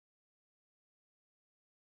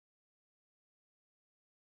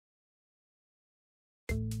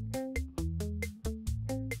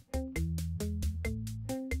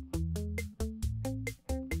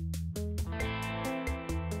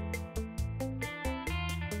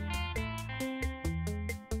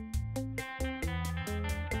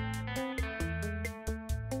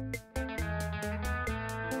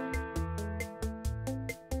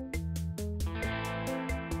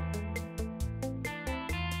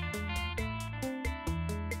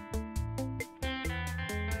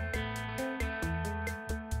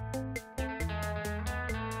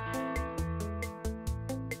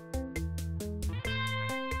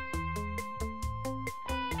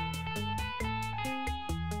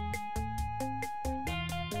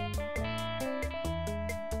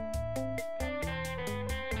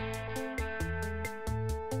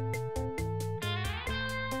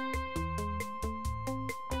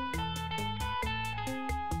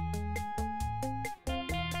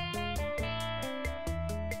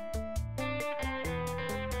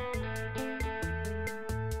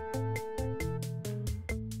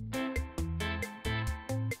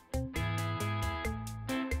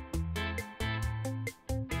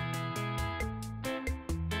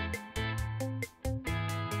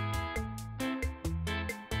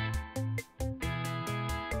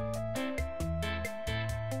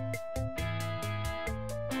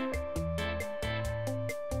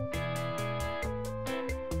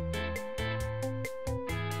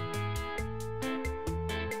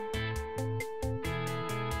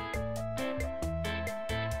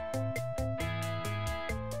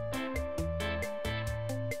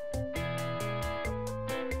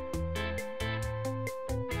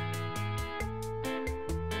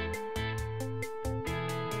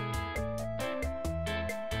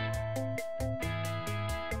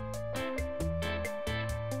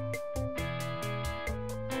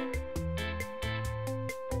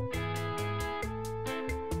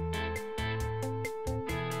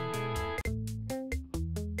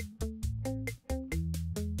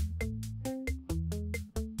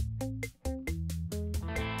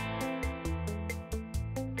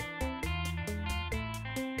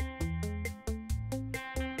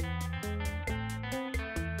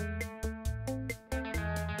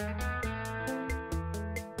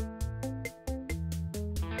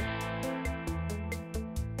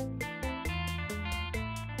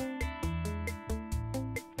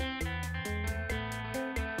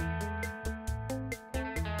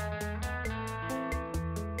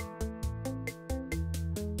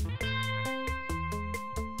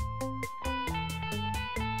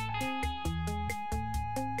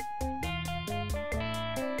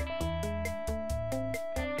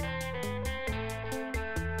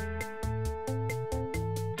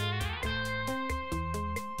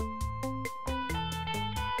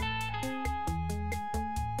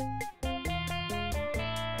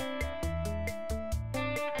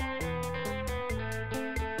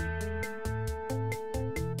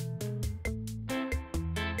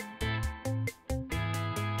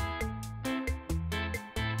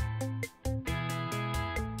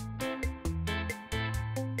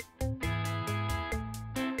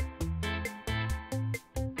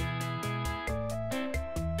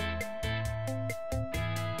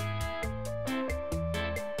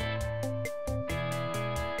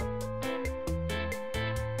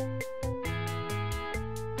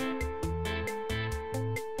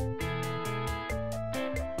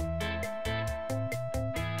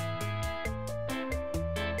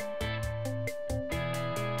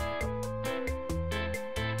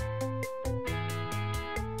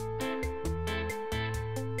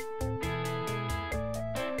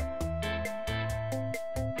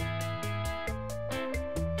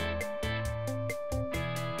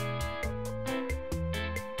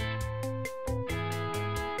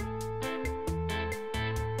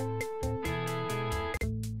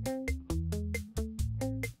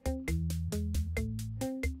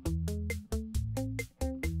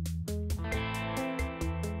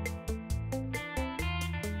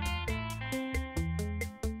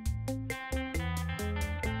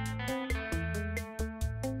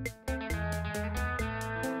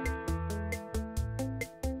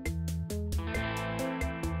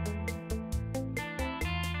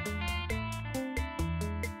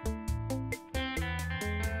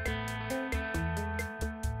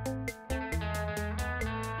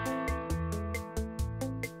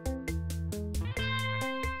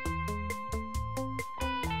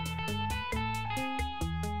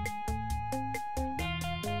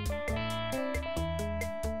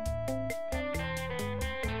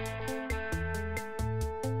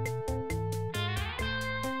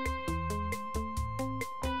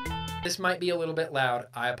This might be a little bit loud.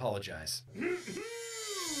 I apologize.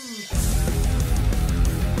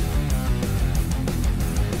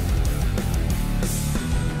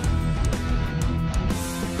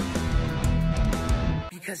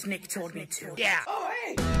 Because Nick told me to. Yeah. Oh,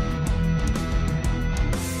 hey!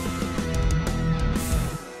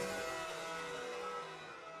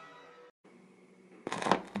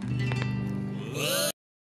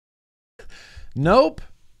 Nope.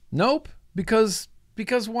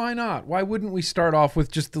 Because why not? Why wouldn't we start off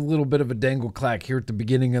with just a little bit of a dangle clack here at the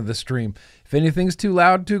beginning of the stream? If anything's too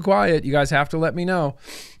loud, too quiet, you guys have to let me know.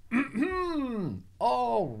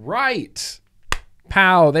 All right.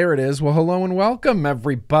 Pow, there it is. Well, hello and welcome,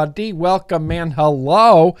 everybody. Welcome and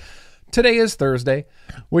hello. Today is Thursday,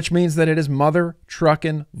 which means that it is Mother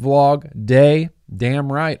Truckin' Vlog Day.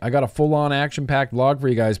 Damn right. I got a full-on action-packed vlog for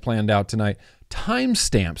you guys planned out tonight.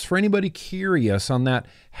 Timestamps for anybody curious on that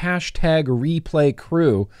hashtag replay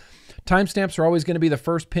crew. Timestamps are always going to be the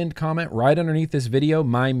first pinned comment right underneath this video.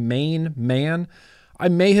 My main man. I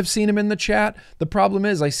may have seen him in the chat. The problem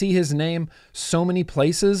is I see his name so many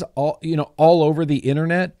places, all over the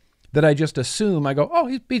internet, that I just assume, I go, oh,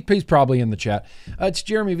 he's probably in the chat. It's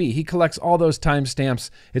Jeremy V. He collects all those timestamps.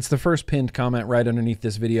 It's the first pinned comment right underneath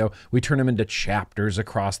this video. We turn them into chapters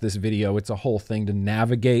across this video. It's a whole thing to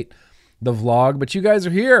navigate the vlog, but you guys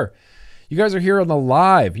are here. You guys are here on the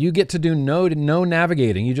live. You get to do no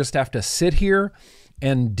navigating. You just have to sit here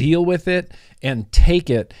and deal with it and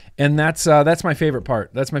take it. And that's my favorite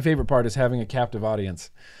part. That's my favorite part, is having a captive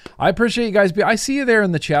audience. I appreciate you guys. I see you there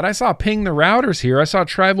in the chat. I saw Ping the Routers here. I saw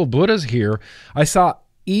Tribal Buddha's here. I saw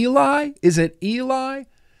Eli. Is it Eli?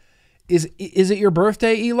 Is it your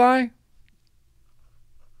birthday, Eli?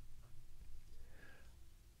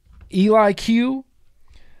 Eli Q?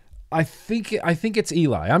 I think it's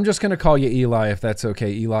Eli. I'm just going to call you Eli if that's okay,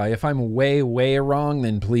 Eli. If I'm way wrong,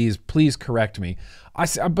 then please correct me.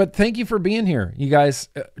 But thank you for being here, you guys.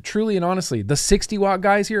 Truly and honestly, the 60 watt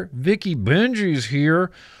guys here. Vicky Benji's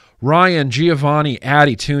here. Ryan, Giovanni,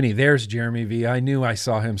 Addie, Tooney. There's Jeremy V. I knew I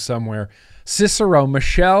saw him somewhere. Cicero,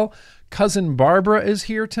 Michelle, cousin Barbara is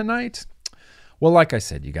here tonight. Well, like I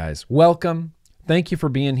said, you guys, welcome. Thank you for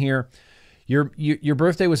being here. Your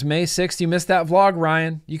birthday was May 6th. You missed that vlog,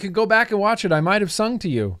 Ryan. You can go back and watch it. I might have sung to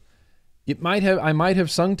you. I might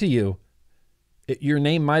have sung to you. Your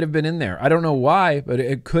name might have been in there. I don't know why, but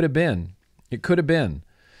it could have been. It could have been.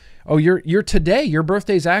 Oh, you're today. Your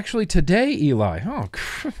birthday's actually today, Eli. Oh,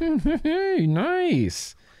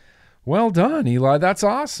 nice. Well done, Eli. That's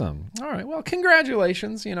awesome. All right. Well,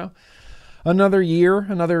 congratulations. Another year,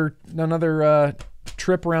 another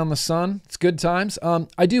trip around the sun. It's good times.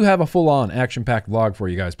 I do have a full-on action-packed vlog for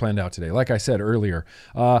you guys planned out today. Like I said earlier,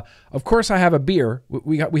 of course I have a beer.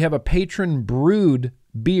 We have a patron brewed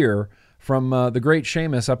beer from the great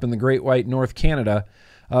Seamus up in the Great White North Canada.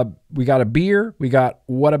 We got a beer. We got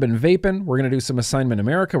what I've been vaping. We're going to do some Assignment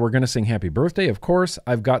America. We're going to sing Happy Birthday, of course.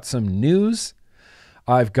 I've got some news.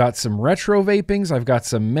 I've got some retro vapings. I've got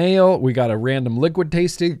some mail. We got a random liquid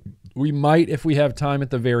tasting. We might, if we have time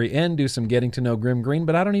at the very end, do some getting to know GrimmGreen,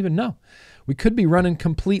 but I don't even know. We could be running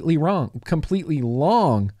completely long.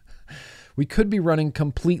 We could be running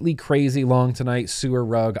completely crazy long tonight. Sewer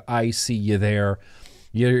Rug, I see you there.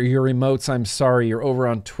 Your emotes, I'm sorry, you're over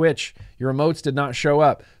on Twitch. Your emotes did not show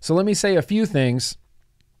up. So let me say a few things.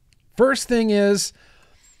 First thing is,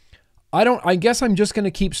 I guess I'm just going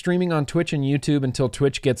to keep streaming on Twitch and YouTube until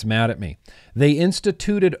Twitch gets mad at me. They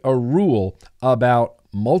instituted a rule about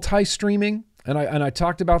multi-streaming, and I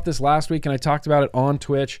talked about this last week, and I talked about it on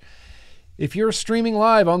Twitch. If you're streaming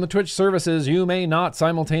live on the Twitch services, you may not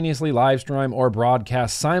simultaneously live stream or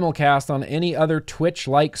broadcast simulcast on any other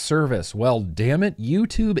Twitch-like service. Well, damn it,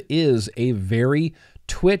 YouTube is a very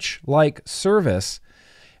Twitch-like service,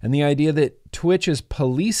 and the idea that Twitch is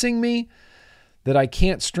policing me, that I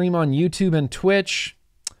can't stream on YouTube and Twitch,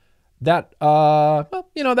 that,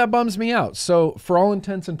 that bums me out. So for all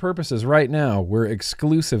intents and purposes, right now, we're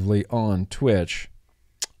exclusively on Twitch.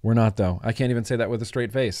 We're not, though. I can't even say that with a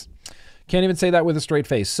straight face.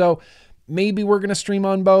 So maybe we're going to stream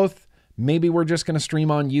on both. Maybe we're just going to stream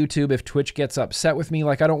on YouTube if Twitch gets upset with me.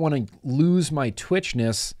 Like, I don't want to lose my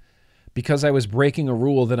Twitchness because I was breaking a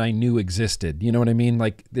rule that I knew existed. You know what I mean?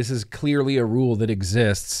 Like, this is clearly a rule that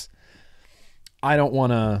exists. I don't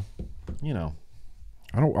want to,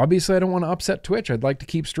 obviously I don't want to upset Twitch. I'd like to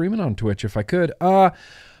keep streaming on Twitch if I could.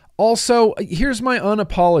 Also, here's my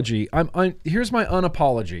unapology. Here's my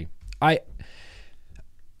unapology.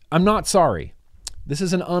 I'm not sorry. This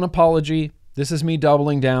is an unapology. This is me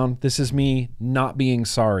doubling down. This is me not being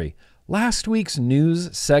sorry. Last week's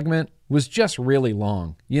news segment was just really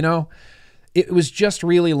long. it was just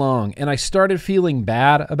really long, and I started feeling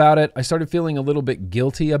bad about it. I started feeling a little bit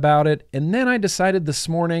guilty about it. And then I decided this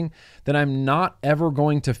morning that I'm not ever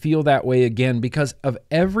going to feel that way again because of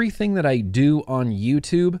everything that I do on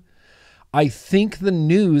YouTube. I think the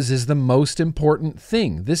news is the most important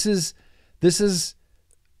thing. This is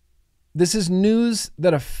news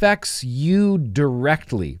that affects you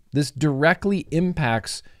directly. This directly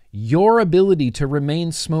impacts your ability to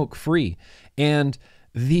remain smoke-free. And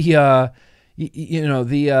for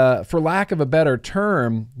lack of a better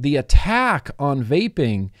term, the attack on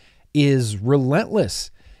vaping is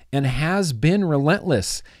relentless and has been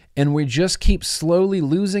relentless. And we just keep slowly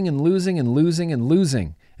losing and losing and losing and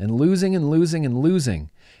losing and losing and losing and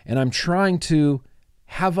losing. And I'm trying to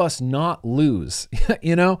have us not lose,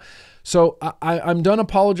 So I'm done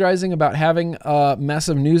apologizing about having a mess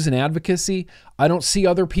of news and advocacy. I don't see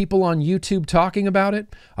other people on YouTube talking about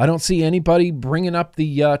it. I don't see anybody bringing up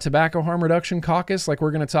the Tobacco Harm Reduction Caucus like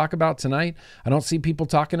we're going to talk about tonight. I don't see people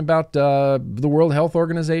talking about the World Health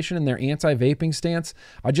Organization and their anti-vaping stance.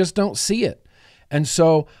 I just don't see it. And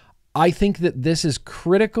so I think that this is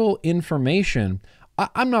critical information.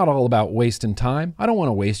 I'm not all about wasting time. I don't want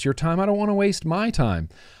to waste your time. I don't want to waste my time.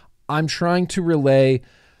 I'm trying to relay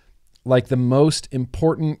like the most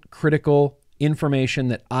important critical information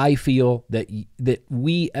that I feel that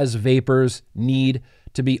we as vapors need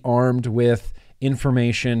to be armed with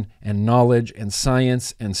information and knowledge and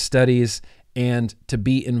science and studies, and to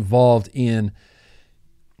be involved in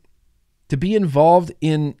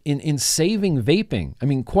saving vaping. I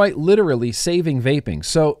mean, quite literally saving vaping.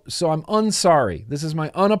 So I'm unsorry. This is my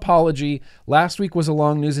unapology. Last week was a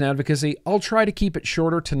long news and advocacy. I'll try to keep it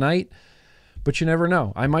shorter tonight. But you never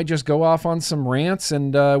know. I might just go off on some rants,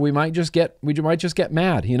 and we might just get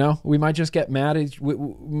mad. We might just get mad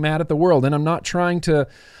at the world. And I'm not trying to.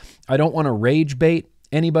 I don't want to rage bait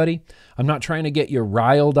anybody. I'm not trying to get you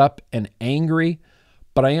riled up and angry,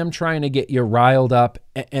 but I am trying to get you riled up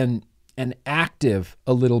and active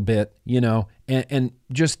a little bit. And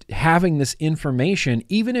just having this information,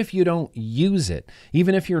 even if you don't use it,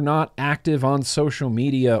 even if you're not active on social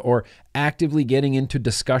media or actively getting into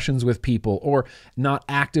discussions with people or not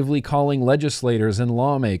actively calling legislators and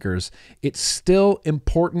lawmakers, it's still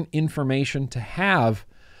important information to have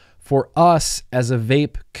for us as a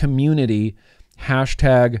vape community.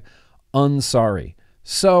 #unsorry.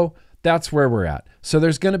 So that's where we're at. So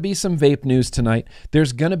there's going to be some vape news tonight.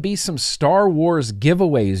 There's going to be some Star Wars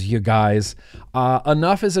giveaways, you guys.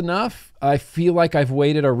 Enough is enough. I feel like I've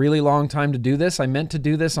waited a really long time to do this. I meant to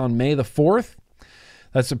do this on May the 4th.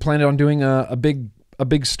 That's planned on doing a big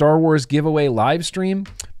Star Wars giveaway live stream.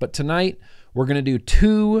 But tonight we're going to do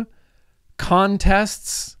 2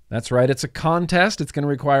 contests. That's right. It's a contest. It's going to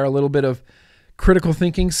require a little bit of critical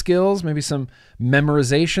thinking skills, maybe some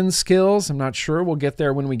memorization skills. I'm not sure. We'll get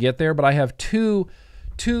there when we get there, but I have two.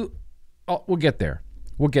 We'll get there.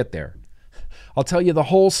 I'll tell you the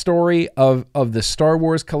whole story of the Star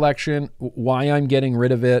Wars collection, why I'm getting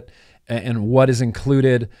rid of it, and what is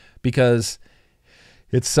included, because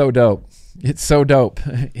it's so dope. It's so dope.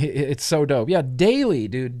 Yeah, daily,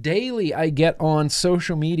 dude. Daily I get on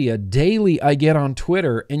social media. Daily I get on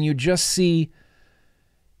Twitter, and you just see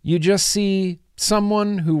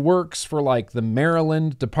someone who works for like the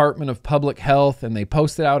Maryland Department of Public Health, and they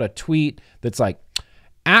posted out a tweet that's like,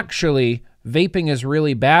 actually, vaping is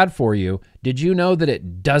really bad for you. Did you know that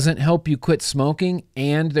it doesn't help you quit smoking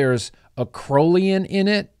and there's acrolein in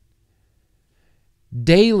it?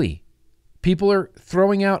 Daily, people are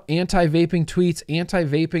throwing out anti-vaping tweets,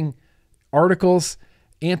 anti-vaping articles,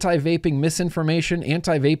 anti-vaping misinformation,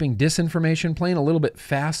 anti-vaping disinformation, playing a little bit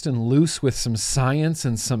fast and loose with some science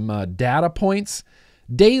and some data points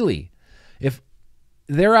daily. If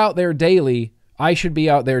they're out there daily, I should be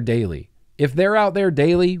out there daily. If they're out there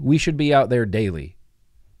daily, we should be out there daily.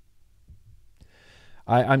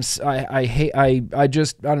 I don't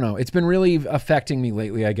know. It's been really affecting me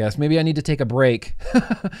lately, I guess. Maybe I need to take a break.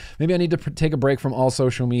 Maybe I need to take a break from all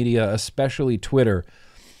social media, especially Twitter.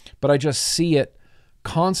 But I just see it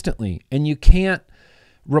constantly, and you can't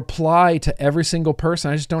reply to every single person.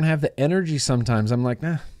 I just don't have the energy sometimes. I'm like,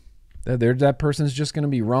 that person's just going to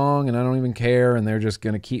be wrong, and I don't even care, and they're just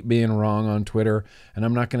going to keep being wrong on Twitter, and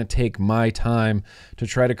I'm not going to take my time to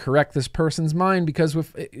try to correct this person's mind, because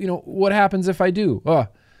what happens if I do?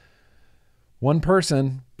 One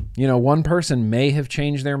person may have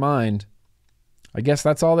changed their mind. I guess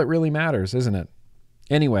that's all that really matters, isn't it?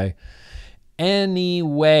 Anyway.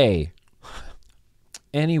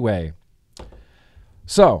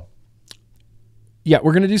 So, yeah,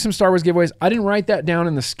 we're going to do some Star Wars giveaways. I didn't write that down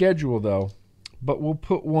in the schedule, though, but we'll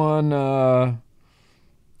put one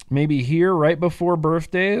maybe here right before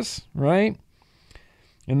birthdays, right?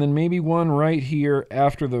 And then maybe one right here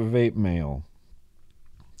after the vape mail.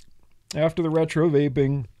 After the retro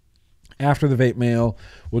vaping, after the vape mail,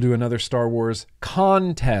 we'll do another Star Wars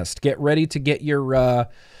contest. Get ready to get your,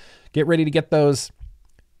 get ready to get those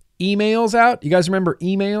emails out. You guys remember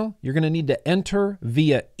email? You're going to need to enter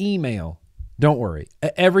via email. Don't worry.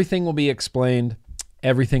 Everything will be explained.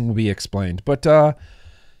 Everything will be explained. But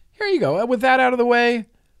here you go. With that out of the way,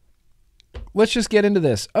 let's just get into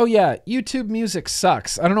this. Oh yeah, YouTube music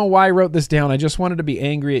sucks. I don't know why I wrote this down. I just wanted to be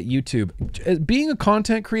angry at YouTube. Being a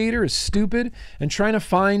content creator is stupid, and trying to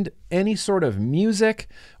find any sort of music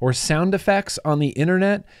or sound effects on the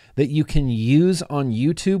internet that you can use on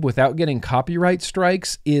YouTube without getting copyright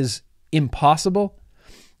strikes is impossible.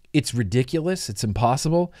 It's ridiculous. It's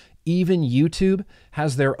impossible. Even YouTube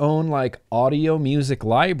has their own like audio music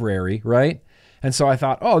library, right? And so I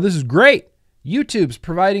thought, oh, this is great. YouTube's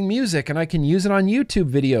providing music and I can use it on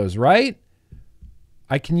YouTube videos, right?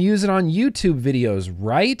 I can use it on YouTube videos,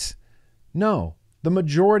 right? No. The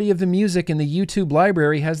majority of the music in the YouTube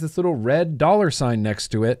library has this little red $sign next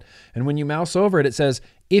to it. And when you mouse over it, it says,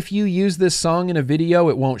 if you use this song in a video,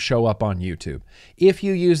 it won't show up on YouTube. If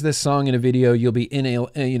you use this song in a video, you'll be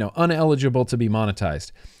uneligible to be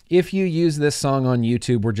monetized. If you use this song on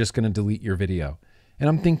YouTube, we're just going to delete your video. And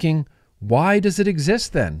I'm thinking, why does it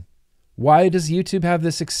exist then? Why does YouTube have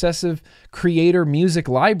this excessive creator music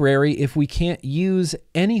library if we can't use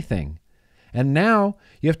anything? And now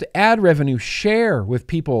you have to ad revenue share with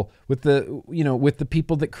people, with the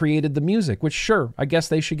people that created the music, which sure, I guess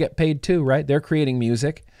they should get paid too, right? They're creating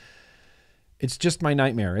music. It's just my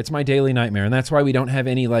nightmare. It's my daily nightmare. And that's why we don't have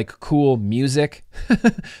any like cool music.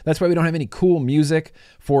 That's why we don't have any cool music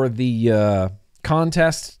for the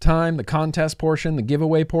contest time, the contest portion, the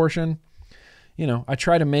giveaway portion. You know, I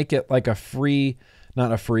try to make it like a free,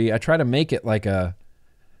 not a free, I try to make it like a,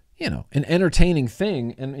 an entertaining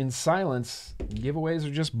thing. And in silence, giveaways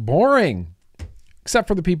are just boring, except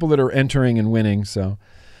for the people that are entering and winning. So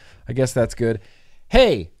I guess that's good.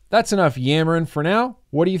 Hey, that's enough yammering for now.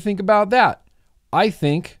 What do you think about that? I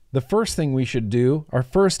think the first thing we should do, our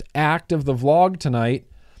first act of the vlog tonight,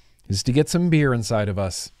 is to get some beer inside of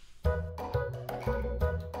us.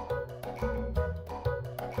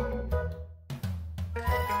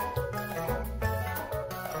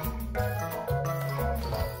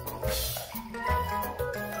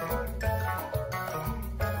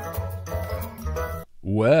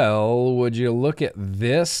 Well, would you look at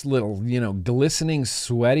this little, glistening,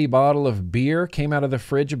 sweaty bottle of beer? Came out of the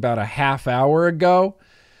fridge about a half hour ago.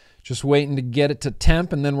 Just waiting to get it to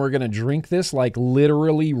temp, and then we're going to drink this like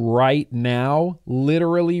literally right now.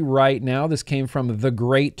 Literally right now. This came from The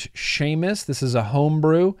Great Seamus. This is a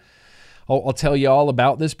homebrew. I'll tell you all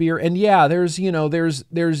about this beer. And yeah,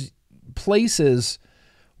 there's places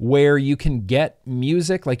where you can get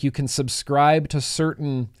music, like you can subscribe to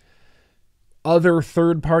certain other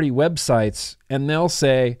third-party websites, and they'll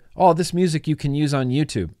say, oh, this music you can use on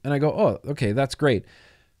YouTube. And I go, oh, okay, that's great.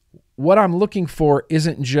 What I'm looking for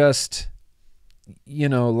isn't just,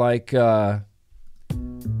 just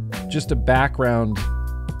a background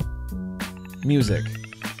music.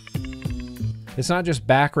 It's not just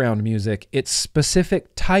background music. It's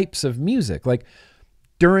specific types of music. Like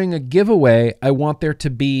during a giveaway, I want there to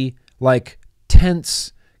be like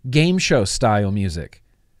tense game show style music.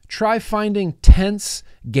 Try finding tense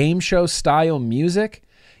game show style music,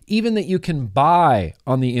 even that you can buy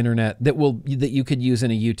on the internet that you could use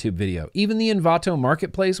in a YouTube video. Even the Envato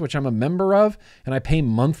Marketplace, which I'm a member of, and I pay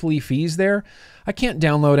monthly fees there, I can't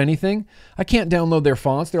download anything. I can't download their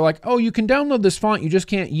fonts. They're like, oh, you can download this font, you just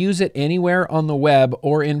can't use it anywhere on the web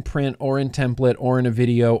or in print or in template or in a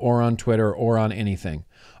video or on Twitter or on anything.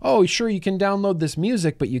 Oh, sure, you can download this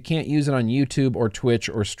music, but you can't use it on YouTube or Twitch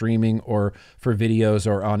or streaming or for videos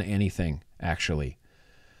or on anything, actually.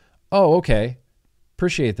 Oh, okay.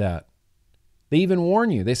 Appreciate that. They even warn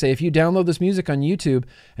you. They say if you download this music on YouTube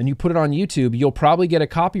and you put it on YouTube, you'll probably get a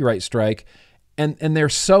copyright strike. And they're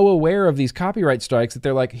so aware of these copyright strikes that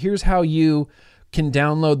they're like, here's how you can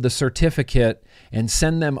download the certificate and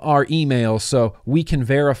send them our email so we can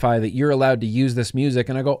verify that you're allowed to use this music.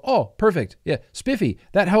 And I go, oh, perfect. Yeah, spiffy.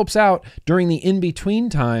 That helps out during the in-between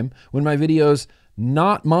time when my video's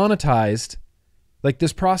not monetized. Like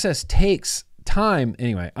this process takes time.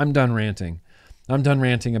 Anyway, I'm done ranting. I'm done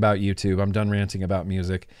ranting about YouTube. I'm done ranting about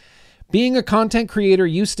music. Being a content creator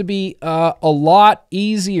used to be a lot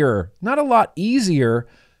easier. Not a lot easier,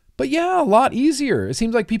 but yeah, a lot easier. It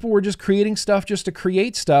seems like people were just creating stuff just to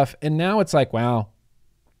create stuff. And now it's like, wow,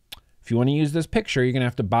 if If you want to use this picture, you're going to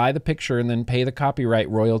have to buy the picture and then pay the copyright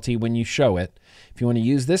royalty when you show it. If you want to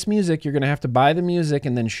use this music, you're going to have to buy the music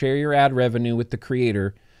and then share your ad revenue with the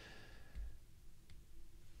creator.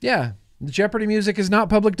 Yeah, the Jeopardy music is not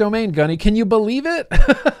public domain, Gunny. Can you believe it?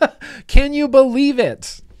 Can you believe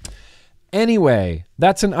it? Anyway,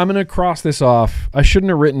 I'm going to cross this off. I shouldn't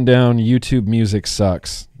have written down YouTube music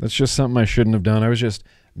sucks. That's just something I shouldn't have done. I was just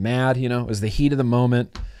mad, you know. It was the heat of the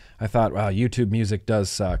moment. I thought, wow, YouTube music does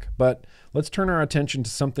suck. But let's turn our attention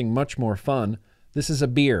to something much more fun. This is a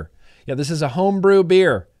beer. Yeah, this is a homebrew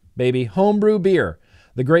beer, baby. Homebrew beer.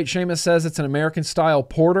 The great Seamus says it's an American-style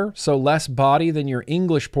porter, so less body than your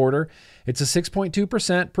English porter. It's a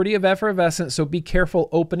 6.2%, pretty effervescent, so be careful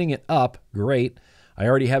opening it up. Great. I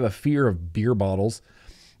already have a fear of beer bottles.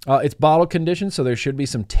 It's bottle conditioned, so there should be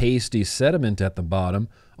some tasty sediment at the bottom.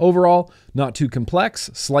 Overall, not too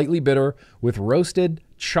complex, slightly bitter, with roasted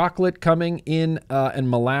chocolate coming in and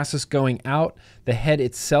molasses going out. The head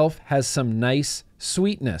itself has some nice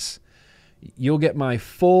sweetness. You'll get my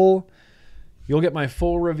full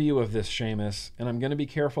review of this, Seamus, and I'm going to be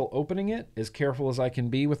careful opening it, as careful as I can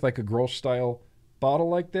be with like a Grolsch-style bottle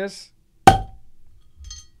like this.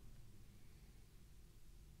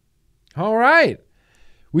 All right.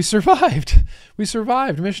 We survived. We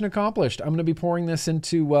survived. Mission accomplished. I'm going to be pouring this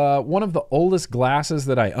into one of the oldest glasses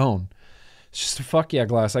that I own. It's just a fuck yeah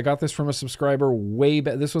glass. I got this from a subscriber way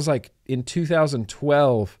back. This was like in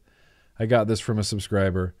 2012. I got this from a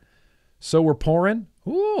subscriber. So we're pouring.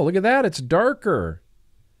 Ooh, look at that. It's darker.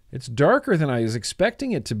 It's darker than I was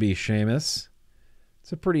expecting it to be, Seamus.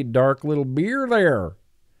 It's a pretty dark little beer there.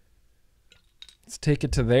 Let's take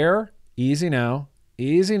it to there. Easy now.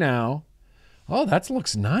 Easy now. Oh, that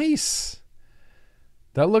looks nice.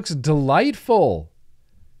 That looks delightful.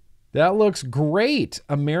 That looks great.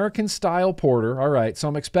 American style porter. All right, so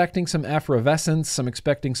I'm expecting some effervescence. I'm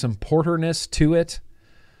expecting some porterness to it.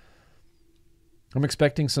 I'm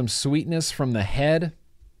expecting some sweetness from the head.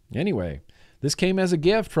 Anyway, this came as a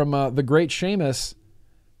gift from the great Seamus.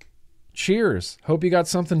 Cheers. Hope you got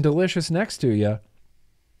something delicious next to you.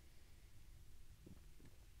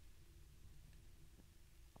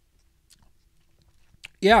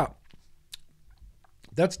 Yeah,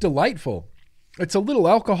 that's delightful. It's a little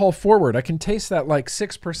alcohol forward. I can taste that like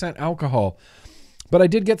 6% alcohol. But I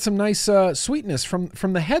did get some nice sweetness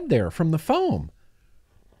from the head there, from the foam.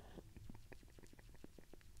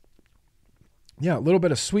 Yeah, a little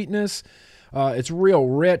bit of sweetness. It's real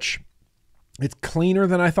rich. It's cleaner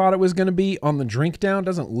than I thought it was going to be on the drink down.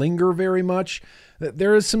 Doesn't linger very much.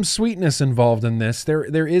 There is some sweetness involved in this.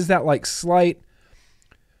 There is that like slight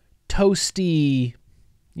toasty,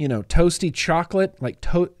 you know, toasty chocolate. Like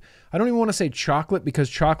I don't even want to say chocolate because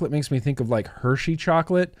chocolate makes me think of like Hershey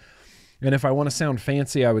chocolate. And if I want to sound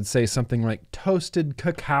fancy, I would say something like toasted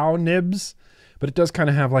cacao nibs. But it does kind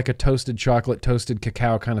of have like a toasted chocolate, toasted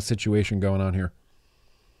cacao kind of situation going on here.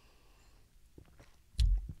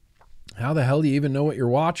 How the hell do you even know what you're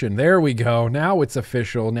watching? There we go. Now it's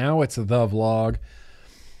official. Now it's the vlog.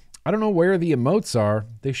 I don't know where the emotes are.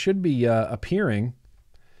 They should be appearing.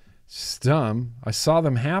 It's dumb. I saw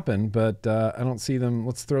them happen, but I don't see them.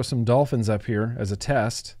 Let's throw some dolphins up here as a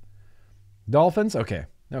test. Dolphins? Okay.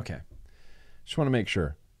 Okay. Just want to make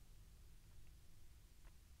sure.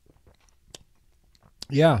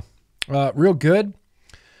 Yeah, real good.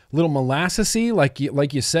 A little molassesy, like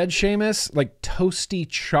you said, Seamus, like toasty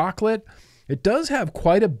chocolate. It does have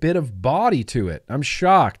quite a bit of body to it. I'm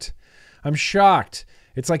shocked. I'm shocked.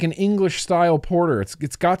 It's like an English style porter. It's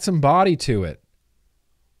got some body to it.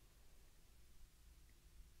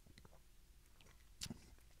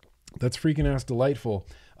 That's freaking ass delightful.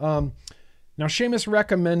 Now, Seamus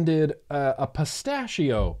recommended a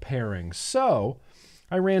pistachio pairing, so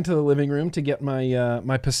I ran to the living room to get my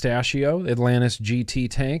my pistachio Atlantis GT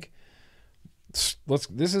tank.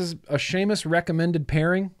 This is a Seamus recommended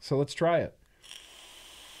pairing, so let's try it.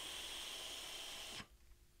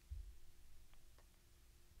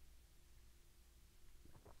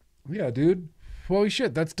 Yeah, dude. Holy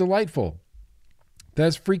shit, that's delightful.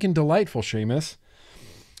 That's freaking delightful, Seamus.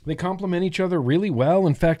 They complement each other really well.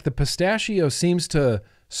 In fact, the pistachio seems to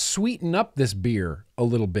sweeten up this beer a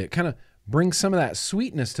little bit, kind of bring some of that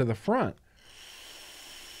sweetness to the front.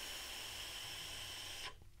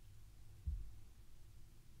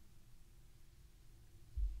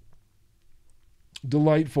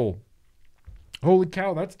 Delightful. Holy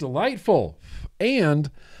cow, that's delightful. And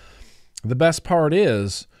the best part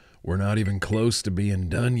is we're not even close to being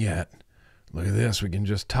done yet. Look at this. We can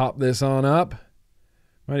just top this on up.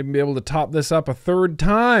 Might even be able to top this up a third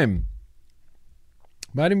time.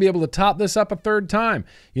 Might even be able to top this up a third time.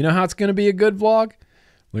 You know how it's going to be a good vlog?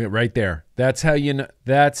 Look at right there. That's how you know.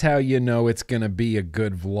 That's how you know it's gonna be a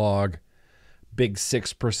good vlog. Big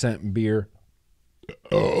 6% beer.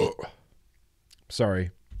 Oh,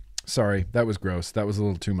 sorry. That was gross. That was a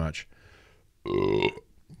little too much.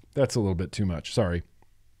 That's a little bit too much. Sorry.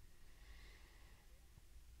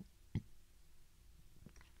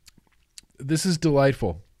 This is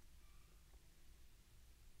delightful.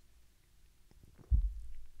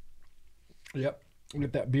 Yep.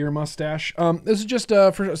 Get that beer mustache. This is just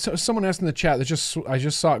for someone asked in the chat. I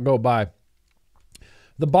just saw it go by.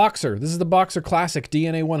 The Boxer. This is the Boxer Classic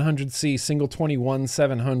DNA 100C single 21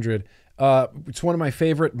 700. It's one of my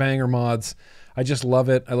favorite banger mods. I just love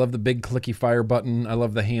it. I love the big clicky fire button. I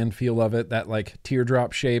love the hand feel of it. That like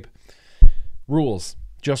teardrop shape. Rules.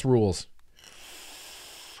 Just rules.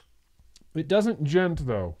 It doesn't gent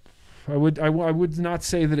though. I would not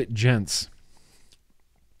say that it gents.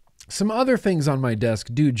 Some other things on my desk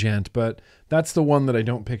do gent, but that's the one that I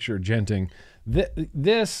don't picture genting.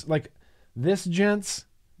 This gents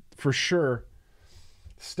for sure.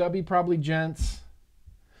 Stubby probably gents.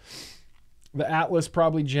 The Atlas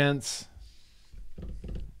probably gents.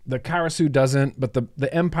 The Karasu doesn't, but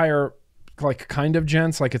the Empire like kind of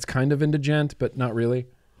gents, like it's kind of into gent, but not really.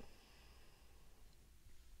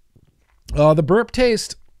 The burp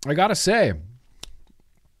taste, I gotta say,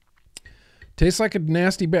 tastes like a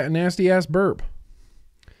nasty ass burp.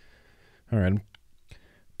 All right,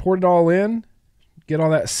 poured it all in, get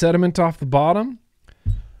all that sediment off the bottom.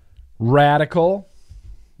 Radical.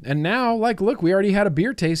 And now, like, look, we already had a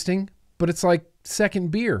beer tasting, but it's like second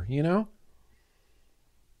beer, you know?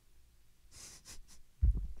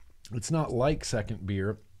 It's not like second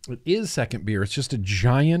beer. It is second beer. It's just a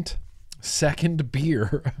giant second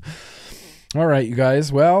beer. All right, you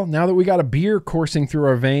guys. Well, now that we got a beer coursing through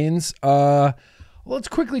our veins, let's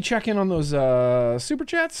quickly check in on those super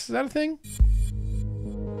chats. Is that a thing?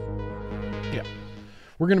 Yeah.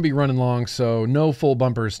 We're going to be running long, so no full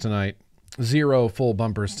bumpers tonight. 0 full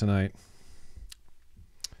bumpers tonight.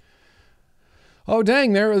 Oh,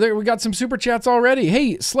 dang, there we got some super chats already.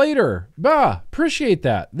 Hey, Slater, appreciate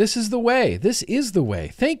that. This is the way. This is the way.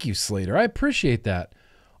 Thank you, Slater. I appreciate that.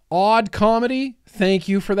 Odd Comedy, thank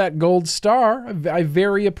you for that gold star. I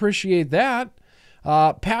very appreciate that.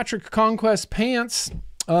 Patrick Conquest Pants,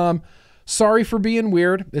 sorry for being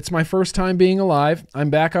weird. It's my first time being alive. I'm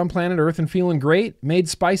back on planet Earth and feeling great. Made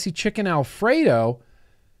spicy chicken Alfredo.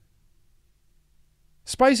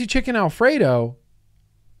 Spicy chicken Alfredo?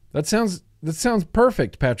 That sounds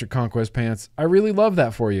perfect, Patrick Conquest Pants. I really love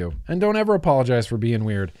that for you. And don't ever apologize for being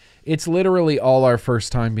weird. It's literally all our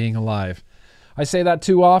first time being alive. I say that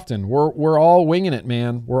too often. We're all winging it,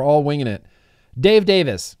 man. We're all winging it. Dave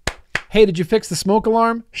Davis. Hey, did you fix the smoke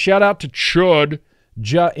alarm? Shout out to Chud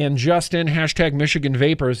and Justin, hashtag Michigan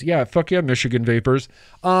Vapors. Yeah, fuck yeah, Michigan Vapors.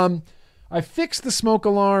 I fixed the smoke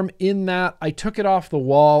alarm in that I took it off the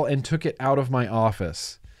wall and took it out of my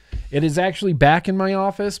office. It is actually back in my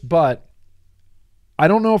office, but I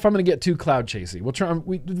don't know if I'm going to get too cloud chasey. We'll try.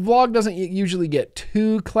 The vlog doesn't usually get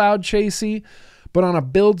too cloud chasey, but on a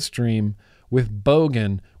build stream with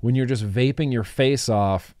Bogan, when you're just vaping your face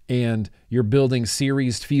off and you're building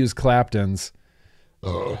series fused Claptons,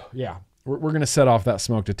 yeah, we're going to set off that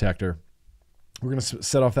smoke detector. We're going to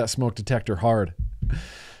set off that smoke detector hard.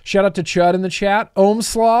 Shout out to Chud in the chat.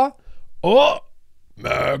 Ohmslaw. Oh,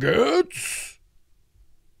 maggots.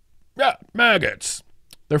 Yeah, maggots.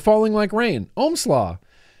 They're falling like rain. Ohmslaw.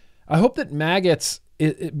 I hope that maggots,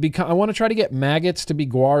 I want to try to get maggots to be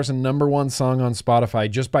Guar's #1 song on Spotify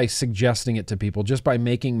just by suggesting it to people. Just by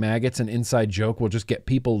making maggots an inside joke will just get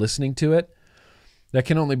people listening to it. That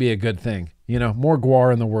can only be a good thing. You know, more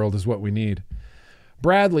Guar in the world is what we need.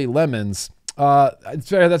 Bradley Lemons.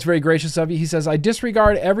 That's very gracious of you. He says, I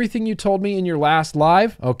disregard everything you told me in your last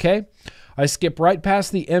live. Okay. I skipped right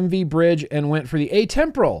past the MV bridge and went for the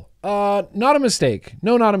atemporal. Not a mistake.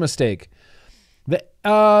 No, not a mistake.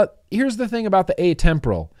 Here's the thing about the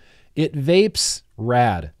atemporal. It vapes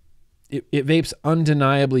rad. It vapes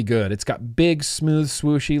undeniably good. It's got big, smooth,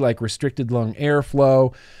 swooshy, like restricted lung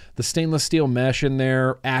airflow. The stainless steel mesh in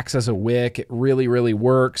there acts as a wick. It really, really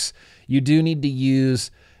works. You do need to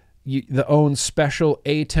use the own special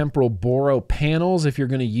atemporal Boro panels if you're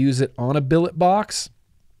going to use it on a billet box.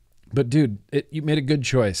 But dude, you made a good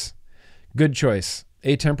choice. Good choice.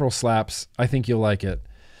 Atemporal slaps. I think you'll like it.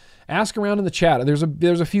 Ask around in the chat.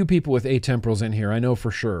 There's a few people with atemporals in here. I know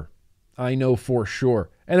for sure. I know for sure.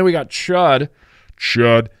 And then we got Chud.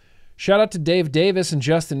 Shout out to Dave Davis and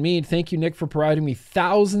Justin Mead. Thank you, Nick, for providing me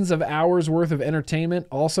thousands of hours worth of entertainment.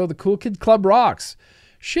 Also, the Cool Kid Club rocks.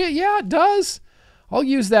 Shit, yeah, it does. I'll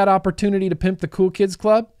use that opportunity to pimp the Cool Kids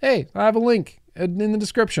Club. Hey, I have a link in the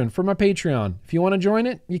description for my Patreon. If you want to join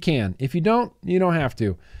it, you can. If you don't have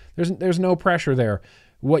to. There's no pressure there.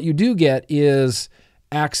 What you do get is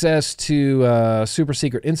access to super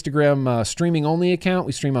secret Instagram streaming only account.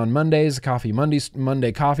 We stream on Mondays,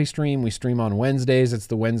 Monday coffee stream. We stream on Wednesdays. It's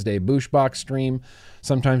the Wednesday boosh box stream.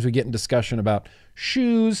 Sometimes we get in discussion about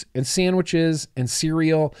shoes and sandwiches and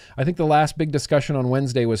cereal. I think the last big discussion on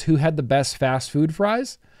Wednesday was who had the best fast food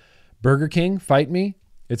fries. Burger King, fight me.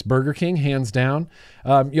 It's Burger King, hands down.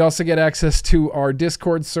 You also get access to our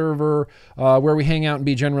Discord server where we hang out and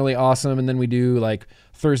be generally awesome. And then we do like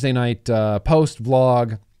Thursday night post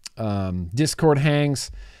vlog, Discord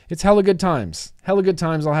hangs. It's hella good times. Hella good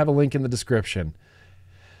times. I'll have a link in the description.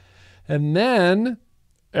 And then,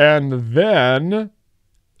 oh,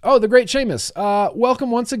 the great Seamus. Welcome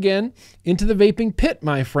once again into the vaping pit,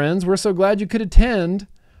 my friends. We're so glad you could attend.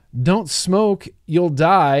 Don't smoke, you'll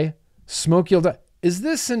die. Smoke, you'll die.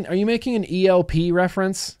 Are you making an ELP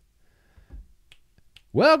reference?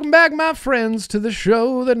 Welcome back, my friends, to the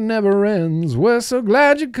show that never ends. We're so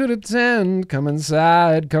glad you could attend. Come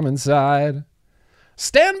inside, come inside.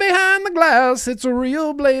 Stand behind the glass, it's a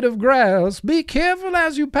real blade of grass. Be careful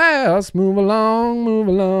as you pass. Move along, move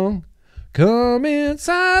along. Come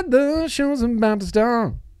inside, the show's about to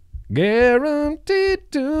start.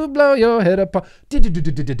 Guaranteed to blow your head apart.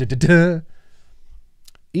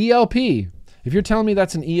 ELP. If you're telling me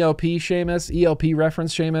that's an ELP, Seamus, ELP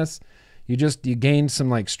reference, Seamus, you gained some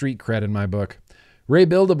like street cred in my book. Ray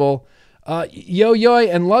Buildable. Yo,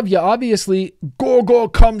 and love you, obviously.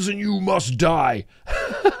 Gorgor comes and you must die.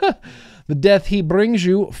 The death he brings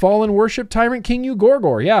you, fallen worship tyrant king you,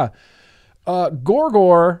 Gorgor. Yeah.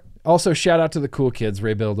 Gorgor, also shout out to the cool kids,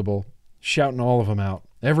 Ray Buildable. Shouting all of them out.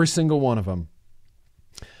 Every single one of them.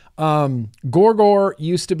 Gorgor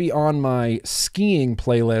used to be on my skiing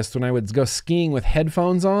playlist when I would go skiing with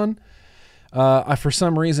headphones on. For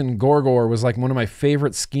some reason, Gorgor was like one of my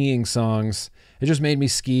favorite skiing songs. It just made me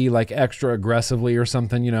ski like extra aggressively or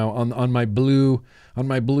something, on my blue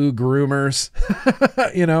groomers,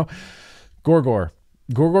 Gorgor.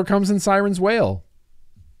 Gorgor comes in Siren's Wail.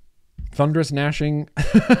 Thunderous gnashing.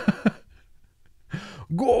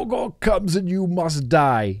 Gorgor comes and you must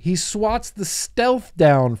die. He swats the stealth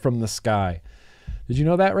down from the sky. Did you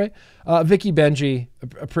know that, Ray? Vicky Benji.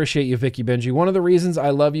 Appreciate you, Vicky Benji. One of the reasons I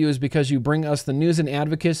love you is because you bring us the news and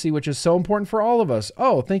advocacy, which is so important for all of us.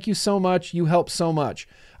 Oh, thank you so much. You help so much.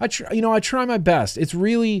 I try my best. It's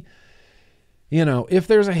really, if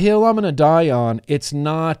there's a hill I'm going to die on, it's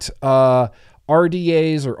not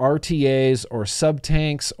RDAs or RTAs or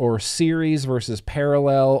subtanks or series versus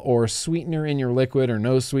parallel or sweetener in your liquid or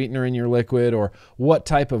no sweetener in your liquid or what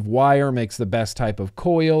type of wire makes the best type of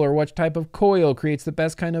coil or what type of coil creates the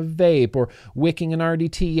best kind of vape or wicking an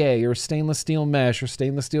RDTA or stainless steel mesh or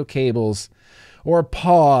stainless steel cables or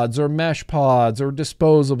pods or mesh pods or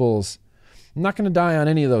disposables. I'm not going to die on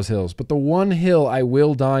any of those hills, but the one hill I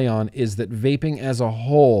will die on is that vaping as a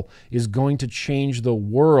whole is going to change the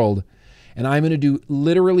world. And I'm going to do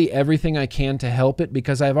literally everything I can to help it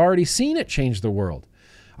because I've already seen it change the world.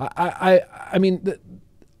 I mean,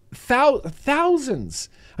 thousands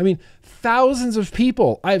of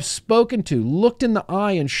people I've spoken to looked in the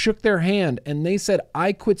eye and shook their hand and they said,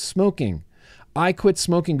 I quit smoking. I quit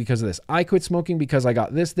smoking because of this. I quit smoking because I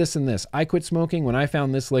got this, this, and this. I quit smoking when I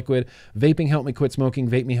found this liquid. Vaping helped me quit smoking.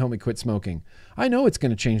 Vape me helped me quit smoking. I know it's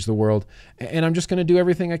going to change the world and I'm just going to do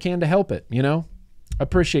everything I can to help it,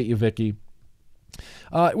 Appreciate you, Vicky.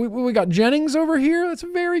 We got Jennings over here. That's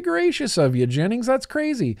very gracious of you, Jennings. That's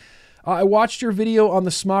crazy. I watched your video on the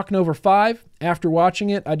Smock Nova 5. After watching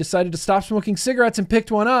it, I decided to stop smoking cigarettes and picked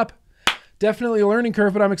one up. Definitely a learning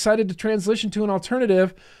curve, but I'm excited to transition to an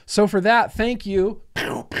alternative. So for that, thank you.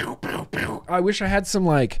 I wish I had some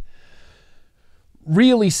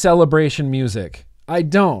really celebration music. I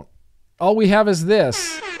don't. All we have is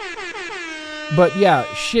this. But yeah,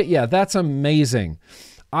 that's amazing.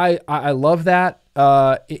 I love that.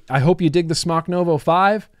 I hope you dig the Smock Novo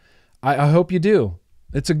 5. I hope you do.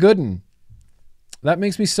 It's a good one. That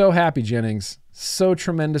makes me so happy, Jennings. So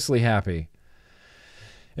tremendously happy.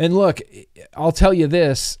 And look, I'll tell you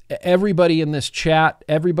this. Everybody in this chat,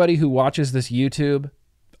 everybody who watches this YouTube,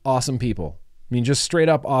 awesome people. I mean, just straight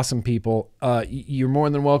up awesome people. You're more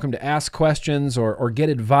than welcome to ask questions or get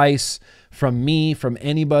advice from me, from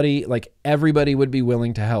anybody. Everybody would be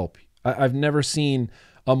willing to help. I've never seen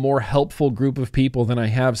a more helpful group of people than I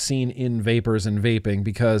have seen in vapors and vaping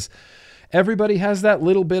because everybody has that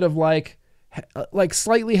little bit of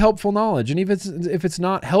slightly helpful knowledge. And if it's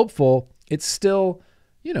not helpful, it's still,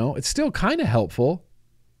 it's still kind of helpful.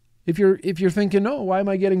 If you're thinking, oh, why am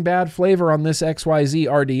I getting bad flavor on this XYZ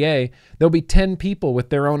RDA? There'll be 10 people with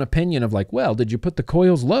their own opinion of like, well, did you put the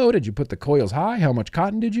coils low? Did you put the coils high? How much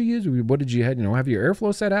cotton did you use? What did you have your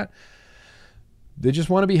airflow set at? They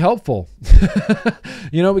just want to be helpful,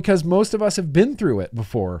 because most of us have been through it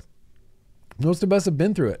before. Most of us have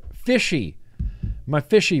been through it. Fishy. My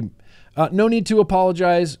fishy. No need to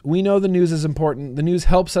apologize. We know the news is important. The news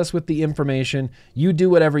helps us with the information. You do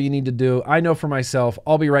whatever you need to do. I know for myself,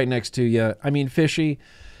 I'll be right next to you. I mean, Fishy,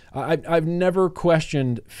 I've never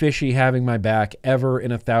questioned Fishy having my back ever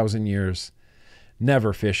in 1,000 years.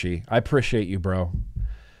 Never, Fishy. I appreciate you, bro.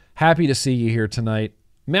 Happy to see you here tonight.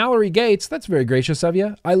 Mallory Gates, that's very gracious of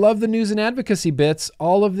you. I love the news and advocacy bits.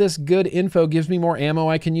 All of this good info gives me more ammo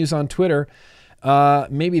I can use on Twitter.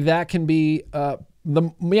 Maybe that can be,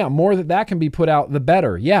 more that can be put out, the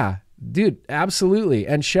better. Yeah, dude, absolutely.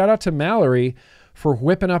 And shout out to Mallory for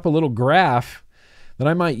whipping up a little graph that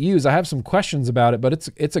I might use. I have some questions about it, but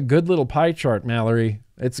it's a good little pie chart, Mallory.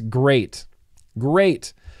 It's great.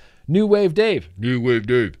 Great. New Wave Dave. New Wave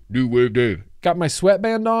Dave. New Wave Dave. Got my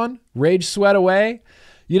sweatband on. Rage sweat away.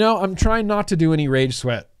 I'm trying not to do any rage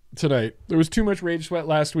sweat tonight. There was too much rage sweat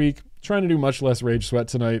last week. Trying to do much less rage sweat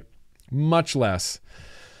tonight. Much less.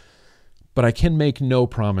 But I can make no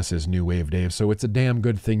promises, New Wave Dave, so it's a damn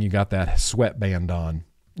good thing you got that sweatband on.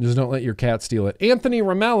 Just don't let your cat steal it. Anthony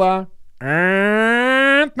Ramella.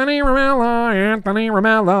 Anthony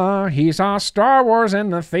Ramella. He saw Star Wars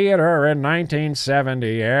in the theater in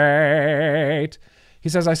 1978. He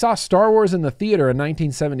says, I saw Star Wars in the theater in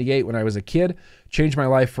 1978 when I was a kid. Changed my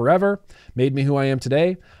life forever. Made me who I am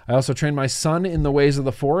today. I also trained my son in the ways of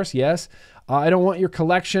the Force. Yes. I don't want your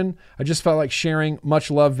collection. I just felt like sharing. Much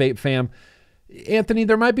love, Vape fam. Anthony,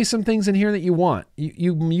 there might be some things in here that you want.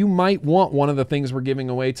 You might want one of the things we're giving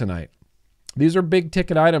away tonight. These are big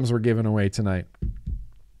ticket items we're giving away tonight.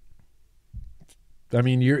 I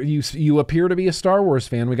mean, you appear to be a Star Wars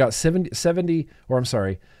fan. We got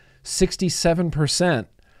 67%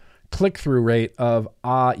 click-through rate of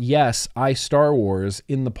yes, I Star Wars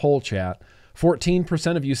in the poll chat.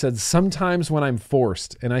 14% of you said sometimes when I'm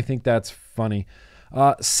forced, and I think that's funny.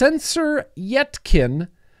 Censor Yetkin,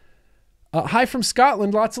 hi from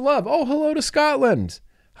Scotland, lots of love. Oh, hello to Scotland.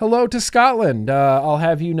 Hello to Scotland. I'll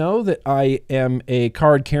have you know that I am a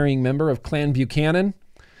card-carrying member of Clan Buchanan.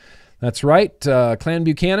 That's right, Clan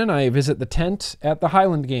Buchanan. I visit the tent at the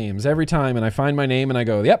Highland Games every time, and I find my name, and I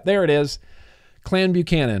go, yep, there it is. Clan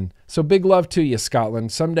Buchanan. So big love to you,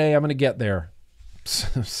 Scotland. Someday I'm going to get there.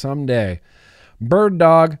 Someday. Bird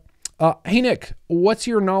Dog. Hey, Nick, what's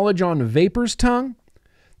your knowledge on Vapor's tongue?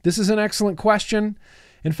 This is an excellent question.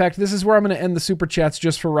 In fact, this is where I'm going to end the Super Chats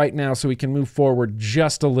just for right now so we can move forward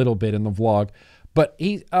just a little bit in the vlog. But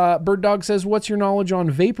Bird Dog says, what's your knowledge on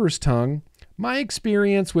Vapor's tongue? My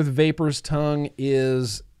experience with Vapor's tongue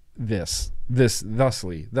is thisly.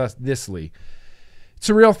 It's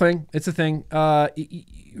a real thing. It's a thing.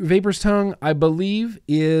 Vapor's tongue, I believe,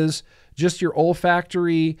 is just your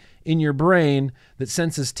olfactory in your brain that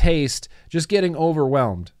senses taste just getting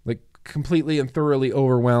overwhelmed, like completely and thoroughly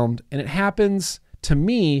overwhelmed. And it happens to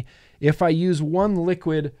me if I use one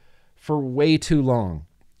liquid for way too long.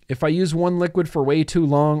 If I use one liquid for way too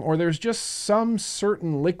long, or there's just some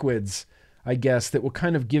certain liquids, I guess, that will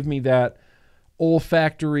kind of give me that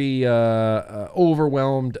olfactory,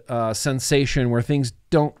 overwhelmed sensation where things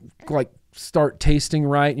don't like start tasting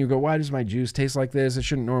right. And you go, why does my juice taste like this? It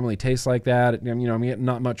shouldn't normally taste like that. I'm getting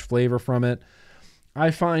not much flavor from it.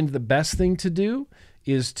 I find the best thing to do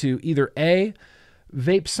is to either A,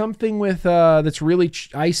 vape something with that's really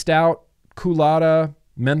iced out, Coolada,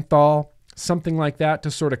 menthol, something like that to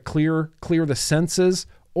sort of clear the senses,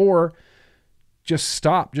 or just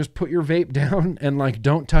stop. Just put your vape down and like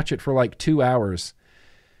don't touch it for like 2 hours.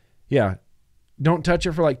 Yeah, don't touch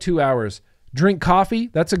it for like 2 hours. Drink coffee.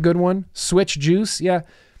 That's a good one. Switch juice. Yeah,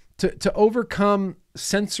 to overcome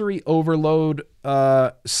sensory overload,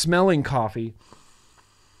 smelling coffee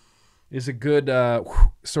is a good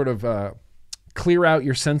sort of clear out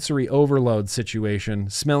your sensory overload situation.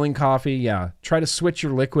 Smelling coffee. Yeah, try to switch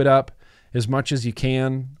your liquid up as much as you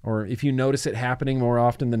can, or if you notice it happening more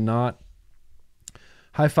often than not.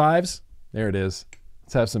 High fives. There it is.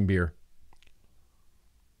 Let's have some beer.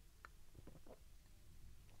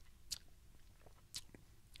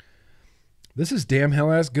 This is damn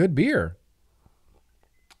hell ass good beer.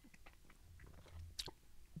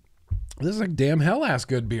 This is like damn hell ass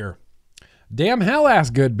good beer. Damn hell ass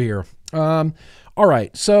good beer. All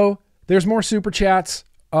right. So there's more super chats.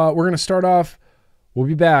 We're going to start off. We'll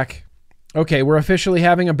be back. Okay. We're officially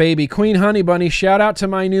having a baby. Queen Honey Bunny. Shout out to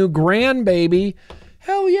my new grandbaby.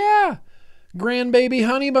 Hell yeah. Grandbaby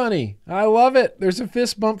honey bunny. I love it. There's a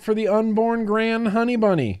fist bump for the unborn grand honey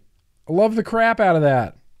bunny. I love the crap out of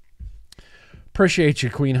that. Appreciate you,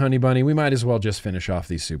 Queen Honey Bunny. We might as well just finish off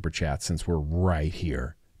these super chats since we're right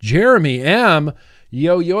here. Jeremy M.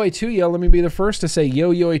 Yo yoy to ya. Let me be the first to say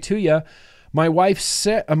yo yoy to ya. My wife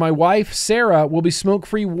Sarah will be smoke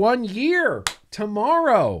free 1 year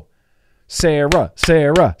tomorrow. Sarah.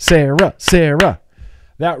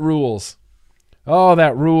 That rules. Oh,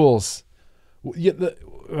 that rules.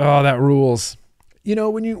 That rules. You know,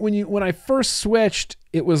 when I first switched,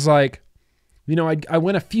 it was like, you know, I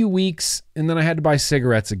went a few weeks and then I had to buy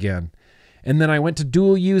cigarettes again. And then I went to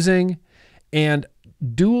dual using, and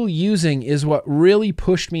dual using is what really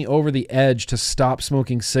pushed me over the edge to stop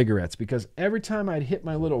smoking cigarettes, because every time I'd hit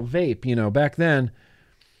my little vape, you know, back then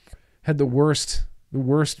had the worst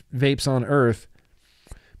vapes on earth,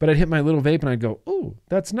 but I'd hit my little vape and I'd go, "Ooh,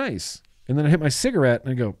 that's nice." And then I hit my cigarette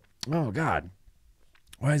and I go, "Oh God,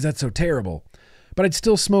 why is that so terrible?" But I'd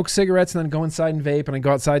still smoke cigarettes and then go inside and vape, and I'd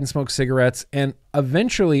go outside and smoke cigarettes. And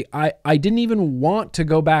eventually I didn't even want to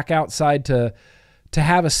go back outside to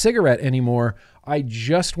have a cigarette anymore. I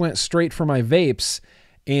just went straight for my vapes.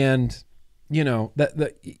 And, you know,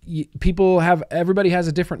 everybody has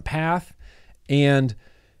a different path. And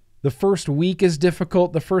the first week is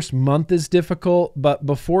difficult. The first month is difficult. But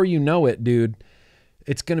before you know it, dude,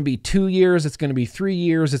 it's going to be 2 years. It's going to be 3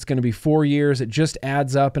 years. It's going to be 4 years. It just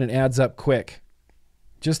adds up, and it adds up quick.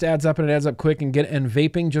 Just adds up and it adds up quick, and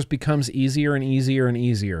vaping just becomes easier and easier and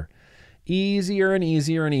easier. Easier and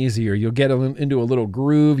easier and easier. You'll get into a little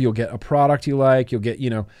groove. You'll get a product you like. You'll get,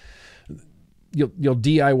 you know, you'll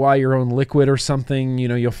DIY your own liquid or something. You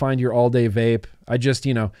know, you'll find your all-day vape.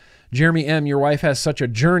 You know, Jeremy M., your wife has such a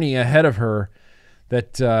journey ahead of her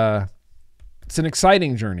that it's an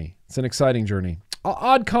exciting journey. It's an exciting journey.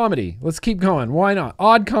 Odd Comedy. Let's keep going. Why not?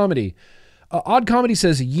 Odd Comedy. Odd Comedy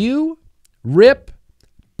says, you, Rip,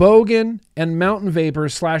 Bogan, and Mountain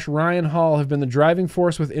Vapors / Ryan Hall have been the driving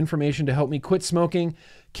force with information to help me quit smoking.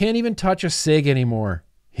 Can't even touch a cig anymore.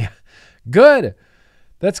 Yeah, good.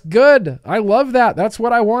 That's good. I love that. That's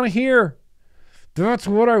what I want to hear. That's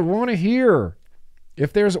what I want to hear.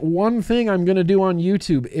 If there's one thing I'm going to do on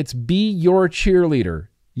YouTube, it's be your cheerleader.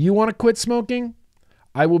 You want to quit smoking?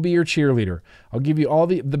 I will be your cheerleader. I'll give you all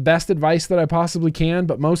the best advice that I possibly can,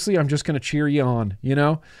 but mostly I'm just going to cheer you on, you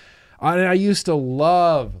know? I used to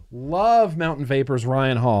love Mountain Vapors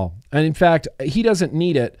Ryan Hall. And in fact, he doesn't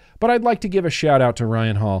need it, but I'd like to give a shout out to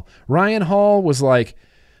Ryan Hall. Ryan Hall was like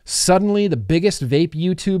suddenly the biggest vape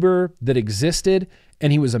YouTuber that existed,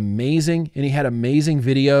 and he was amazing, and he had amazing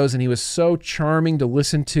videos, and he was so charming to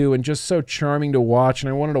listen to and just so charming to watch, and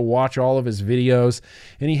I wanted to watch all of his videos.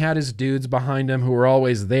 And he had his dudes behind him who were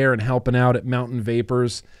always there and helping out at Mountain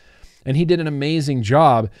Vapors, and he did an amazing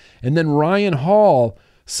job. And then Ryan Hall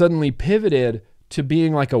suddenly pivoted to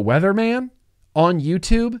being like a weatherman on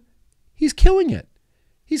YouTube. He's killing it.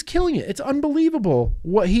 He's killing it. It's unbelievable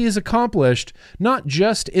what he has accomplished, not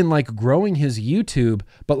just in like growing his YouTube,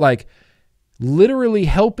 but like literally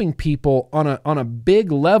helping people on a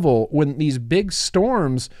big level. When these big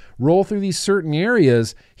storms roll through these certain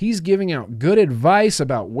areas, he's giving out good advice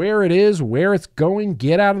about where it is, where it's going,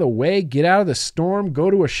 get out of the way, get out of the storm, go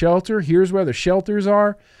to a shelter. Here's where the shelters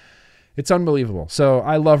are. It's unbelievable. So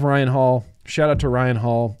I love Ryan Hall. Shout out to Ryan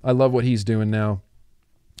Hall. I love what he's doing now.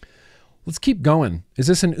 Let's keep going. Is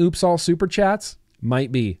this an Oops All Super Chats?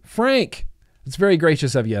 Might be. Frank, it's very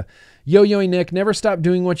gracious of you. Yo-Yo Nick, never stop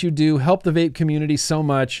doing what you do. Help the vape community so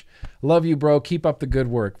much. Love you, bro. Keep up the good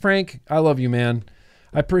work. Frank, I love you, man.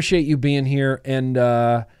 I appreciate you being here. And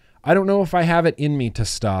I don't know if I have it in me to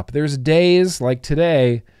stop. There's days like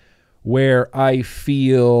today where I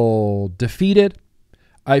feel defeated.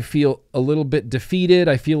 I feel a little bit defeated.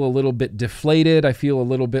 I feel a little bit deflated. I feel a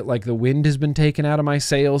little bit like the wind has been taken out of my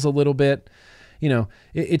sails a little bit. You know,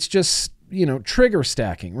 it's just, you know, trigger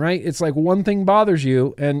stacking, right? It's like one thing bothers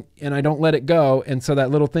you and I don't let it go. And so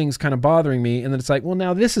that little thing's kind of bothering me. And then it's like, well,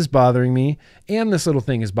 now this is bothering me and this little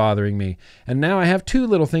thing is bothering me. And now I have two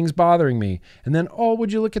little things bothering me. And then, oh,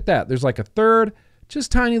 would you look at that? There's like a third, just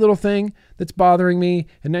tiny little thing that's bothering me.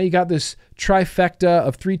 And now you got this trifecta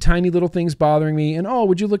of 3 tiny little things bothering me. And oh,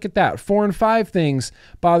 would you look at that? 4 and 5 things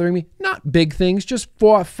bothering me. Not big things, just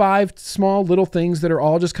 4 or 5 small little things that are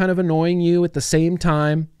all just kind of annoying you at the same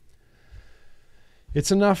time. It's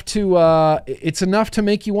enough to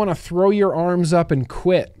make you want to throw your arms up and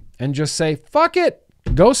quit and just say, fuck it,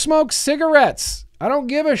 go smoke cigarettes. I don't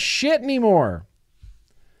give a shit anymore.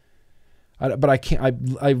 But I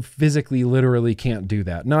can't, I physically, literally can't do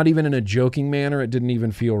that. Not even in a joking manner. It didn't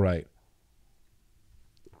even feel right.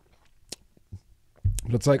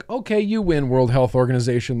 But it's like, okay, you win, World Health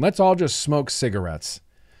Organization. Let's all just smoke cigarettes.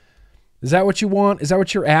 Is that what you want? Is that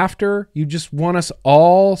what you're after? You just want us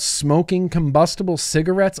all smoking combustible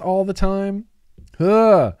cigarettes all the time?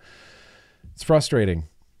 Ugh. It's frustrating.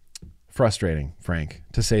 Frustrating, Frank,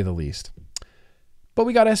 to say the least. But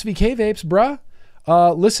we got SVK vapes, bruh.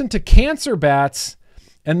 Listen to Cancer Bats,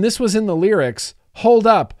 and this was in the lyrics. Hold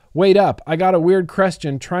up, wait up. I got a weird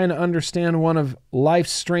question trying to understand one of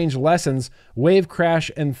life's strange lessons. Wave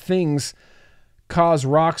crash and things cause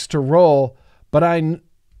rocks to roll, but I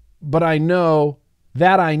know,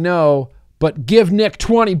 but give Nick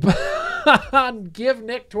 20 give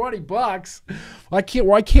Nick $20.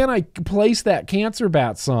 Why can't I place that Cancer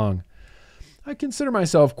Bats song? I consider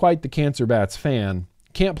myself quite the Cancer Bats fan.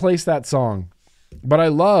 Can't place that song. But I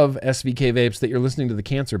love SVK vapes that you're listening to the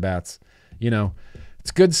Cancer Bats. You know,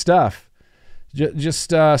 it's good stuff. Just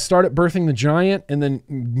start at Birthing the Giant and then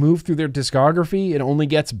move through their discography. It only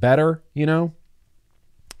gets better, you know.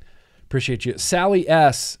 Appreciate you. Sally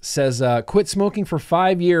S. says, quit smoking for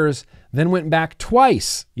 5 years, then went back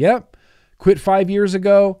twice. Yep. Quit 5 years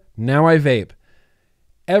ago. Now I vape.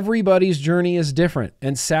 Everybody's journey is different.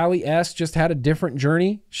 And Sally S. just had a different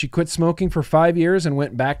journey. She quit smoking for 5 years and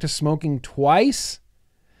went back to smoking twice.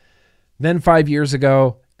 Then 5 years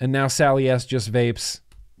ago. And now Sally S. just vapes.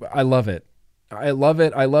 I love it. I love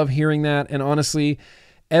it. I love hearing that. And honestly,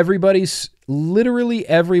 literally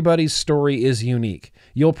everybody's story is unique.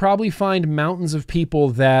 You'll probably find mountains of people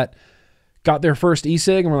that got their first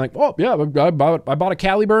e-cig and were like, oh yeah, I bought a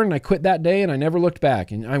Caliburn and I quit that day and I never looked back.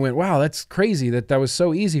 And I went, wow, that's crazy that was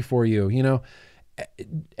so easy for you. You know,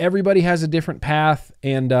 everybody has a different path.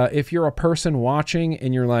 And if you're a person watching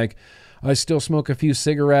and you're like, I still smoke a few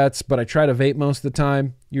cigarettes, but I try to vape most of the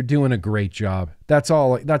time, you're doing a great job. That's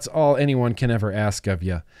all anyone can ever ask of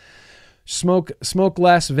you. Smoke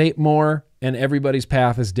less, vape more, and everybody's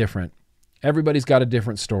path is different. Everybody's got a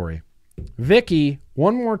different story. Vicky,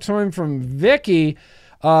 one more time from Vicky.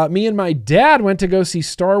 Me and my dad went to go see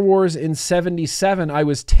Star Wars in 77. I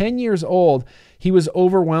was 10 years old. He was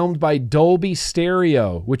overwhelmed by Dolby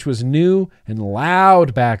Stereo, which was new and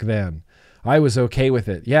loud back then. I was okay with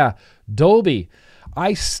it. Yeah, Dolby.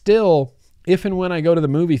 I still, if and when I go to the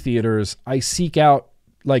movie theaters, I seek out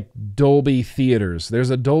like Dolby theaters. There's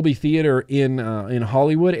a Dolby theater in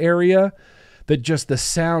Hollywood area that just the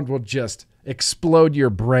sound will just explode your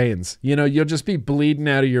brains. You know, you'll just be bleeding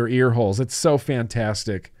out of your ear holes. It's so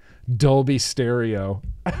fantastic. Dolby Stereo.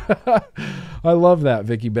 I love that,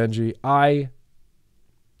 Vicky Benji. I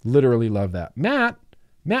literally love that. Matt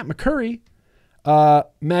McCurry,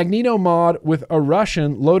 Magneto mod with a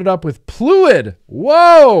Russian loaded up with Fluid.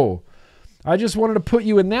 Whoa! I just wanted to put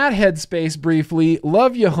you in that headspace briefly.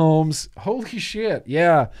 Love you, Holmes. Holy shit.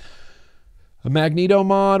 Yeah. A Magneto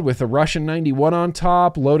mod with a Russian 91 on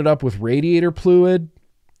top, loaded up with radiator fluid.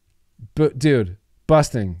 But dude,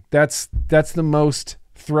 busting. That's the most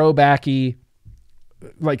throwbacky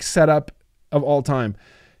like setup of all time.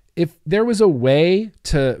 If there was a way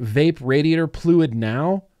to vape radiator fluid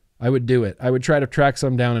now, I would do it. I would try to track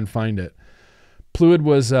some down and find it. Fluid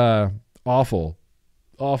was awful.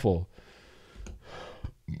 Awful.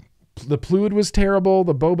 The Fluid was terrible.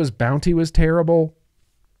 The Boba's Bounty was terrible.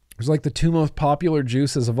 It was like the two most popular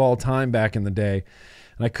juices of all time back in the day.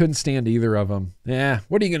 And I couldn't stand either of them. Yeah,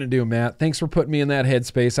 what are you going to do, Matt? Thanks for putting me in that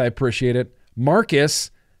headspace. I appreciate it. Marcus,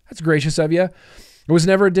 that's gracious of you. I was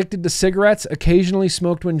never addicted to cigarettes. Occasionally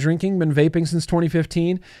smoked when drinking. Been vaping since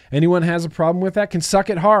 2015. Anyone has a problem with that can suck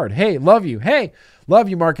it hard. Hey, love you. Hey, love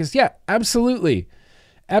you, Marcus. Yeah, absolutely.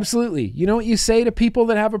 Absolutely. You know what you say to people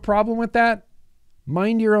that have a problem with that?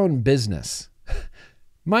 Mind your own business.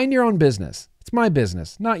 Mind your own business. It's my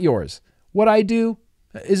business, not yours. What I do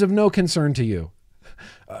is of no concern to you.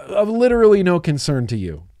 Of literally no concern to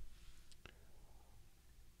you.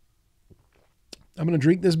 I'm going to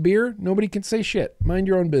drink this beer. Nobody can say shit. Mind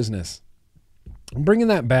your own business. I'm bringing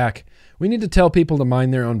that back. We need to tell people to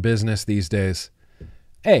mind their own business these days.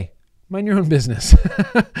 Hey, mind your own business.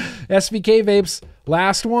 SVK Vapes,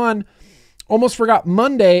 last one. Almost forgot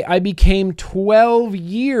Monday, I became 12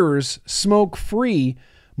 years smoke-free.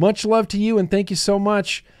 Much love to you and thank you so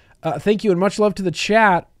much. Thank you and much love to the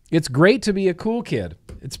chat. It's great to be a cool kid.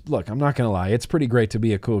 Look, I'm not going to lie. It's pretty great to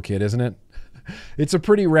be a cool kid, isn't it? It's a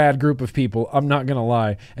pretty rad group of people. I'm not going to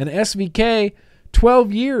lie. And SVK,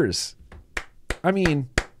 12 years. I mean,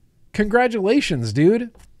 congratulations,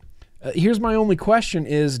 dude. Here's my only question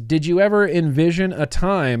is, did you ever envision a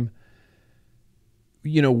time,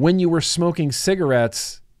 you know, when you were smoking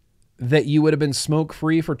cigarettes that you would have been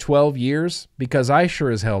smoke-free for 12 years? Because I sure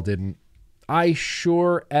as hell didn't. I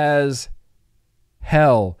sure as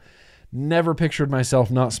hell never pictured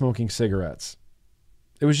myself not smoking cigarettes.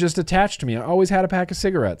 It was just attached to me. I always had a pack of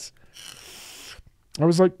cigarettes. I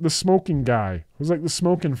was like the smoking guy. I was like the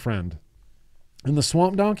smoking friend. And the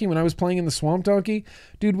Swamp Donkey, when I was playing in the Swamp Donkey,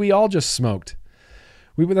 dude, we all just smoked.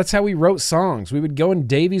 That's how we wrote songs. We would go in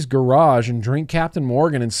Davy's garage and drink Captain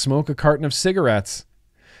Morgan and smoke a carton of cigarettes.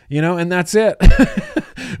 You know, and that's it.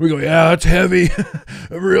 We go, yeah, that's heavy.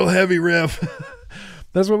 A real heavy riff.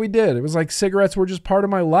 That's what we did. It was like cigarettes were just part of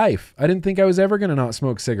my life. I didn't think I was ever going to not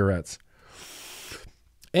smoke cigarettes.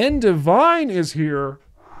 And Divine is here.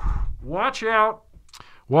 Watch out.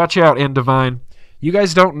 Watch out, N Divine. You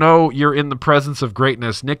guys don't know you're in the presence of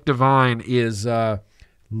greatness. Nick Divine is a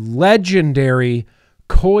legendary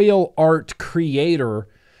coil art creator.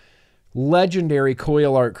 Legendary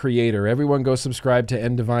coil art creator. Everyone go subscribe to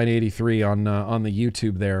N Divine 83 on the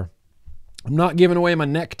YouTube there. I'm not giving away my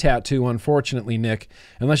neck tattoo, unfortunately, Nick,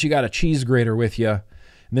 unless you got a cheese grater with you. And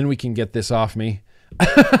then we can get this off me.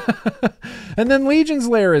 And then Legion's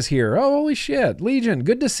Lair is here. Oh, holy shit. Legion,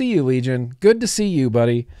 good to see you, Legion. Good to see you,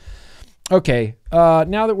 buddy. Okay,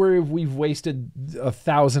 now that we've wasted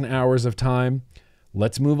 1,000 hours of time,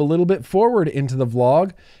 let's move a little bit forward into the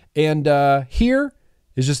vlog. And here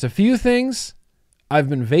is just a few things I've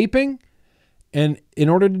been vaping. And in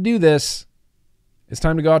order to do this, it's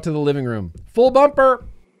time to go out to the living room. Full bumper.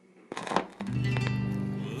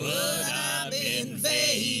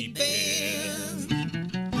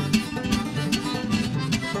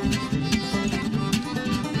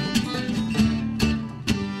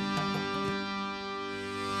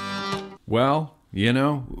 Well, you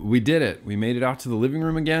know, we did it. We made it out to the living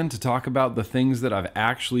room again to talk about the things that I've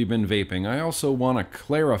actually been vaping. I also want to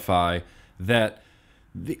clarify that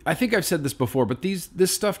I think I've said this before, but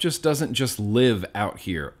this stuff just doesn't just live out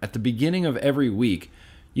here. At the beginning of every week,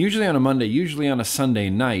 usually on a Monday, usually on a Sunday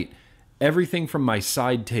night, everything from my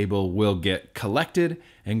side table will get collected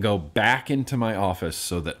and go back into my office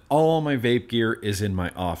so that all my vape gear is in my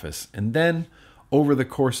office. And then over the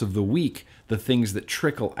course of the week, the things that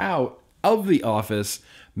trickle out of the office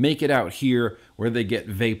make it out here where they get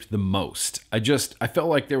vaped the most. I felt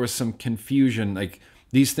like there was some confusion, like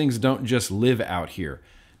these things don't just live out here.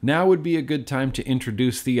 Now would be a good time to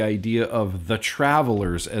introduce the idea of the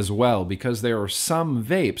travelers as well, because there are some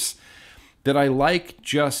vapes that I like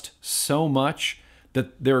just so much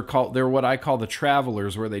that they're what I call the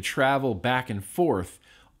travelers, where they travel back and forth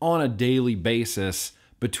on a daily basis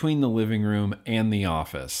between the living room and the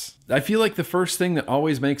office. I feel like the first thing that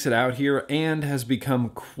always makes it out here and has become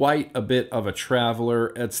quite a bit of a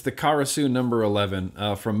traveler, it's the Karasu number 11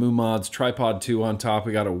 from Moomod's Tripod 2 on top.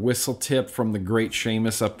 We got a whistle tip from the Great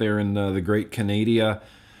Seamus up there in the Great Canada.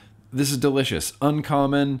 This is delicious.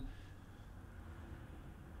 Uncommon.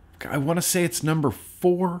 I want to say it's number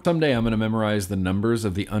 4. Someday I'm going to memorize the numbers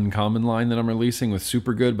of the uncommon line that I'm releasing with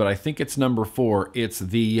SuperGood, but I think it's number 4. It's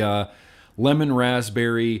the lemon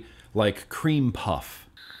raspberry like cream puff.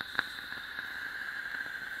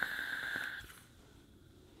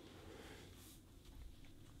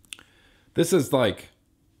 This is like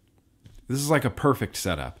a perfect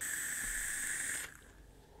setup.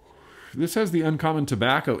 This has the uncommon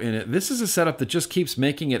tobacco in it. This is a setup that just keeps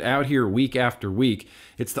making it out here week after week.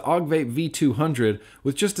 It's the Ogvape V200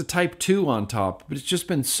 with just a Type 2 on top, but it's just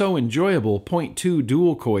been so enjoyable. 0.2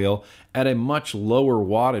 dual coil at a much lower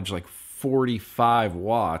wattage, like 45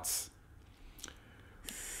 watts.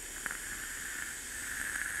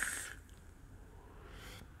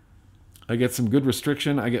 I get some good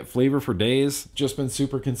restriction. I get flavor for days. Just been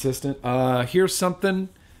super consistent. Here's something.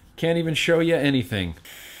 Can't even show you anything.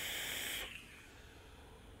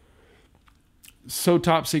 So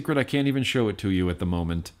top secret, I can't even show it to you at the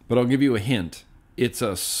moment. But I'll give you a hint. It's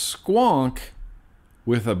a squonk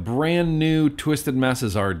with a brand new Twisted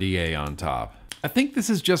Messes RDA on top. I think this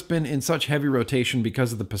has just been in such heavy rotation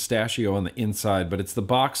because of the pistachio on the inside, but it's the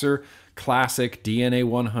Boxer Classic DNA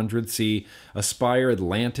 100C Aspire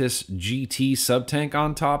Atlantis GT subtank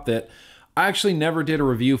on top that I actually never did a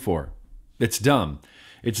review for. It's dumb.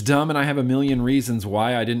 It's dumb, and I have a million reasons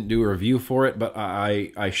why I didn't do a review for it, but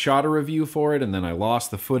I shot a review for it, and then I lost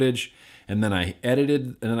the footage, and then I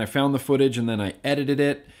edited, and then I found the footage, and then I edited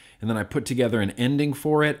it, and then I put together an ending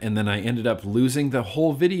for it, and then I ended up losing the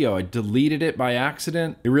whole video. I deleted it by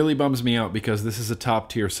accident. It really bums me out because this is a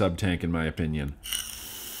top-tier sub-tank in my opinion.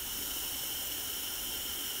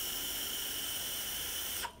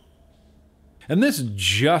 And this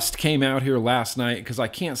just came out here last night because I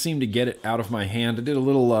can't seem to get it out of my hand. I did a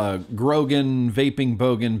little Grogan Vaping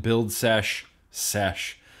Bogan build sesh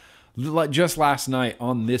just last night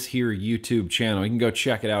on this here YouTube channel. You can go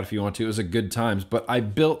check it out if you want to. It was a good times. But I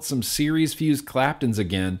built some series fused Claptons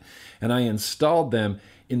again, and I installed them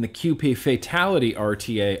in the QP Fatality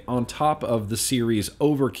RTA on top of the series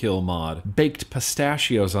Overkill mod. Baked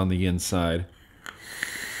pistachios on the inside.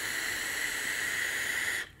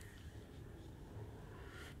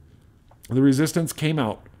 The resistance came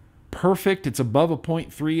out perfect. It's above a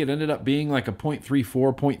 0.3. It ended up being like a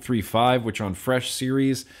 0.34, 0.35, which on fresh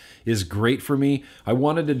series is great for me. I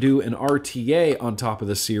wanted to do an RTA on top of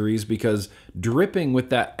the series because dripping with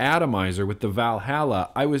that atomizer with the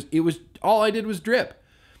Valhalla, all I did was drip.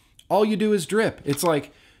 All you do is drip. It's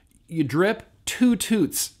like you drip 2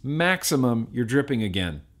 toots maximum, you're dripping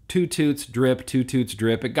again. 2 toots, drip, 2 toots,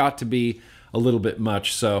 drip. It got to be a little bit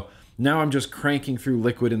much, so now I'm just cranking through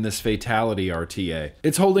liquid in this Fatality RTA.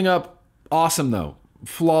 It's holding up awesome though.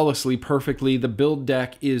 Flawlessly, perfectly. The build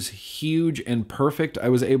deck is huge and perfect. I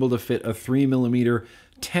was able to fit a 3mm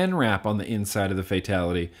 10 wrap on the inside of the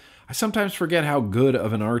Fatality. I sometimes forget how good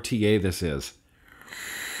of an RTA this is.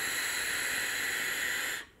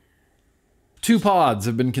 2 pods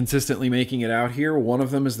have been consistently making it out here. One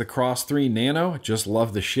of them is the Cross 3 Nano. Just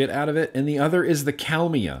love the shit out of it. And the other is the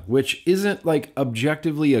Calmia, which isn't like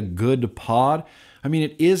objectively a good pod. I mean,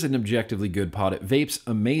 it is an objectively good pod. It vapes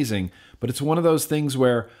amazing, but it's one of those things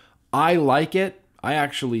where I like it. I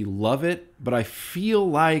actually love it, but I feel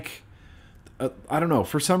like, I don't know,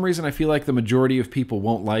 for some reason I feel like the majority of people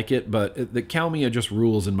won't like it, but the Calmia just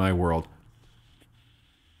rules in my world.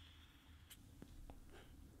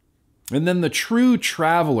 And then the true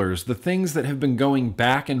travelers, the things that have been going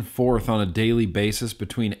back and forth on a daily basis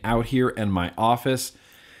between out here and my office,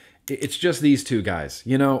 it's just these 2 guys.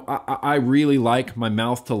 You know, I really like my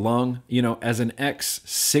mouth to lung. You know, as an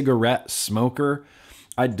ex-cigarette smoker,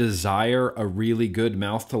 I desire a really good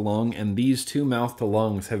mouth to lung, and these 2 mouth to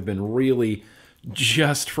lungs have been really,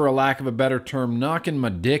 just for a lack of a better term, knocking my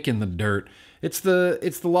dick in the dirt. It's the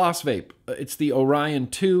Lost Vape. It's the Orion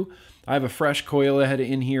 2. I have a fresh coil head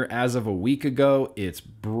in here as of a week ago. It's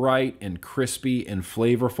bright and crispy and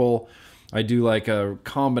flavorful. I do like a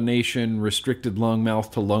combination restricted lung, mouth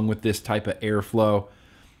to lung with this type of airflow.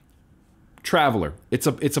 Traveler. It's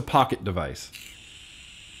a pocket device.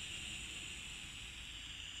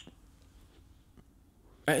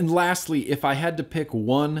 And lastly, if I had to pick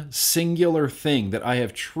one singular thing that I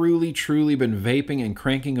have truly, truly been vaping and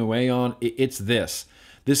cranking away on, it's this.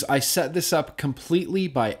 I set this up completely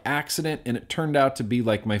by accident, and it turned out to be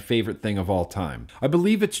like my favorite thing of all time. I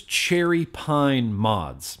believe it's cherry pine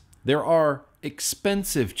mods. There are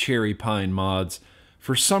expensive cherry pine mods.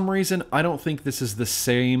 For some reason, I don't think this is the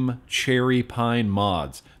same cherry pine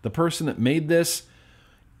mods. The person that made this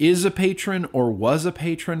is a patron or was a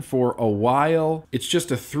patron for a while. It's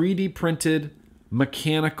just a 3D printed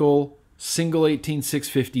mechanical single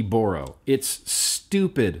 18650 Boro. It's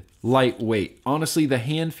stupid lightweight. Honestly, the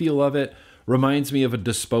hand feel of it reminds me of a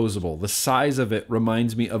disposable. The size of it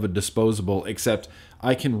reminds me of a disposable, except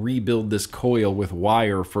I can rebuild this coil with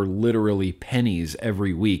wire for literally pennies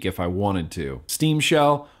every week if I wanted to. Steam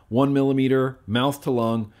shell, 1mm, mouth to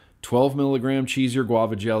lung, 12mg cheese or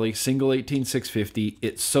guava jelly, single 18650.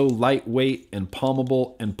 It's so lightweight and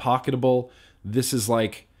palmable and pocketable. This is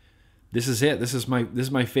it. This is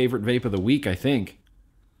my favorite vape of the week, I think.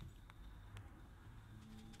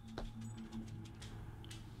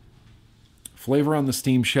 Flavor on the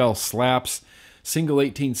steam shell slaps. Single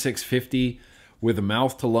 18650 with a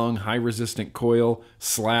mouth to lung high resistant coil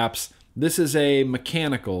slaps. This is a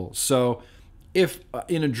mechanical, so if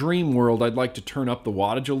in a dream world I'd like to turn up the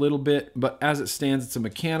wattage a little bit, but as it stands it's a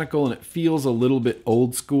mechanical and it feels a little bit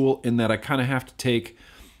old school in that I kind of have to take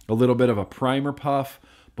a little bit of a primer puff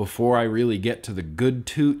before I really get to the good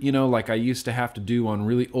toot, you know, like I used to have to do on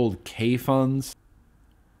really old K-Funs.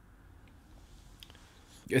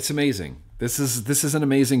 It's amazing. This is an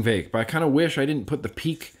amazing vape, but I kind of wish I didn't put the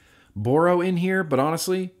Peak Boro in here, but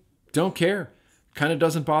honestly, don't care. Kind of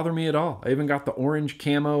doesn't bother me at all. I even got the orange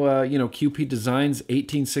camo, you know, QP Designs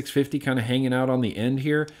 18650 kind of hanging out on the end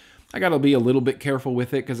here. I got to be a little bit careful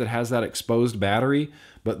with it because it has that exposed battery,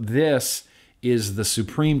 but this is the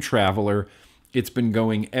Supreme Traveler. It's been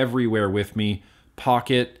going everywhere with me.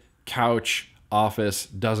 Pocket, couch, office,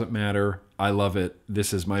 doesn't matter. I love it.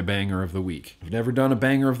 This is my banger of the week. I've never done a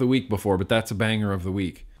banger of the week before, but that's a banger of the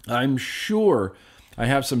week. I'm sure I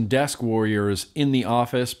have some desk warriors in the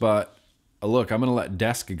office, but look, I'm going to let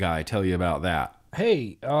Desk Guy tell you about that.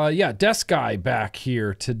 Hey, yeah, Desk Guy back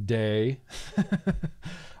here today.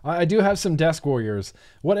 I do have some desk warriors.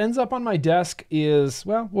 What ends up on my desk is,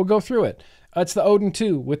 well, we'll go through it. It's the Odin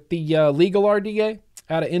 2 with the legal RDA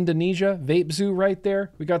out of Indonesia. Vape Zoo right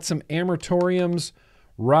there. We got some Amatorium's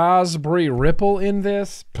Raspberry Ripple in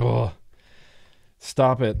this. Ugh.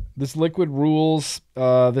 Stop it. This liquid rules.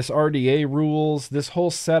 This RDA rules. This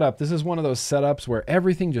whole setup. This is one of those setups where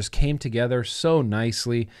everything just came together so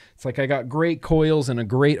nicely. It's like I got great coils and a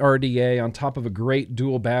great RDA on top of a great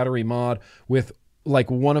dual battery mod with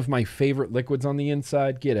like one of my favorite liquids on the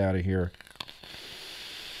inside. Get out of here.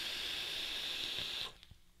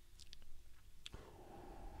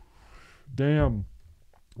 Damn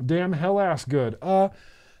hell ass good.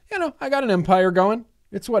 You know, I got an Empire going.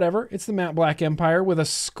 It's whatever. It's the matte black Empire with a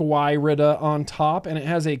Squirida on top, and it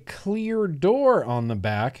has a clear door on the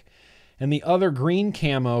back, and the other green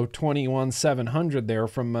camo 21700 there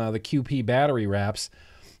from the QP battery wraps.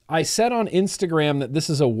 I said on Instagram that this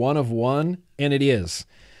is a 1 of 1, and it is.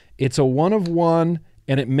 It's a 1 of 1,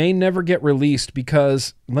 and it may never get released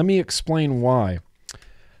because, let me explain why.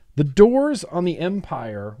 The doors on the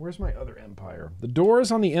Empire, where's my other Empire? The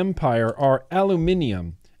doors on the Empire are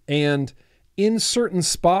aluminum, and in certain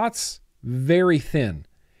spots, very thin.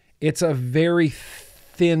 It's a very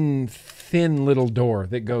thin little door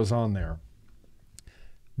that goes on there.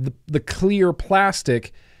 The clear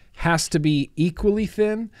plastic has to be equally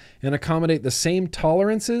thin and accommodate the same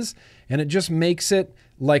tolerances, and it just makes it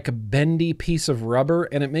like a bendy piece of rubber,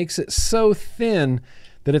 and it makes it so thin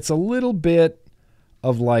that it's a little bit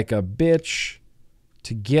of like a bitch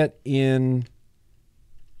to get in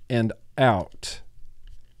and out.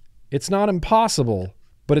 It's not impossible,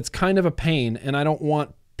 but it's kind of a pain, and I don't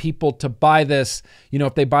want people to buy this, you know,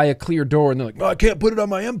 if they buy a clear door and they're like, oh, I can't put it on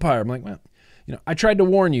my Empire. I'm like, well, you know, I tried to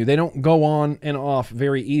warn you. They don't go on and off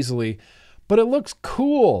very easily, but it looks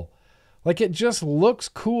cool. Like, it just looks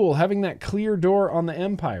cool having that clear door on the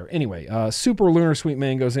Empire. Anyway, Super Lunar Sweet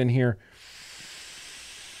Mango's in here.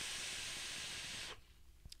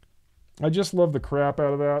 I just love the crap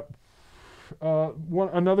out of that.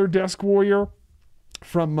 Another Desk Warrior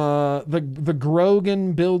from the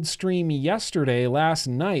Grogan build stream yesterday, last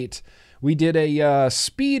night. We did a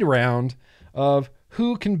speed round of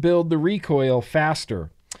who can build the recoil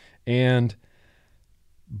faster. And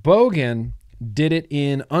Bogan did it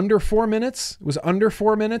in under 4 minutes. It was under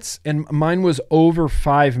 4 minutes, and mine was over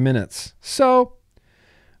 5 minutes. So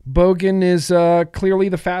Bogan is clearly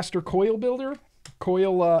the faster coil builder,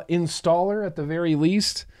 coil installer at the very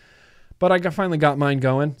least. But I finally got mine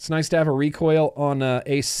going. It's nice to have a recoil on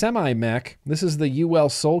a semi-mech. This is the UL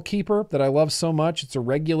Soul Keeper that I love so much. It's a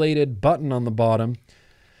regulated button on the bottom,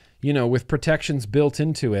 you know, with protections built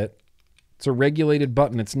into it. It's a regulated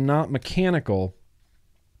button. It's not mechanical.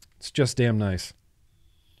 It's just damn nice.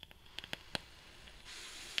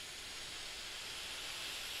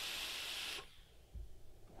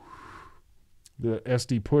 The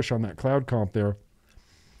SD push on that cloud comp there.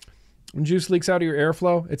 When juice leaks out of your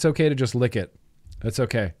airflow, it's okay to just lick it. That's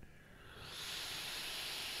okay.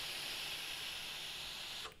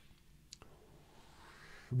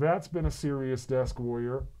 That's been a serious Desk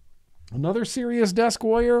Warrior. Another serious Desk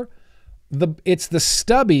Warrior. It's the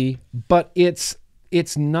stubby, but it's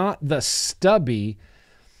not the stubby.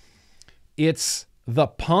 It's the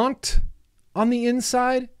pont on the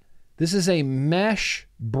inside. This is a mesh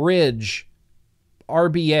bridge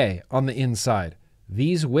RBA on the inside.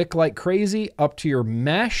 These wick like crazy up to your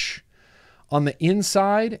mesh on the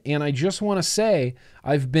inside. And I just want to say,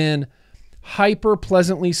 I've been hyper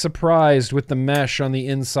pleasantly surprised with the mesh on the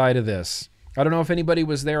inside of this. I don't know if anybody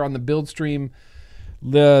was there on the build stream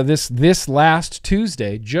this last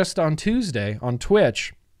Tuesday, just on Tuesday on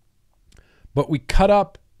Twitch, but we cut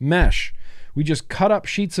up mesh. We just cut up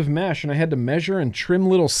sheets of mesh, and I had to measure and trim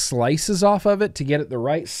little slices off of it to get it the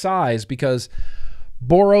right size because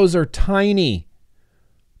boros are tiny.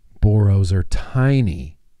 Boros are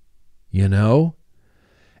tiny, you know?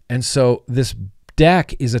 And so this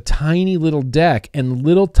deck is a tiny little deck, and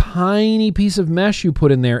little tiny piece of mesh you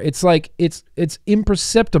put in there, it's like, it's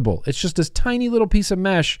imperceptible. It's just this tiny little piece of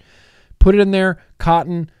mesh. Put it in there,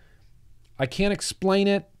 cotton. I can't explain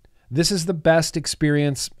it. This is the best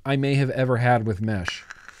experience I may have ever had with mesh.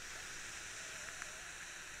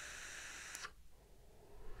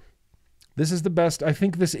 This is the best. I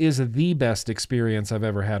think this is the best experience I've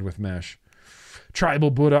ever had with mesh. Tribal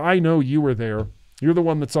Buddha, I know you were there. You're the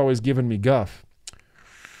one that's always giving me guff.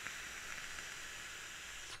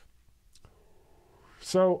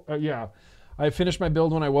 So, yeah, I finished my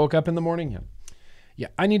build when I woke up in the morning. Yeah,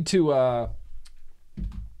 I need to,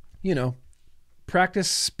 you know, practice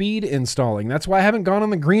speed installing. That's why I haven't gone on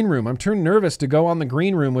the green room. I'm too nervous to go on the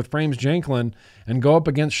green room with Frames Janklin and go up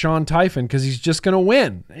against Sean Typhon because he's just going to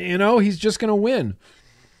win. You know, he's just going to win.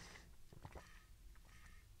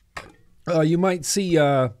 You might see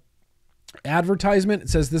advertisement. It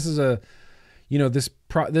says this is a, you know,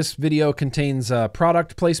 this video contains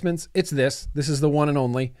product placements. It's this. This is the one and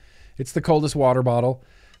only. It's the coldest water bottle.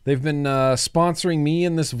 They've been sponsoring me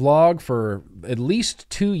in this vlog for at least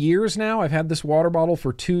 2 years now. I've had this water bottle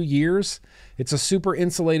for 2 years. It's a super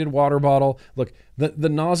insulated water bottle. Look, the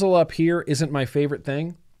nozzle up here isn't my favorite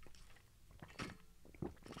thing,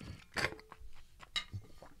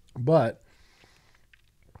 but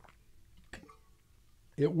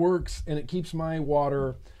it works and it keeps my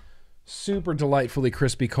water super delightfully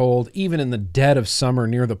crispy cold, even in the dead of summer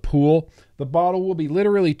near the pool. The bottle will be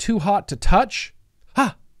literally too hot to touch.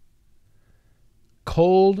 Ha!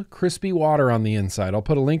 Cold, crispy water on the inside. I'll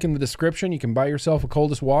put a link in the description. You can buy yourself a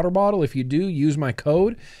coldest water bottle. If you do, use my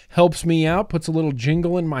code. Helps me out, puts a little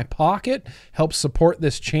jingle in my pocket, helps support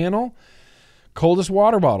this channel. Coldest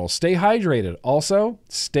water bottle. Stay hydrated. Also,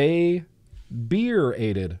 stay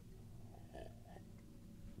beer-ated.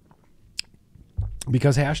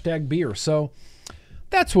 Because hashtag beer. So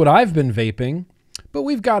that's what I've been vaping. But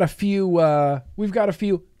we've got a few,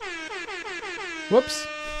 whoops.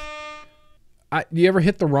 Do you ever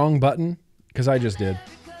hit the wrong button? Because I just did.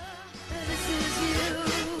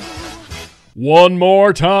 One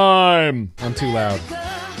more time. I'm too loud.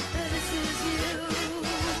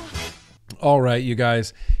 All right, you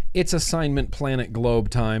guys. It's Assignment Planet Globe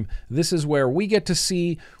time. This is where we get to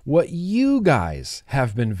see what you guys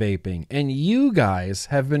have been vaping. And you guys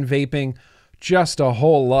have been vaping just a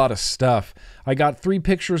whole lot of stuff. I got 3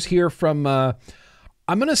 pictures here from, I'm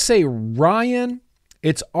going to say Ryan.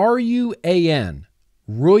 It's R-U-A-N.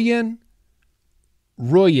 Ruyan.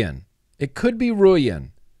 Ruyan. It could be Ruyan.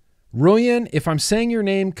 Ruyan, if I'm saying your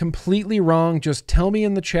name completely wrong, just tell me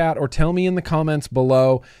in the chat or tell me in the comments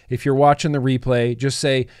below. If you're watching the replay, just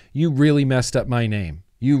say, you really messed up my name.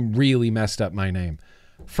 You really messed up my name.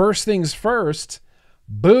 First things first,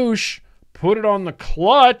 Boosh, put it on the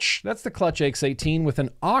clutch. That's the Clutch X18 with an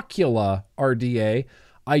Ocula RDA.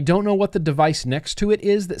 I don't know what the device next to it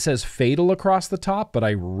is that says Fatal across the top, but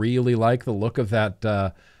I really like the look of that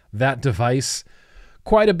device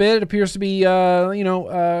quite a bit. It appears to be,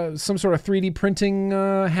 some sort of 3D printing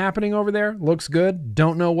happening over there. Looks good.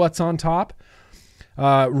 Don't know what's on top.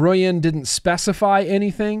 Ruyan didn't specify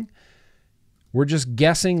anything. We're just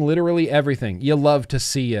guessing literally everything. You love to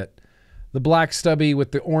see it. The black stubby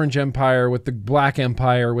with the orange empire, with the black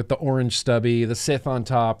empire, with the orange stubby, the Sith on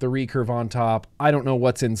top, the recurve on top. I don't know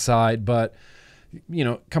what's inside, but, you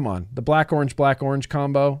know, come on. The black orange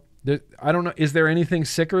combo. I don't know. Is there anything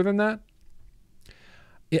sicker than that?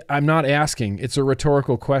 I'm not asking. It's a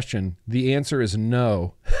rhetorical question. The answer is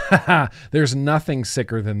no. There's nothing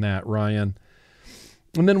sicker than that, Ryan.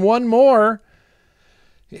 And then one more.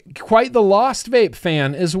 Quite the Lost Vape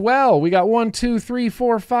fan as well. We got 1, 2, 3,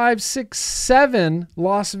 4, 5, 6, 7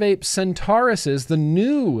 Lost Vape Centauruses, the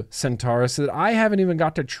new Centaurus that I haven't even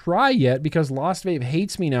got to try yet because Lost Vape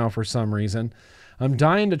hates me now for some reason. I'm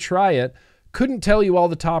dying to try it. Couldn't tell you all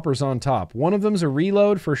the toppers on top. One of them's a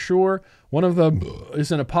Reload for sure. One of them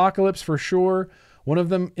is an Apocalypse for sure. One of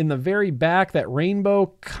them in the very back, that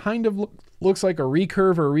rainbow kind of looks like a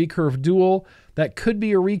recurve or a recurve dual. That could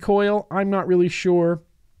be a recoil. I'm not really sure.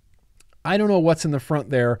 I don't know what's in the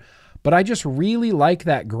front there, but I just really like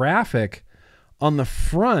that graphic on the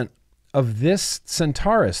front of this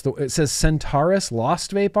Centaurus. It says Centaurus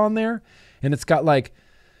Lost Vape on there, and it's got like,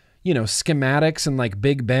 you know, schematics and like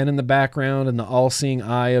Big Ben in the background and the all-seeing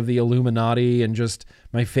eye of the Illuminati and just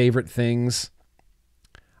my favorite things.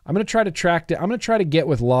 I'm going to try to track it. I'm going to try to get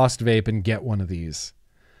with Lost Vape and get one of these.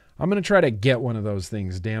 I'm going to try to get one of those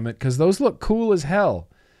things, damn it, because those look cool as hell.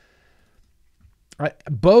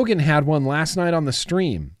 Bogan had one last night on the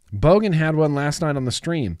stream.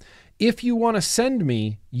 If you want to send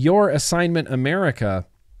me your Assignment America,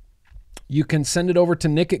 you can send it over to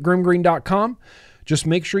nick@grimmgreen.com. Just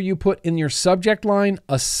make sure you put in your subject line,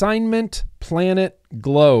 Assignment Planet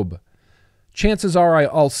Globe. Chances are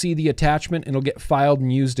I'll see the attachment and it'll get filed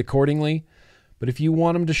and used accordingly. But if you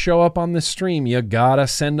want them to show up on this stream, you gotta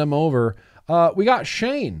send them over. We got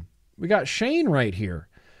Shane. Right here.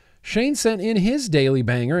 Shane sent in his daily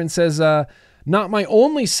banger and says, not my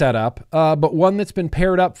only setup, but one that's been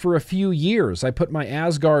paired up for a few years. I put my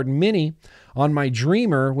Asgard Mini on my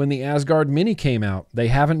Dreamer when the Asgard Mini came out. They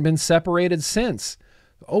haven't been separated since.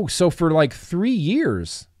 Oh, so for like 3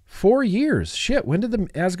 years, 4 years. Shit, when did the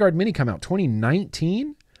Asgard Mini come out?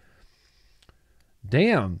 2019?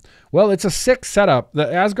 Damn. Well, it's a sick setup.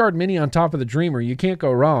 The Asgard Mini on top of the Dreamer, you can't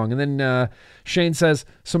go wrong. And then Shane says,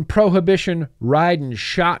 some Prohibition riding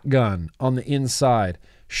shotgun on the inside.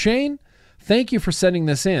 Shane, thank you for sending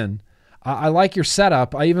this in. I like your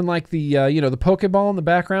setup. I even like the the Pokeball in the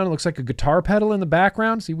background. It looks like a guitar pedal in the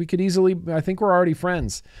background. See, we could easily, I think we're already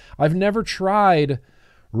friends. I've never tried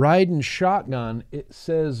riding shotgun. It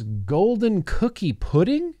says golden cookie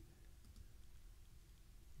pudding?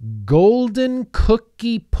 Golden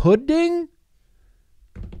cookie pudding?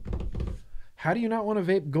 How do you not want to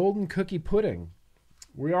vape golden cookie pudding?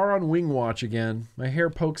 We are on wing watch again. My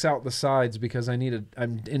hair pokes out the sides because I'm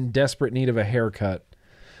in desperate need of a haircut.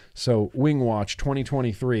 So wing watch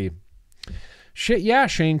 2023. Shit, yeah,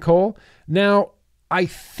 Shane Cole. Now, I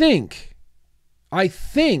think the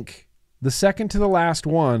second to the last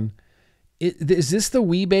one, is this the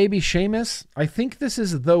Wee Baby Seamus? I think this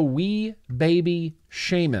is the Wee Baby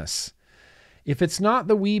Seamus. If it's not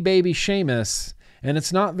the Wee Baby Seamus, and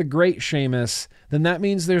it's not the Great Seamus, then that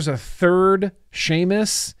means there's a third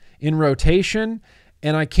Seamus in rotation,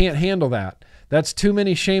 and I can't handle that. That's too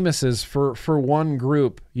many Seamuses for one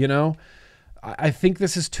group, you know? I think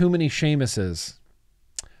this is too many Seamuses.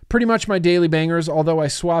 Pretty much my daily bangers, although I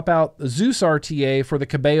swap out the Zeus RTA for the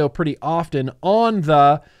Cabello pretty often on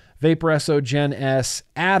the Vaporesso Gen S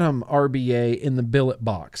Atom RBA in the billet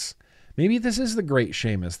box. Maybe this is the Great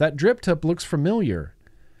Seamus. That drip tip looks familiar.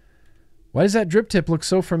 Why does that drip tip look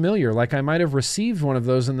so familiar? Like I might have received one of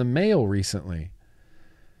those in the mail recently.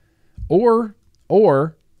 Or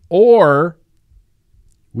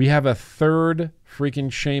we have a third freaking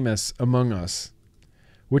Seamus among us,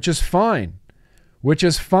 which is fine.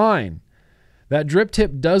 That drip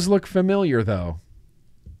tip does look familiar, though.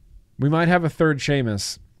 We might have a third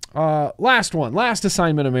Seamus. Last one. Last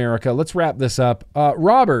assignment, America. Let's wrap this up.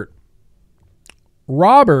 Robert,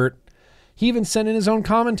 he even sent in his own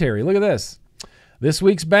commentary. Look at this. This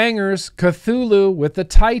week's bangers: Cthulhu with the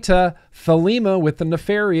Taita, Thelema with the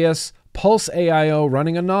Nefarious, Pulse AIO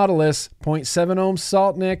running a Nautilus, 0.7 ohm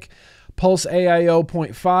Saltnik, Pulse AIO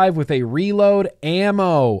 0.5 with a Reload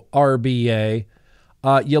Ammo RBA.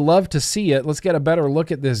 You love to see it. Let's get a better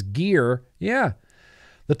look at this gear. Yeah,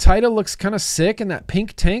 the Taita looks kind of sick in that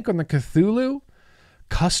pink tank on the Cthulhu.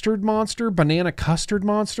 Custard Monster, Banana Custard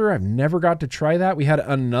Monster. I've never got to try that. We had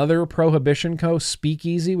another Prohibition Co.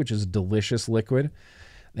 Speakeasy, which is delicious liquid.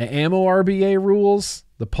 The Ammo RBA rules.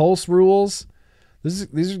 The Pulse rules. This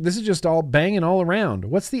is just all banging all around.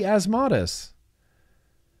 What's the Asmodeus?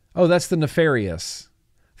 Oh, that's the Nefarious.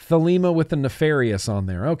 Thelema with the Nefarious on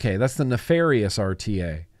there. Okay, that's the Nefarious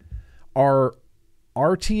RTA. RTA?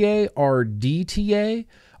 RDTA?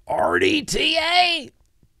 RDTA!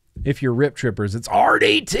 If you're Rip Trippers, it's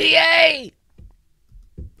RDTA!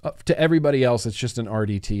 To everybody else, it's just an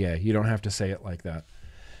RDTA. You don't have to say it like that.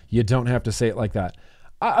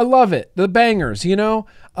 I love it. The bangers, you know?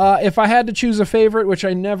 If I had to choose a favorite, which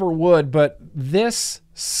I never would, but this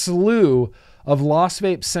slew of Lost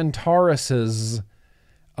Vape Centauruses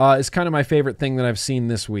is kind of my favorite thing that I've seen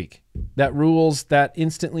this week. That rules, that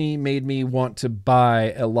instantly made me want to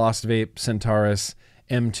buy a Lost Vape Centaurus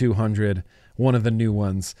M200, one of the new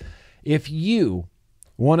ones. If you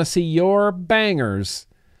want to see your bangers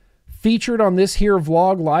featured on this here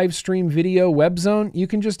vlog, live stream, video, web zone, you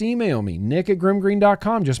can just email me,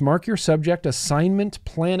 nick@grimmgreen.com. Just mark your subject, Assignment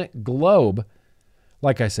Planet Globe.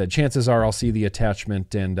 Like I said, chances are I'll see the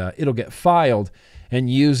attachment and it'll get filed and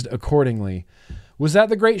used accordingly. Was that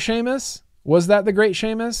the Great Seamus?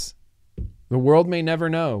 The world may never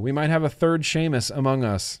know. We might have a third Seamus among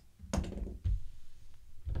us.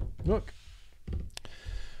 Look.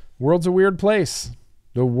 World's a weird place.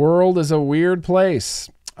 The world is a weird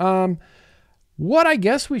place. What I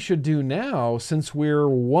guess we should do now, since we're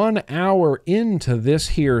 1 hour into this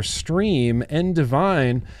here stream and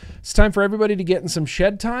divine, it's time for everybody to get in some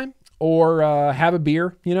shed time or have a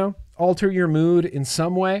beer, you know, alter your mood in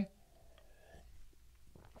some way.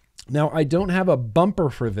 Now, I don't have a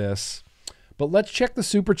bumper for this, but let's check the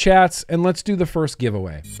super chats and let's do the first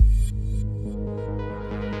giveaway.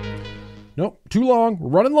 Nope, too long. We're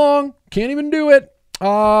running long. Can't even do it.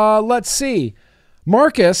 Let's see.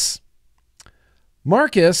 Marcus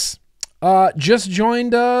just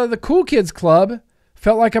joined the Cool Kids Club.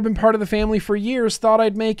 Felt like I've been part of the family for years. Thought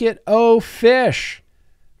I'd make it. Oh, fish.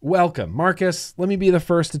 Welcome. Marcus, let me be the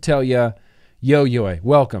first to tell you, yo,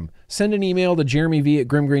 welcome. Send an email to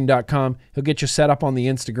jeremyv@grimmgreen.com. He'll get you set up on the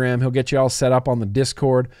Instagram. He'll get you all set up on the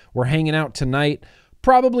Discord. We're hanging out tonight.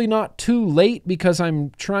 Probably not too late because I'm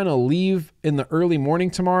trying to leave in the early morning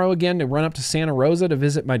tomorrow again to run up to Santa Rosa to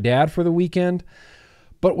visit my dad for the weekend.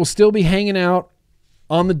 But we'll still be hanging out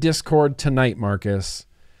on the Discord tonight, Marcus.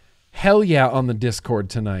 Hell yeah, on the Discord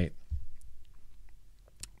tonight.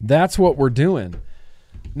 That's what we're doing.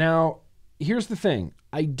 Now, here's the thing.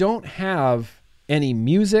 I don't have any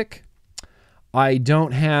music. I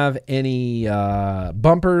don't have any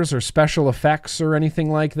bumpers or special effects or anything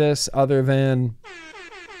like this other than,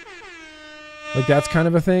 like, that's kind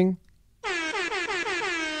of a thing.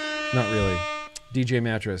 Not really. DJ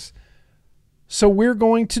Mattress. So we're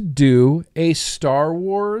going to do a Star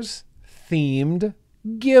Wars themed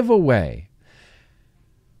giveaway.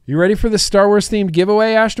 You ready for the Star Wars themed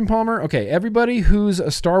giveaway, Ashton Palmer? Okay, everybody who's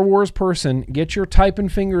a Star Wars person, get your typing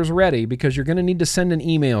fingers ready because you're going to need to send an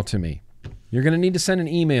email to me. You're going to need to send an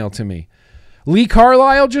email to me. Lee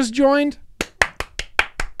Carlisle just joined.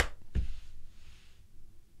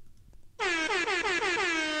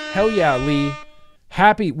 Hell yeah, Lee.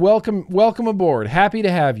 Happy, welcome aboard. Happy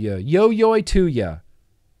to have you. Yo-yoy to ya.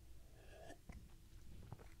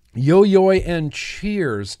 Yo-yoy and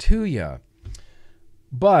cheers to ya.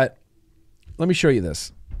 But let me show you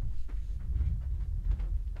this.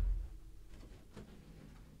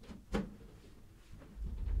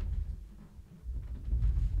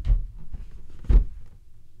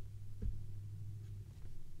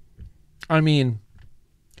 I mean,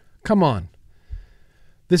 come on.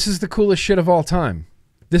 This is the coolest shit of all time.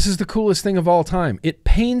 This is the coolest thing of all time. It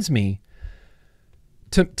pains me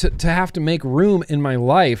to have to make room in my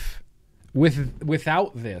life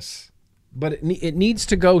without this. But it needs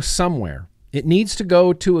to go somewhere. It needs to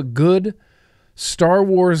go to a good Star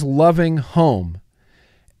Wars loving home.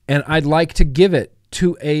 And I'd like to give it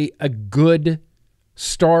to a good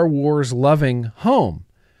Star Wars loving home.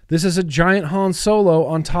 This is a giant Han Solo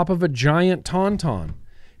on top of a giant Tauntaun.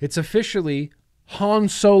 It's officially Han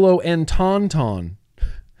Solo and Tauntaun.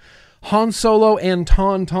 Han Solo and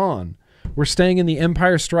Tauntaun. We're staying in the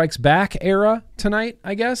Empire Strikes Back era tonight,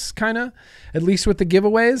 I guess, kind of, at least with the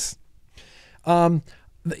giveaways.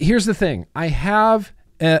 Here's the thing. I have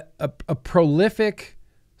a prolific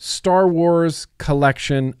Star Wars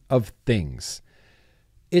collection of things.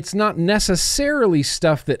 It's not necessarily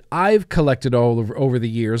stuff that I've collected all over the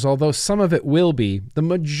years, although some of it will be. The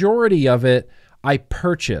majority of it I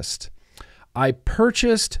purchased. I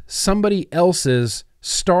purchased somebody else's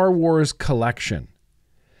Star Wars collection.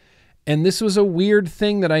 And this was a weird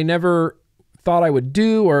thing that I never thought I would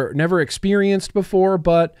do or never experienced before,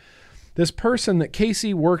 but this person that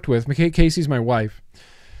Casey worked with, Casey's my wife,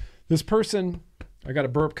 this person, I got a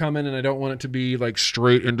burp coming and I don't want it to be like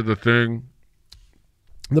straight into the thing.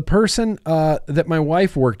 The person that my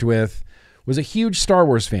wife worked with was a huge Star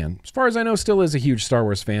Wars fan. As far as I know, still is a huge Star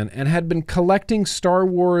Wars fan and had been collecting Star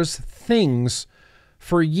Wars things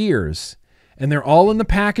for years. And they're all in the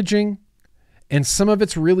packaging. And some of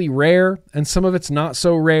it's really rare and some of it's not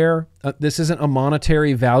so rare. This isn't a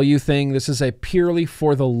monetary value thing. This is a purely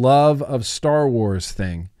for the love of Star Wars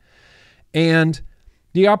thing. And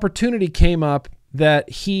the opportunity came up that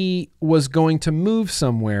he was going to move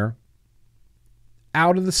somewhere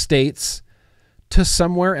out of the States to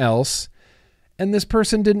somewhere else. And this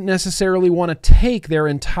person didn't necessarily want to take their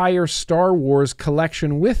entire Star Wars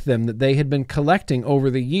collection with them that they had been collecting over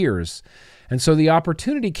the years. And so the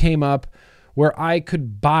opportunity came up where I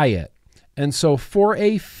could buy it. And so for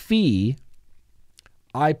a fee,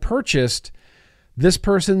 I purchased this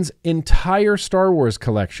person's entire Star Wars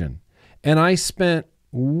collection. And I spent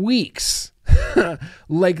weeks,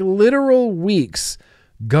 like literal weeks,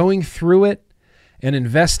 going through it and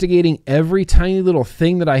investigating every tiny little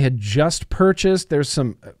thing that I had just purchased. There's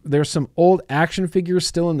some old action figures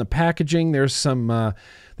still in the packaging. There's some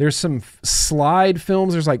slide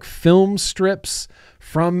films. There's like film strips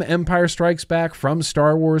from Empire Strikes Back, from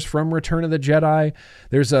Star Wars, from Return of the Jedi.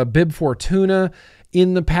 There's a Bib Fortuna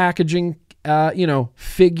in the packaging,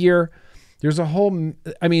 figure. There's a whole,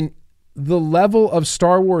 the level of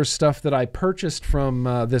Star Wars stuff that I purchased from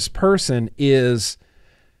this person is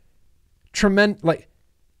tremendous, like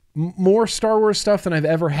more Star Wars stuff than I've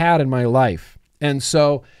ever had in my life. And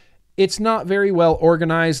so it's not very well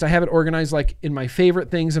organized. I have it organized like in my favorite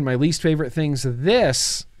things and my least favorite things.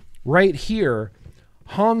 This right here,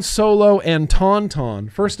 Han Solo and Tauntaun.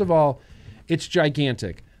 First of all, it's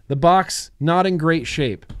gigantic. The box, not in great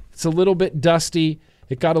shape. It's a little bit dusty.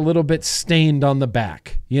 It got a little bit stained on the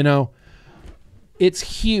back, It's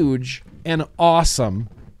huge and awesome.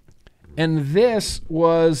 And this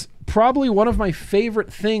was probably one of my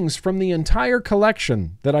favorite things from the entire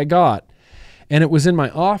collection that I got. And it was in my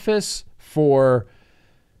office for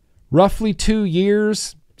roughly 2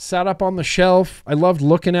 years, sat up on the shelf. I loved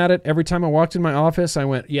looking at it. Every time I walked in my office, I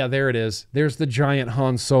went, yeah, there it is. There's the giant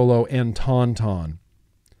Han Solo and Tauntaun.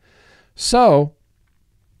 So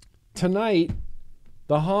tonight,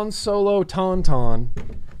 the Han Solo Tauntaun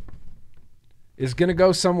is going to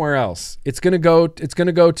go somewhere else. It's going to go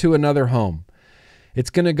to another home. It's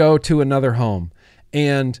going to go to another home.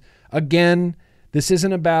 And again, This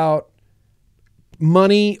isn't about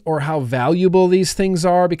money or how valuable these things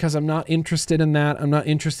are, because I'm not interested in that. I'm not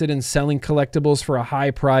interested in selling collectibles for a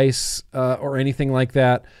high price or anything like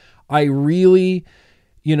that. I really,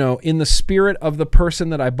 in the spirit of the person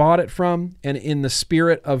that I bought it from, and in the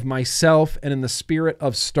spirit of myself, and in the spirit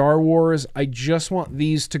of Star Wars, I just want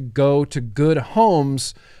these to go to good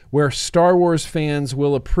homes where Star Wars fans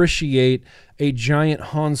will appreciate a giant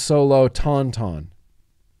Han Solo tauntaun.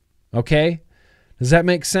 Okay? Does that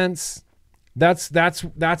make sense? That's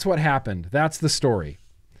what happened. That's the story.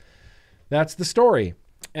 That's the story.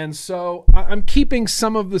 And so I'm keeping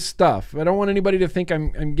some of the stuff. I don't want anybody to think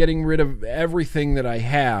I'm getting rid of everything that I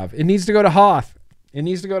have. It needs to go to Hoth. It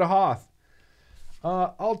needs to go to Hoth.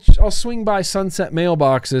 I'll swing by Sunset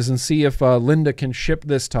Mailboxes and see if Linda can ship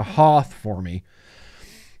this to Hoth for me.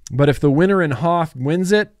 But if the winner in Hoth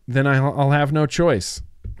wins it, then I'll have no choice.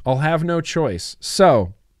 I'll have no choice.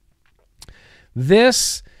 So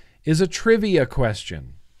this is a trivia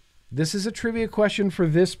question. This is a trivia question for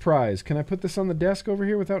this prize. Can I put this on the desk over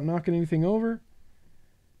here without knocking anything over?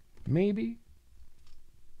 Maybe.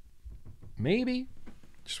 Maybe.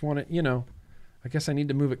 Just want it, I guess I need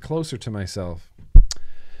to move it closer to myself.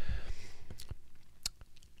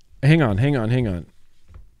 Hang on. Hang on.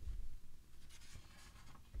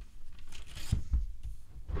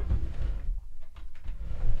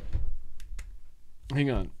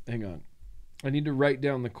 I need to write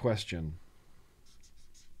down the question.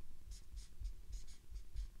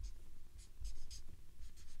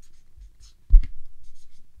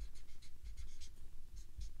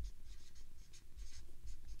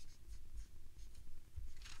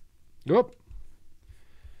 Whoop.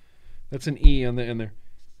 That's an E on the end there.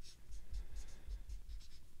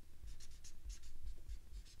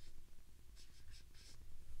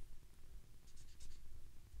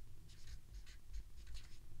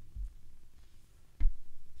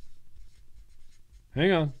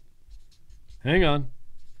 Hang on.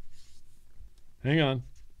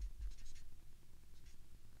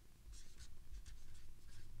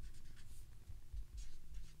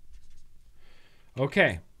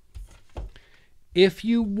 Okay. If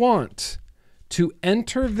you want to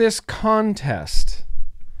enter this contest,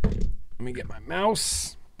 let me get my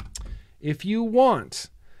mouse. If you want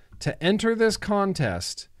to enter this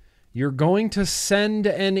contest, you're going to send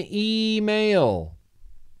an email.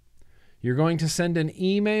 You're going to send an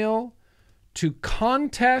email to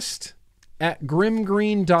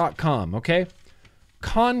contest@grimmgreen.com, okay?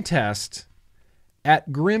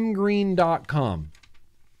 Contest@grimmgreen.com.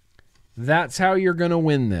 That's how you're going to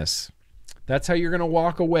win this. That's how you're going to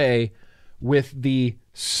walk away with the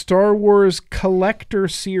Star Wars Collector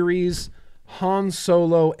Series Han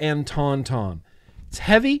Solo and Tauntaun. It's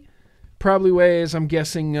heavy. Probably weighs, I'm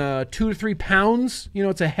guessing, 2 to 3 pounds.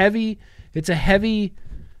 It's a heavy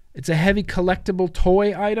collectible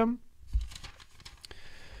toy item.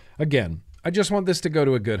 Again, I just want this to go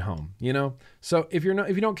to a good home, So if you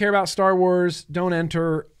don't care about Star Wars, don't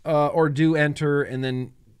enter, or do enter and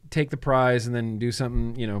then take the prize and then do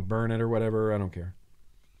something, burn it or whatever. I don't care.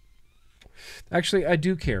 Actually, I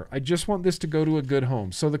do care. I just want this to go to a good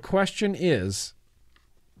home. So the question is,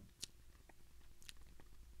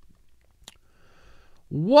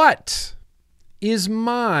 what is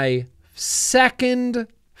my second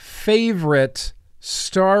favorite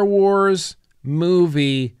Star Wars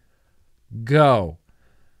movie? Go.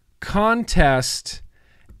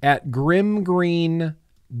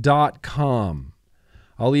 Contest@grimmgreen.com.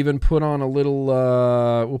 I'll even put on a little,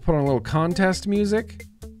 we'll put on a little contest music,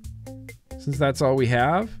 since that's all we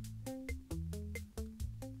have.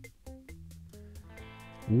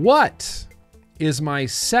 What is my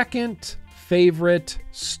second favorite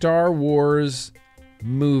Star Wars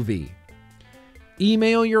movie?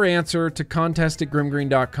 Email your answer to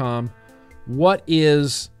contest@grimmgreen.com. What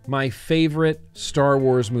is my favorite Star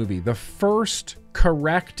Wars movie? The first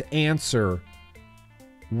correct answer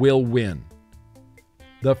will win.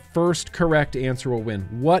 The first correct answer will win.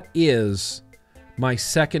 What is my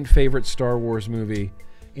second favorite Star Wars movie?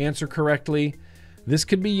 Answer correctly. This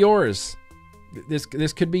could be yours.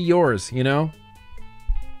 This could be yours, You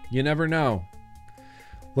never know.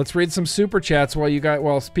 Let's read some super chats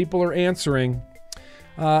while people are answering.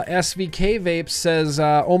 SVK Vape says,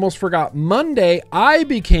 almost forgot. Monday, I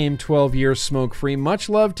became 12 years smoke-free. Much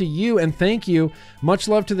love to you and thank you. Much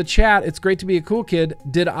love to the chat. It's great to be a cool kid.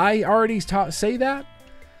 Did I already say that?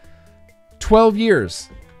 12 years.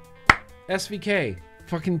 SVK.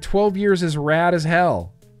 Fucking 12 years is rad as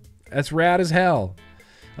hell. That's rad as hell.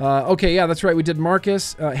 Okay, yeah, that's right. We did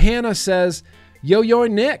Marcus. Hannah says, Yo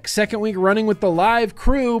and Nick, second week running with the live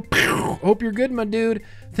crew. Hope you're good, my dude.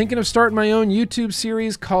 Thinking of starting my own YouTube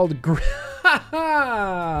series called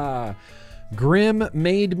Grimm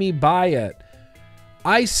Made Me Buy It.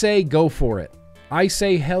 I say go for it. I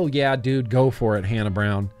say hell yeah, dude, go for it, Hannah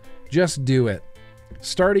Brown. Just do it.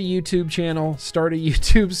 Start a YouTube channel, start a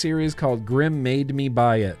YouTube series called Grimm Made Me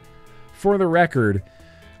Buy It. For the record,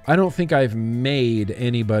 I don't think I've made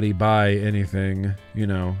anybody buy anything. You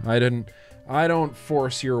know, I don't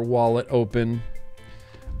force your wallet open.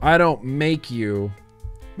 I don't make you.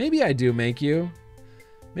 Maybe I do make you.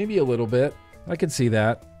 Maybe a little bit. I can see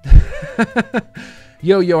that.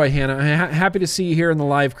 Yo, Hannah. Happy to see you here in the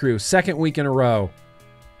live crew. Second week in a row.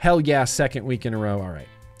 Hell yeah, second week in a row. All right.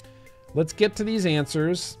 Let's get to these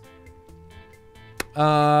answers.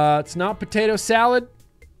 It's not potato salad.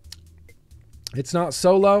 It's not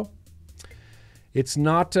Solo. It's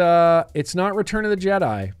not Return of the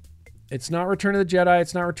Jedi. It's not Return of the Jedi.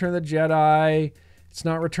 It's not Return of the Jedi. It's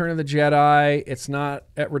not Return of the Jedi. It's not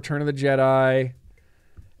at Return of the Jedi.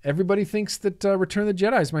 Everybody thinks that Return of the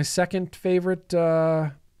Jedi is my second favorite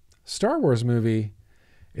Star Wars movie.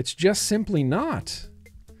 It's just simply not.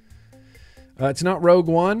 It's not Rogue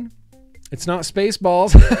One. It's not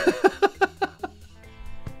Spaceballs.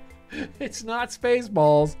 It's not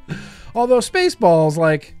Spaceballs. Although Spaceballs,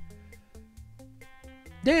 like,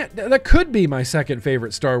 damn, that could be my second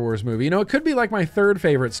favorite Star Wars movie. You know, it could be like my third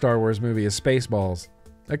favorite Star Wars movie is Spaceballs.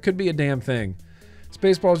 That could be a damn thing.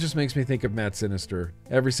 Spaceballs just makes me think of Matt Sinister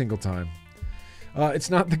every single time. It's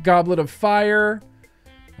not the Goblet of Fire.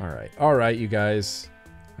 All right, you guys.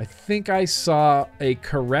 I think I saw a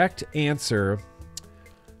correct answer.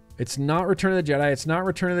 It's not Return of the Jedi. It's not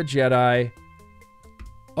Return of the Jedi.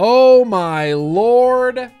 Oh my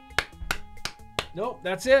Lord. Nope,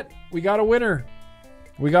 that's it. We got a winner.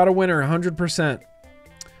 We got a winner, 100%.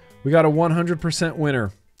 We got a 100%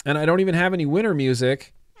 winner. And I don't even have any winner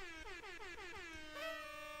music.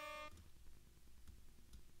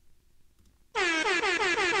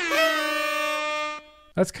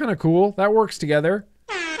 That's kind of cool. That works together.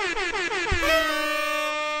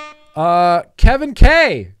 Kevin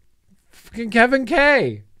K. Fucking Kevin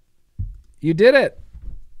K. You did it.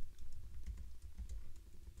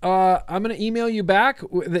 I'm going to email you back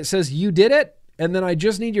that says you did it. And then I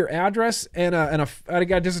just need your address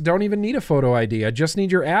I just don't even need a photo ID. I just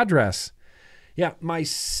need your address. Yeah. My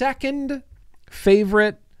second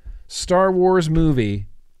favorite Star Wars movie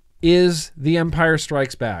is The Empire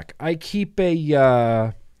Strikes Back. I keep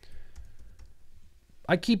a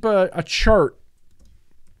chart.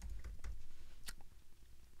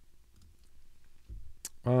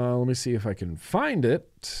 Let me see if I can find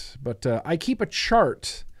it. But I keep a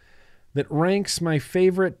chart that ranks my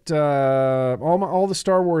favorite all the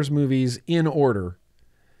Star Wars movies in order.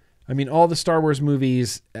 I mean, all the Star Wars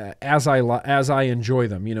movies as I enjoy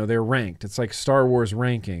them. You know, they're ranked. It's like Star Wars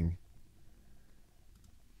ranking.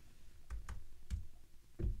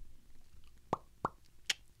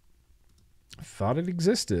 Thought it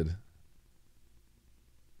existed.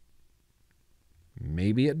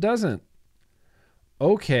 Maybe it doesn't.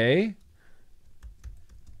 Okay.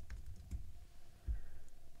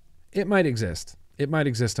 It might exist. It might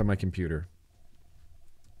exist on my computer.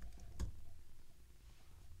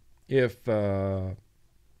 If I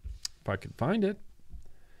could find it.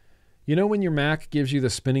 You know when your Mac gives you the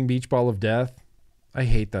spinning beach ball of death? I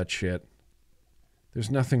hate that shit. There's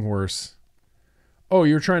nothing worse. Oh,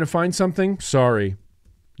 you're trying to find something? Sorry.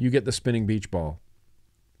 You get the spinning beach ball.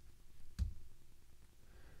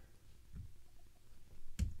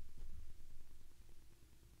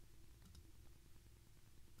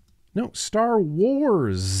 No, Star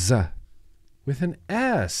Wars with an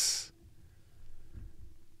S.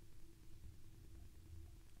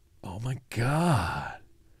 Oh my God.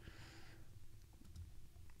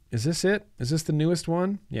 Is this it? Is this the newest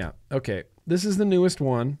one? Yeah. Okay. This is the newest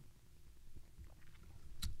one.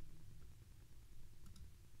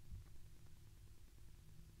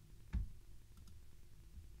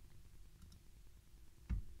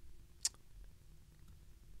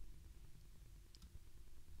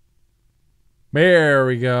 There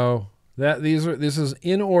we go. This is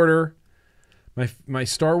in order. My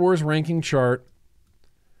Star Wars ranking chart.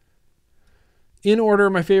 In order,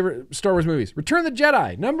 my favorite Star Wars movies. Return of the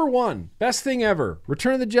Jedi, number 1. Best thing ever.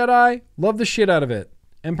 Return of the Jedi, love the shit out of it.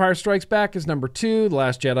 Empire Strikes Back is number 2. The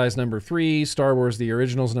Last Jedi is number 3. Star Wars The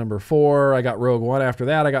Original is number 4. I got Rogue One after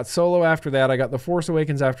that. I got Solo after that. I got The Force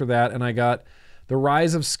Awakens after that. And I got The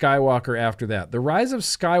Rise of Skywalker after that. The Rise of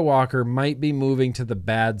Skywalker might be moving to the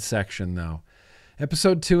bad section, though.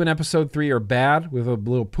 Episode 2 and Episode 3 are bad with a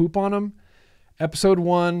little poop on them. Episode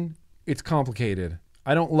 1 it's complicated.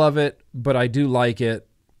 I don't love it, but I do like it.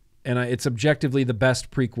 And it's objectively the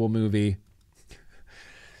best prequel movie.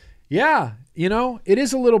 Yeah, you know, it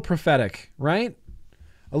is a little prophetic, right?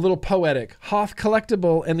 A little poetic. Hoth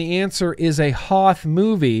collectible, and the answer is a Hoth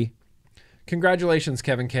movie. Congratulations,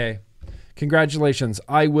 Kevin K. Congratulations.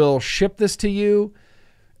 I will ship this to you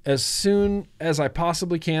as soon as I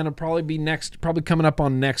possibly can. It'll probably be probably coming up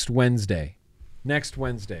on next Wednesday. Next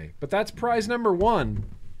Wednesday. But that's prize number 1.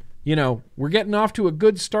 You know, we're getting off to a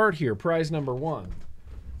good start here. Prize number 1. I'm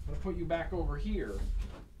going to put you back over here.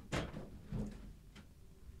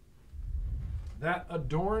 That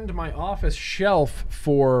adorned my office shelf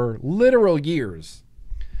for literal years.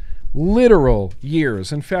 Literal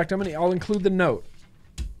years. In fact, I'll include the note.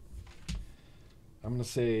 I'm going to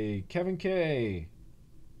say Kevin K.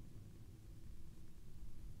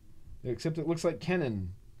 Except it looks like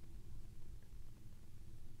Kenan.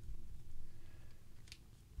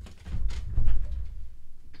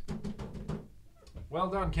 Well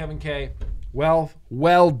done, Kevin K.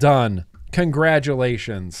 Well done.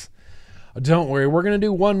 Congratulations. Don't worry, we're going to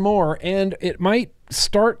do one more, and it might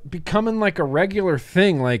start becoming like a regular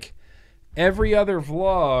thing. Like every other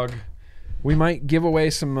vlog, we might give away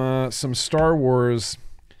some Star Wars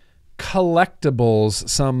collectibles,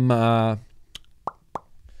 some,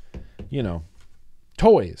 you know,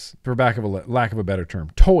 toys, for lack of a better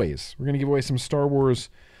term. Toys. We're going to give away some Star Wars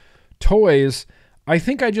toys. I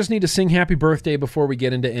think I just need to sing happy birthday before we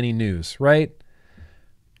get into any news, right?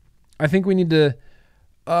 I think we need to...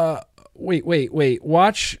 Wait.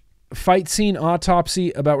 Watch Fight Scene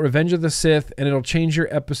Autopsy about Revenge of the Sith, and it'll change your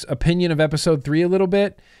opinion of Episode 3 a little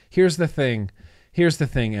bit. Here's the thing,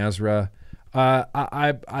 Ezra.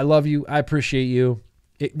 I love you. I appreciate you.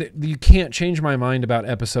 You can't change my mind about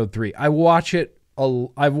Episode 3. I've watched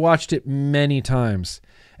it many times.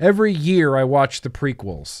 Every year I watch the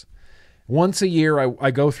prequels. Once a year,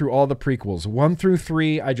 I go through all the prequels. 1 through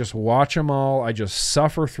 3, I just watch them all. I just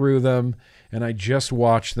suffer through them, and I just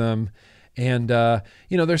watch them. And,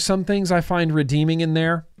 you know, there's some things I find redeeming in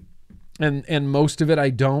there, and most of it I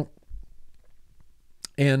don't.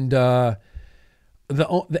 And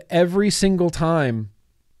every single time,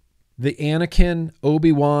 the Anakin,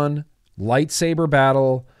 Obi-Wan lightsaber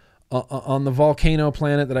battle on the volcano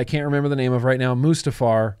planet that I can't remember the name of right now,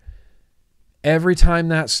 Mustafar, every time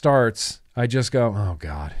that starts, I just go, oh,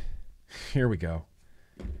 God, here we go.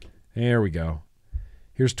 Here we go.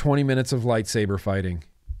 Here's 20 minutes of lightsaber fighting.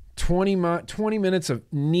 20 minutes of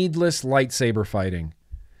needless lightsaber fighting.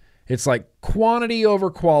 It's like quantity over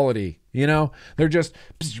quality, you know? They're just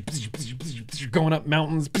going up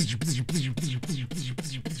mountains,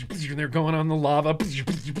 and they're going on the lava.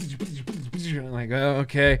 And like, oh,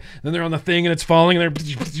 okay. Then they're on the thing, and it's falling, and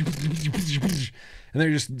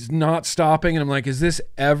they're just not stopping. And I'm like, is this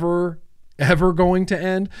ever going to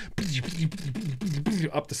end?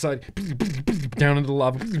 Up the side, down into the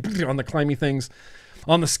lava, on the climby things,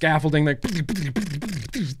 on the scaffolding. Like,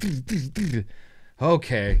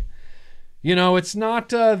 okay. You know, it's not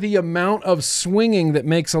the amount of swinging that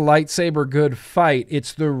makes a lightsaber good fight.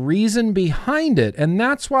 It's the reason behind it. And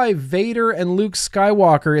that's why Vader and Luke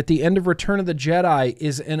Skywalker at the end of Return of the Jedi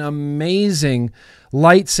is an amazing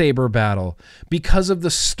lightsaber battle, because of the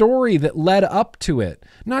story that led up to it.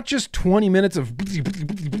 Not just 20 minutes of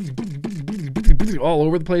all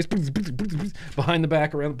over the place, behind the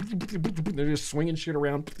back, around. They're just swinging shit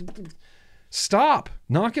around. Stop.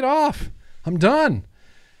 Knock it off. I'm done.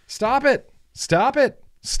 Stop it. Stop it.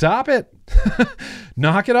 Stop it.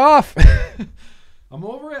 Knock it off. I'm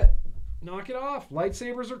over it. Knock it off.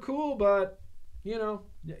 Lightsabers are cool, but you know,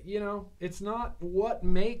 it's not what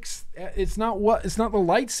makes, it's not the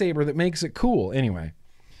lightsaber that makes it cool. Anyway.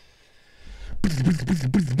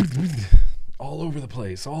 All over the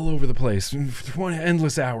place.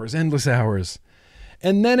 Endless hours.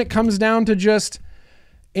 And then it comes down to just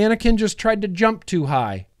Anakin just tried to jump too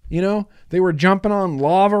high. You know, they were jumping on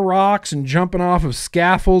lava rocks and jumping off of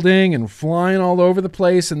scaffolding and flying all over the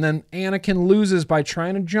place. And then Anakin loses by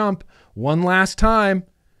trying to jump one last time.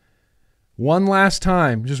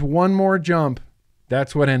 Just one more jump.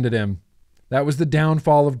 That's what ended him. That was the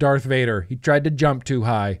downfall of Darth Vader. He tried to jump too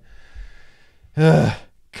high.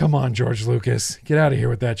 Come on, George Lucas. Get out of here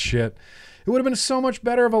with that shit. It would have been so much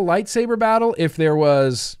better of a lightsaber battle if there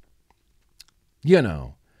was, you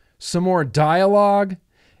know, some more dialogue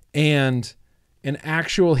and an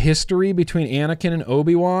actual history between Anakin and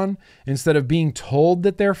Obi-Wan, instead of being told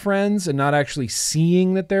that they're friends and not actually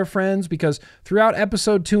seeing that they're friends, because throughout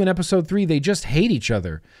episode 2 and episode 3, they just hate each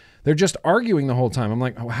other. They're just arguing the whole time. I'm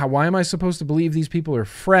like, why am I supposed to believe these people are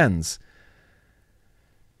friends?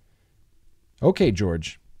 Okay,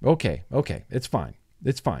 George. Okay. It's fine.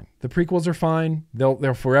 It's fine. The prequels are fine.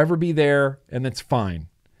 They'll forever be there, and it's fine.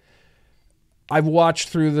 I've watched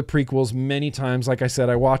through the prequels many times. Like I said,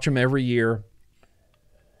 I watch them every year.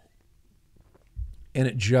 And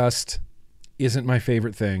it just isn't my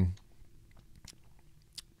favorite thing.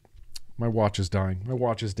 My watch is dying. My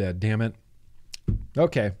watch is dead. Damn it.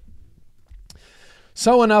 Okay.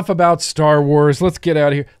 So enough about Star Wars. Let's get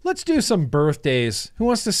out of here. Let's do some birthdays. Who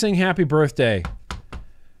wants to sing happy birthday?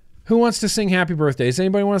 Who wants to sing happy birthday? Does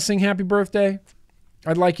anybody want to sing happy birthday?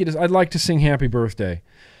 I'd like to sing happy birthday.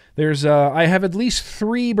 There's I have at least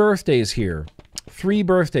 3 birthdays here. 3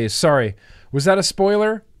 birthdays. Sorry. Was that a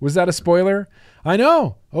spoiler? Was that a spoiler? I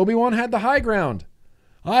know. Obi-Wan had the high ground.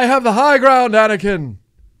 I have the high ground, Anakin.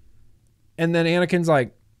 And then Anakin's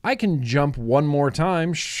like, I can jump one more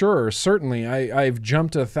time. Sure, certainly. I've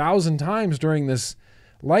jumped 1,000 times during this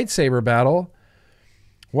lightsaber battle.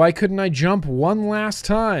 Why couldn't I jump one last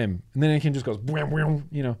time? And then Anakin just goes, bwam, bwam.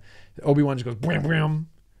 You know, Obi-Wan just goes, bwam, bwam.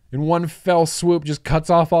 In one fell swoop, just cuts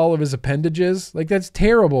off all of his appendages. Like, that's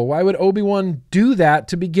terrible. Why would Obi-Wan do that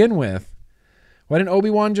to begin with? Why didn't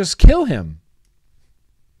Obi-Wan just kill him?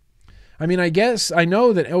 I mean, I guess I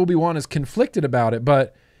know that Obi-Wan is conflicted about it,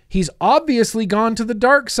 but he's obviously gone to the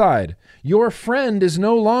dark side. Your friend is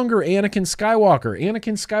no longer Anakin Skywalker.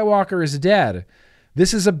 Anakin Skywalker is dead.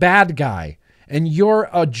 This is a bad guy, and you're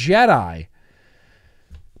a Jedi.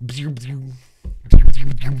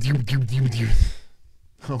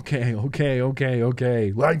 Okay.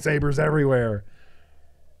 Lightsabers everywhere.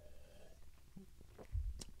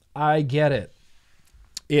 I get it.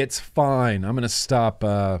 It's fine. I'm going to stop.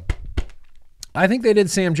 I think they did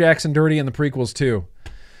Sam Jackson dirty in the prequels too.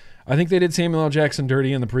 I think they did Samuel L. Jackson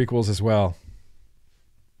dirty in the prequels as well.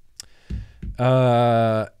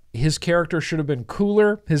 His character should have been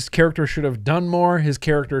cooler. His character should have done more. His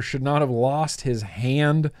character should not have lost his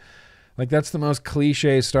hand. Like, that's the most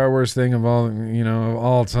cliche Star Wars thing of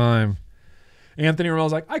all time. Anthony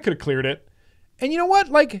Ronaldo's like, I could have cleared it. And you know what?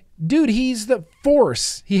 Like, dude, he's the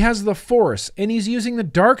Force. He has the Force, and he's using the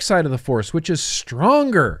dark side of the Force, which is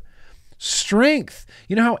stronger. Strength.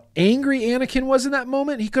 You know how angry Anakin was in that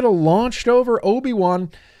moment? He could have launched over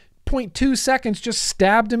Obi-Wan, 0.2 seconds, just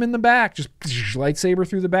stabbed him in the back. Just lightsaber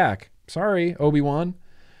through the back. Sorry, Obi-Wan.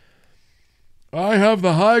 I have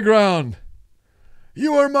the high ground.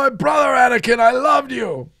 You are my brother, Anakin. I loved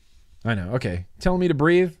you. I know. Okay. Telling me to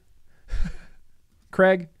breathe.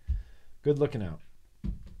 Craig, good looking out.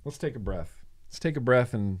 Let's take a breath. Let's take a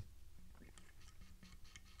breath and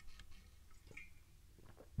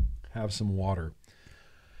have some water.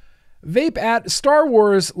 Star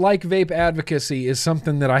Wars, like vape advocacy, is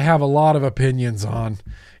something that I have a lot of opinions on,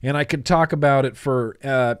 and I could talk about it for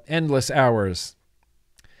endless hours.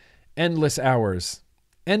 Endless hours.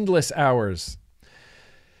 Endless hours.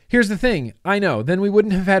 Here's the thing. I know. Then we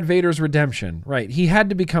wouldn't have had Vader's redemption. Right. He had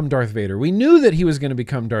to become Darth Vader. We knew that he was going to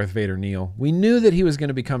become Darth Vader, Neil. We knew that he was going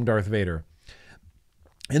to become Darth Vader.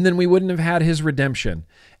 And then we wouldn't have had his redemption.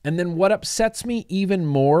 And then what upsets me even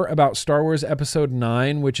more about Star Wars Episode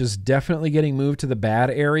 9, which is definitely getting moved to the bad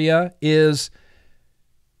area, is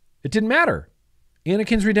it didn't matter.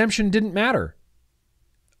 Anakin's redemption didn't matter.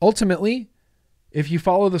 Ultimately, if you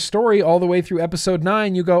follow the story all the way through Episode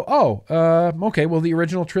 9, you go, okay, well, the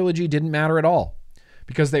original trilogy didn't matter at all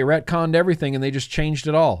because they retconned everything and they just changed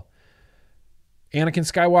it all. Anakin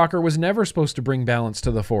Skywalker was never supposed to bring balance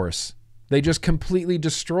to the Force. They just completely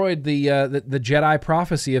destroyed the Jedi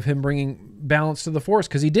prophecy of him bringing balance to the Force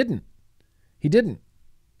because he didn't. He didn't.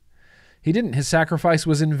 His sacrifice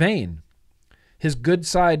was in vain. His good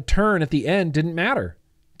side turn at the end didn't matter.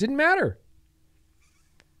 Didn't matter.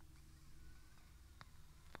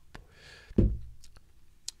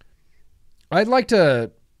 I'd like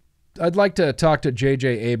to talk to J.J.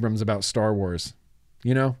 Abrams about Star Wars.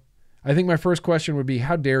 You know, I think my first question would be,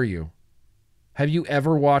 how dare you? Have you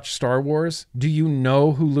ever watched Star Wars? Do you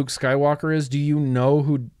know who Luke Skywalker is? Do you know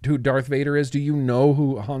who Darth Vader is? Do you know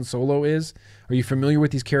who Han Solo is? Are you familiar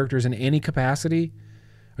with these characters in any capacity?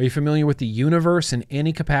 Are you familiar with the universe in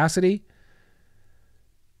any capacity?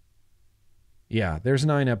 Yeah, there's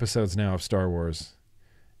 9 episodes now of Star Wars.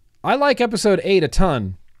 I like episode 8 a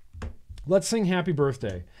ton. Let's sing happy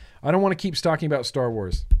birthday. I don't want to keep talking about Star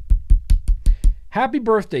Wars. Happy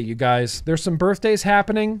birthday, you guys. There's some birthdays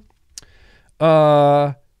happening. TJ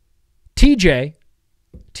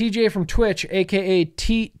from Twitch, aka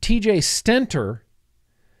TJ Stenter.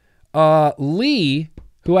 Lee,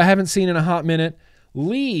 who I haven't seen in a hot minute.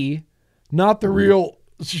 Lee, not the real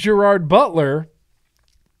Gerard Butler,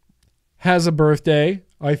 has a birthday,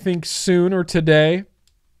 I think soon or today.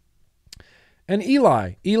 And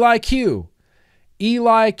Eli Q.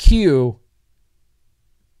 Eli Q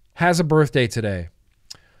has a birthday today.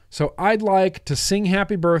 So I'd like to sing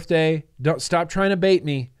happy birthday. Don't stop trying to bait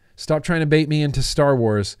me. Stop trying to bait me into Star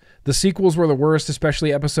Wars. The sequels were the worst,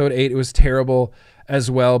 especially episode 8. It was terrible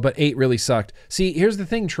as well, but 8 really sucked. See, here's the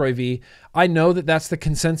thing, Troy V. I know that that's the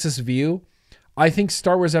consensus view. I think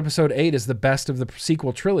Star Wars episode 8 is the best of the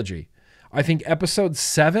sequel trilogy. I think episode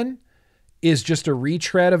 7 is just a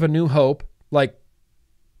retread of A New Hope, like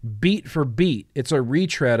beat for beat. It's a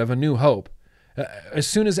retread of A New Hope. As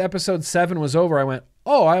soon as episode 7 was over, I went,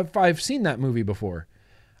 oh, I've seen that movie before.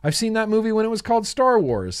 I've seen that movie when it was called Star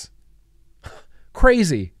Wars.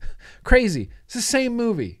 Crazy. It's the same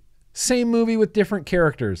movie with different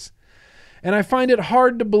characters. And I find it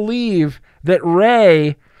hard to believe that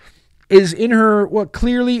Rey is in her,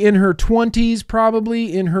 clearly in her 20s,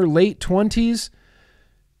 probably in her late 20s.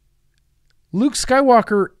 Luke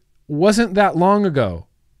Skywalker wasn't that long ago.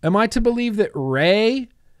 Am I to believe that Rey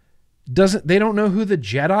they don't know who the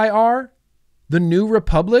Jedi are? The New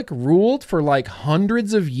Republic ruled for like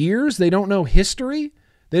hundreds of years. They don't know history.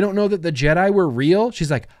 They don't know that the Jedi were real. She's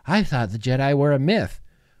like, I thought the Jedi were a myth.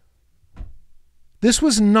 This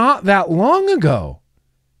was not that long ago.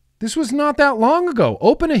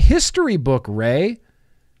 Open a history book, Rey.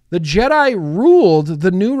 The Jedi ruled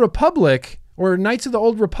the New Republic or Knights of the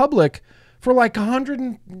Old Republic for like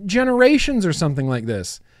 100 generations or something like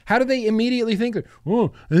this. How do they immediately think,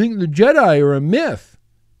 oh, I think the Jedi are a myth?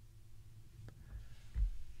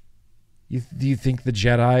 Do you think the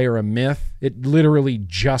Jedi are a myth? It literally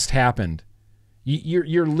just happened.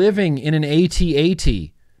 You're living in an AT-AT.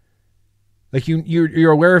 Like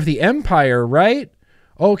you're aware of the Empire, right?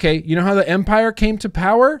 Okay, you know how the Empire came to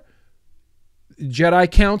power? Jedi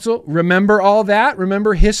Council. Remember all that?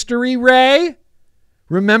 Remember history, Rey?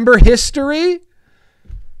 Remember history?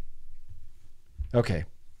 Okay,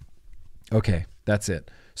 that's it.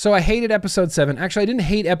 So I hated episode 7. Actually, I didn't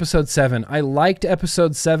hate episode 7. I liked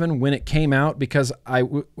episode 7 when it came out because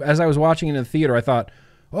as I was watching it in the theater, I thought,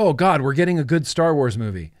 oh God, we're getting a good Star Wars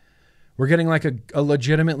movie. We're getting like a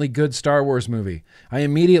legitimately good Star Wars movie. I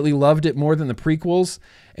immediately loved it more than the prequels.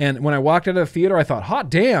 And when I walked out of the theater, I thought, hot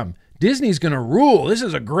damn, Disney's going to rule. This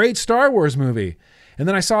is a great Star Wars movie. And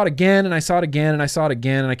then I saw it again and I saw it again and I saw it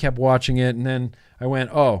again and I kept watching it. And then I went,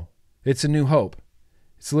 oh, it's A New Hope.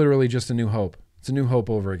 It's literally just A New Hope. It's A New Hope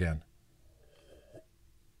over again.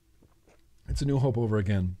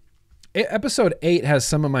 Episode 8 has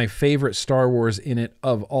some of my favorite Star Wars in it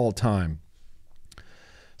of all time.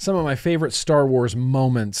 Some of my favorite Star Wars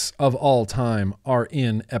moments of all time are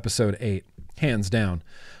in episode 8, hands down.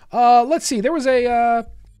 Let's see. There was a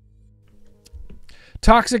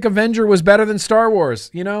Toxic Avenger was better than Star Wars.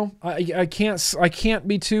 You know, I can't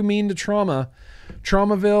be too mean to Trauma.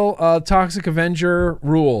 Traumaville, Toxic Avenger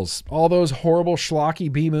rules. All those horrible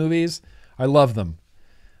schlocky B movies. I love them.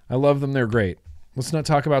 They're great. Let's not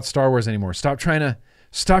talk about Star Wars anymore. Stop trying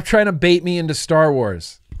to bait me into Star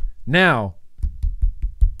Wars. Now,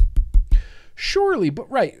 surely,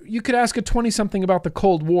 but right, you could ask a 20-something about the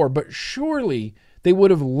Cold War, but surely they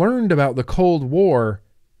would have learned about the Cold War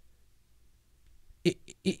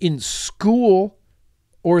in school,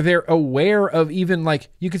 or they're aware of, even like,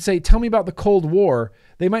 you could say, tell me about the Cold War.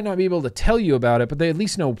 They might not be able to tell you about it, but they at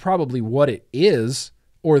least know probably what it is,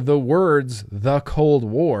 or the words, the Cold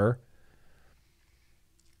War.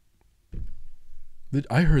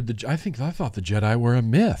 I thought the Jedi were a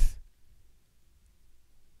myth.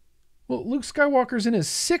 Well, Luke Skywalker's in his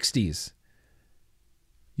 60s.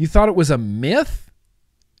 You thought it was a myth?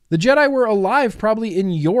 The Jedi were alive probably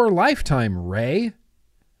in your lifetime, Rey.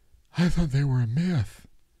 I thought they were a myth.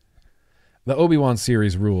 The Obi-Wan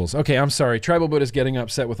series rules. Okay, I'm sorry. Tribal Buddha's getting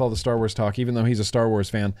upset with all the Star Wars talk, even though he's a Star Wars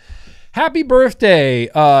fan. Happy birthday,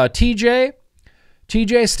 TJ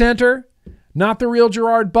Stenter, Not the Real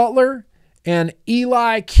Gerard Butler, and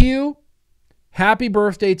Eli Q. Happy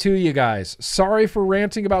birthday to you guys. Sorry for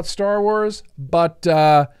ranting about Star Wars, but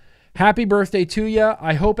happy birthday to you.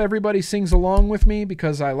 I hope everybody sings along with me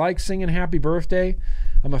because I like singing happy birthday.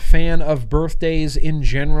 I'm a fan of birthdays in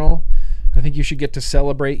general. I think you should get to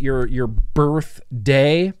celebrate your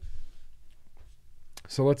birthday.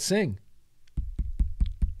 So let's sing.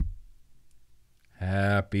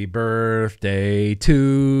 Happy birthday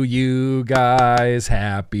to you guys.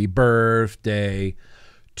 Happy birthday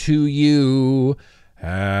to you.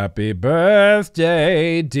 Happy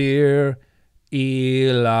birthday, dear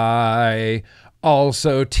Eli.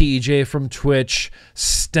 Also, TJ from Twitch,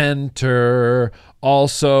 Stenter.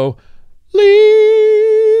 Also, Lee.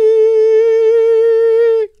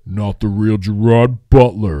 Not the Real Gerard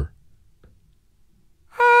Butler.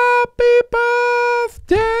 Happy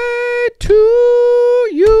birthday to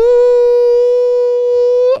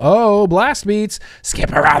Oh, blast beats.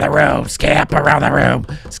 Skip around the room. Skip around the room.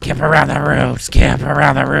 Skip around the room. Skip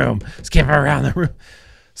around the room. Skip around the room.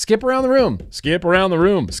 Skip around the room. Skip around the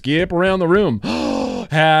room. Skip around the room.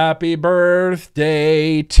 Happy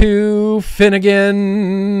birthday to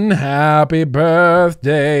Finnegan. Happy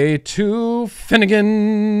birthday to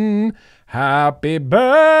Finnegan. Happy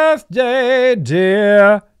birthday,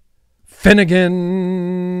 dear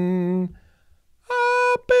Finnegan.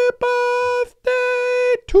 Happy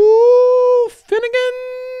birthday to Finnegan.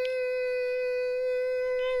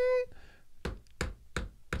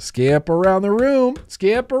 Skip around the room.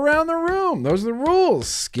 Skip around the room. Those are the rules.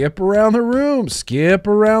 Skip around the room. Skip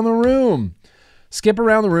around the room. Skip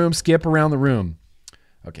around the room. Skip around the room.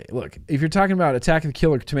 Okay, look, if you're talking about Attack of the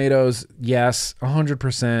Killer Tomatoes, yes,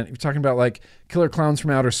 100%. If you're talking about like Killer Clowns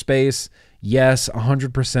from Outer Space, yes,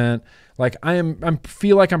 100%. Like I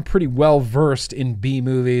feel like I'm pretty well versed in B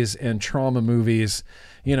movies and trauma movies.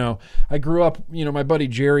 You know, I grew up, you know, my buddy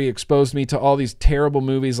Jerry exposed me to all these terrible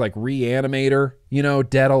movies like Reanimator, you know,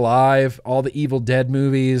 Dead Alive, all the Evil Dead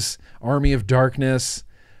movies, Army of Darkness.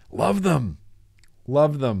 Love them.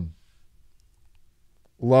 Love them.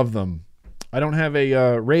 Love them. I don't have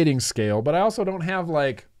a rating scale, but I also don't have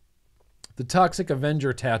like the Toxic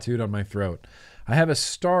Avenger tattooed on my throat. I have a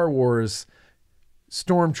Star Wars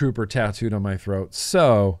Stormtrooper tattooed on my throat.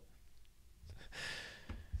 So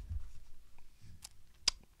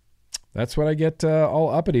that's what I get all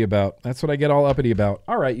uppity about. That's what I get all uppity about.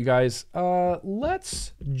 All right, you guys,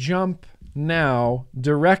 let's jump now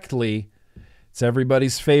directly. It's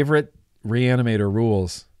everybody's favorite Reanimator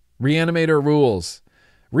rules. Reanimator rules.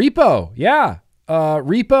 Repo, yeah.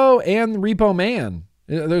 Repo and Repo Man.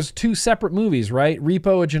 There's two separate movies, right?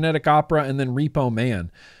 Repo, A Genetic Opera, and then Repo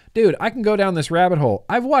Man. Dude, I can go down this rabbit hole.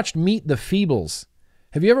 I've watched Meet the Feebles.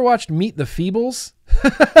 Have you ever watched Meet the Feebles?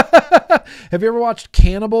 Have you ever watched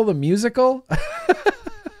Cannibal the Musical?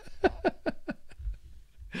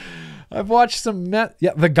 I've watched some... The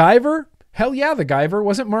Guyver? Hell yeah, The Guyver.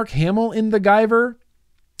 Wasn't Mark Hamill in The Guyver?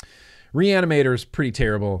 Reanimator is pretty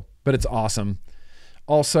terrible, but it's awesome.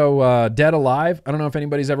 Also, Dead Alive. I don't know if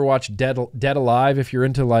anybody's ever watched Dead Alive. If you're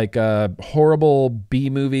into like horrible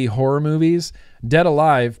B-movie horror movies. Dead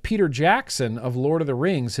Alive. Peter Jackson of Lord of the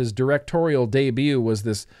Rings, his directorial debut was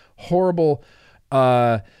this horrible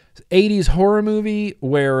 80s horror movie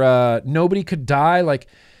where nobody could die. Like,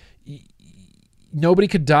 nobody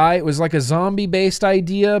could die. It was like a zombie-based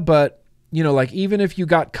idea, but... You know, like even if you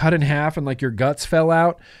got cut in half and like your guts fell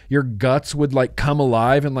out, your guts would like come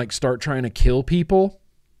alive and like start trying to kill people.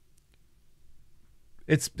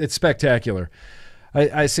 It's spectacular.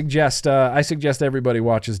 I suggest everybody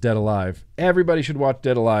watches Dead Alive. Everybody should watch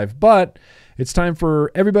Dead Alive. But it's time for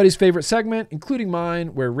everybody's favorite segment, including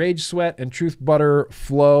mine, where rage, sweat, and truth butter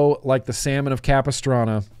flow like the salmon of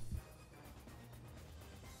Capistrano.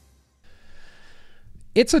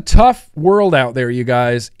 It's a tough world out there, you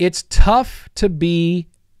guys. It's tough to be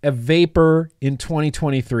a vapor in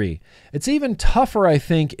 2023. It's even tougher, I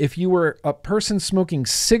think, if you were a person smoking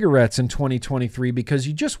cigarettes in 2023 because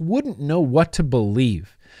you just wouldn't know what to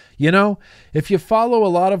believe. You know, if you follow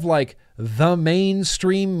a lot of like the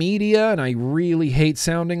mainstream media, and I really hate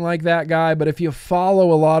sounding like that guy, but if you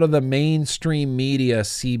follow a lot of the mainstream media,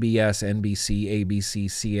 CBS, NBC, ABC,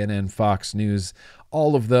 CNN, Fox News,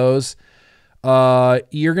 all of those,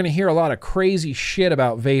 you're going to hear a lot of crazy shit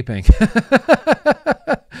about vaping.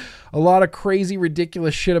 A lot of crazy,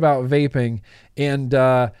 ridiculous shit about vaping. And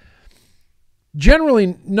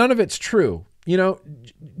generally, none of it's true. You know,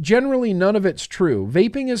 generally, none of it's true.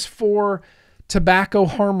 Vaping is for tobacco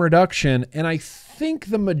harm reduction. And I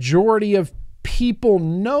think the majority of people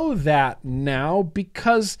know that now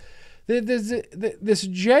because this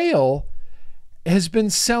jail has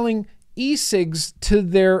been selling e-cigs to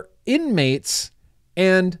their inmates,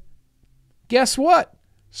 and guess what?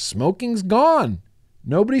 Smoking's gone.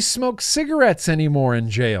 Nobody smokes cigarettes anymore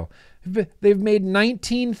in jail. They've made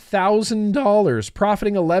 $19,000,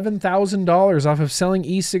 profiting $11,000 off of selling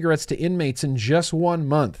e-cigarettes to inmates in just 1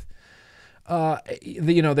 month.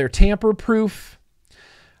 You know, they're tamper-proof.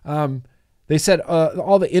 They said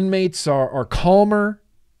all the inmates are calmer.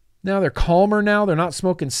 Now they're calmer now. They're not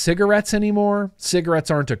smoking cigarettes anymore.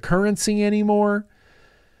 Cigarettes aren't a currency anymore.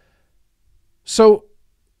 So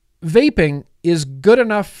vaping is good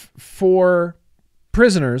enough for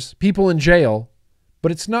prisoners, people in jail,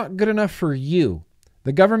 but it's not good enough for you.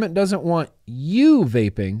 The government doesn't want you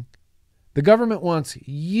vaping. The government wants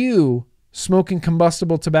you smoking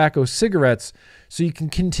combustible tobacco cigarettes so you can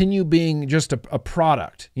continue being just a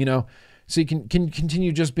product, you know, so you can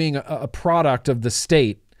continue just being a product of the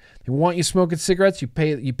state. They want you smoking cigarettes. You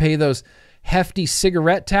pay those hefty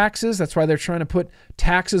cigarette taxes. That's why they're trying to put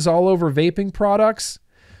taxes all over vaping products.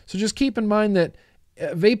 So just keep in mind that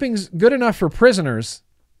vaping's good enough for prisoners,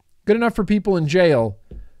 good enough for people in jail,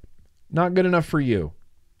 not good enough for you.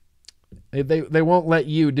 They won't let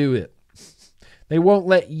you do it. They won't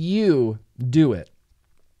let you do it.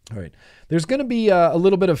 All right. There's going to be a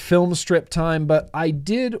little bit of film strip time, but I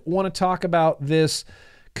did want to talk about this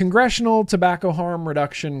Congressional Tobacco Harm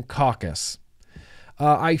Reduction Caucus.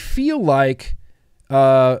 I feel like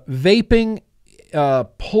vaping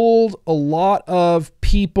pulled a lot of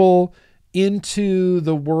people into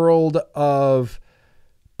the world of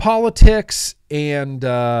politics and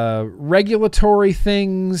regulatory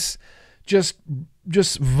things just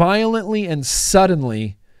violently and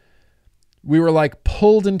suddenly. We were like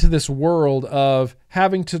pulled into this world of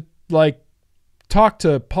having to like talk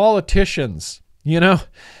to politicians,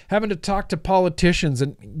 having to talk to politicians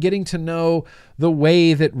and getting to know the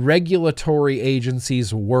way that regulatory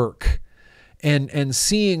agencies work and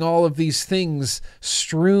seeing all of these things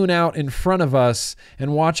strewn out in front of us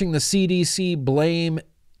and watching the CDC blame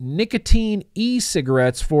nicotine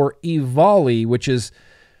e-cigarettes for EVALI, which is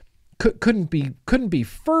couldn't be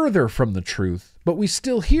further from the truth, but we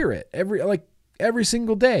still hear it every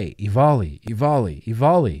single day. EVALI, EVALI,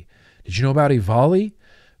 EVALI. Did you know about EVALI?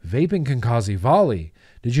 Vaping can cause EVALI.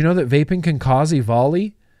 Did you know that vaping can cause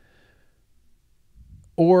EVALI?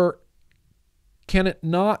 Or can it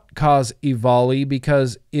not cause EVALI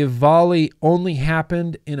because EVALI only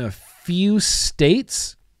happened in a few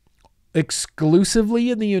states, exclusively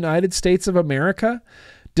in the United States of America,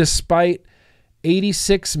 despite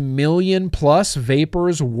 86 million plus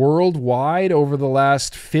vapors worldwide over the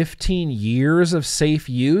last 15 years of safe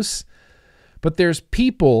use? But there's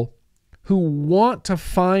people who want to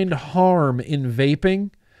find harm in vaping.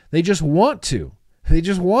 They just want to. They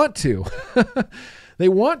just want to. They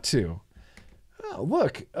want to. Oh,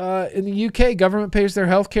 look, in the UK, government pays their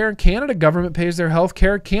health care. In Canada, government pays their health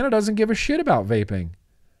care. Canada doesn't give a shit about vaping.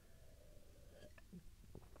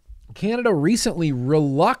 Canada recently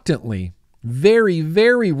reluctantly, very,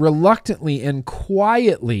 very reluctantly and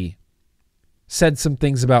quietly said some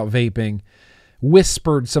things about vaping,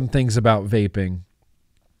 whispered some things about vaping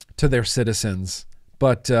to their citizens.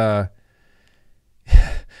 But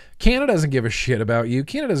Canada doesn't give a shit about you.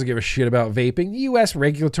 Canada doesn't give a shit about vaping. The U.S.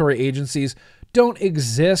 regulatory agencies don't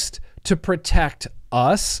exist to protect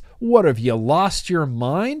us. What, have you lost your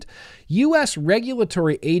mind? U.S.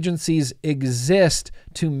 regulatory agencies exist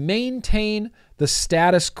to maintain the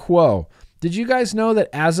status quo. Did you guys know that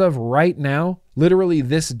as of right now, literally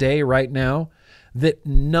this day right now, that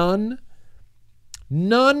none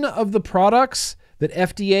of the products that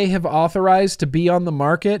FDA have authorized to be on the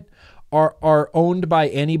market are owned by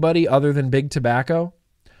anybody other than Big Tobacco?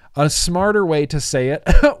 A smarter way to say it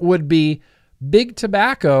would be Big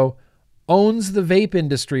Tobacco owns the vape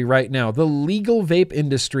industry right now, the legal vape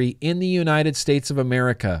industry in the United States of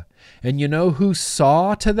America. And you know who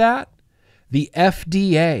saw to that? The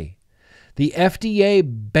FDA. The FDA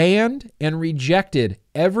banned and rejected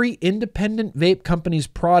every independent vape company's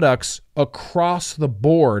products across the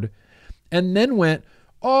board and then went,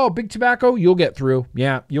 oh, Big Tobacco, you'll get through.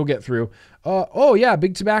 Yeah, you'll get through. Oh, yeah,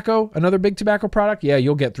 Big Tobacco, another Big Tobacco product. Yeah,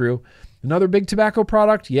 you'll get through. Another Big Tobacco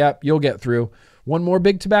product. Yeah, you'll get through. One more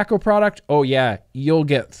Big Tobacco product. Oh, yeah, you'll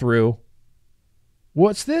get through.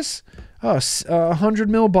 What's this? A 100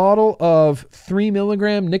 ml bottle of 3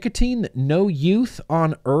 milligram nicotine that no youth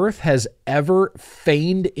on earth has ever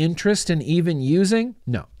feigned interest in even using?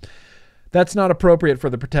 No, that's not appropriate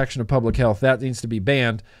for the protection of public health. That needs to be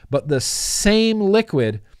banned. But the same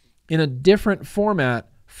liquid in a different format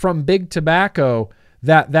from Big Tobacco,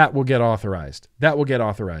 that will get authorized. That will get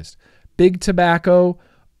authorized. Big Tobacco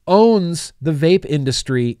owns the vape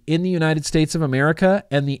industry in the United States of America,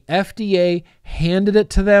 and the FDA handed it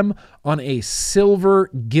to them on a silver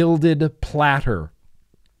gilded platter.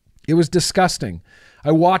 It was disgusting.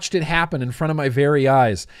 I watched it happen in front of my very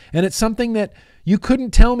eyes, and it's something that you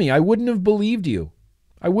couldn't tell me. I wouldn't have believed you.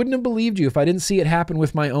 I wouldn't have believed you if I didn't see it happen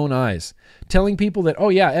with my own eyes. Telling people that, oh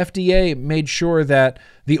yeah, FDA made sure that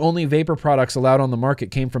the only vapor products allowed on the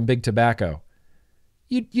market came from Big Tobacco.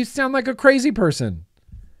 You sound like a crazy person.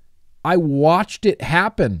 I watched it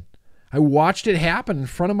happen. I watched it happen in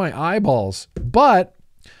front of my eyeballs. But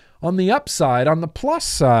on the upside, on the plus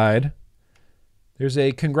side, there's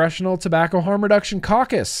a Congressional Tobacco Harm Reduction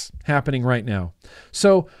Caucus happening right now.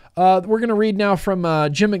 So we're going to read now from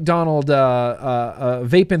Jim McDonald,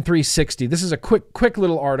 Vaping 360. This is a quick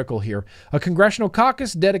little article here. A congressional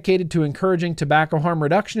caucus dedicated to encouraging tobacco harm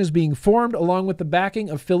reduction is being formed along with the backing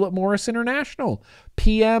of Philip Morris International,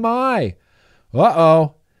 PMI.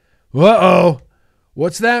 Uh-oh. Uh-oh.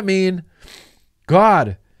 What's that mean?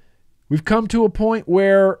 God, we've come to a point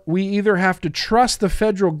where we either have to trust the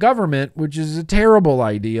federal government, which is a terrible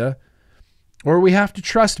idea, or we have to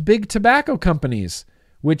trust big tobacco companies,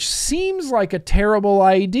 which seems like a terrible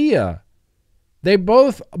idea. They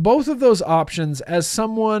both of those options, as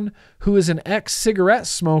someone who is an ex-cigarette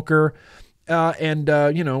smoker and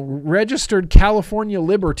registered California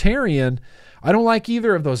libertarian, I don't like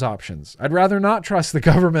either of those options. I'd rather not trust the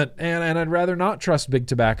government and I'd rather not trust big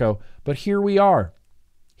tobacco. But here we are.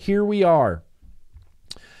 Here we are.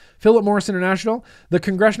 Philip Morris International, the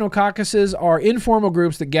congressional caucuses are informal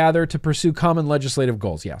groups that gather to pursue common legislative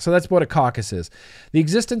goals. Yeah, so that's what a caucus is. The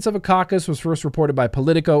existence of a caucus was first reported by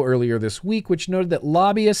Politico earlier this week, which noted that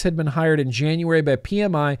lobbyists had been hired in January by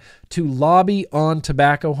PMI to lobby on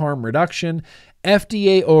tobacco harm reduction,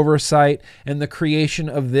 FDA oversight, and the creation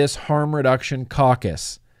of this harm reduction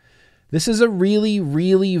caucus. This is a really,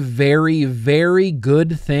 really, very, very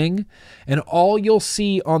good thing. And all you'll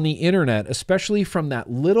see on the internet, especially from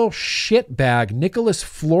that little shitbag, Nicholas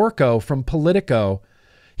Florco from Politico,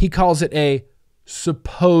 he calls it a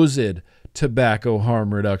supposed tobacco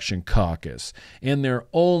harm reduction caucus. And their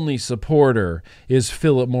only supporter is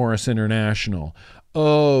Philip Morris International.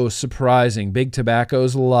 Oh, surprising. Big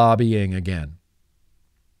Tobacco's lobbying again.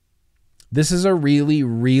 This is a really,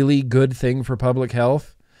 really good thing for public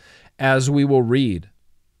health, as we will read.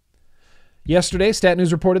 Yesterday, Stat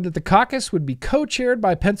News reported that the caucus would be co-chaired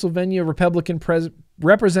by Pennsylvania Republican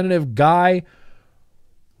Representative Guy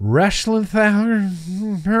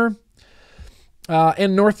Reschlenthaler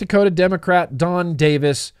and North Dakota Democrat Don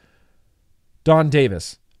Davis.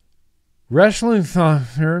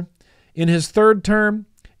 Reschlenthaler, in his third term,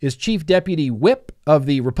 is Chief Deputy Whip of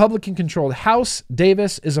the Republican-controlled House.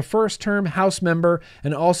 Davis is a first-term House member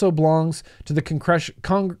and also belongs to the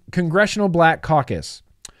Congressional Black Caucus.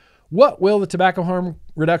 What will the Tobacco Harm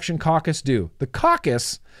Reduction Caucus do? The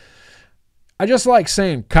caucus, I just like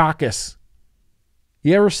saying caucus.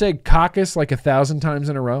 You ever say caucus like 1,000 times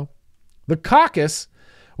in a row? The caucus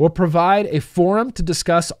will provide a forum to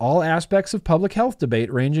discuss all aspects of public health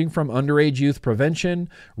debate, ranging from underage youth prevention,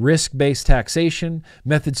 risk-based taxation,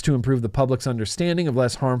 methods to improve the public's understanding of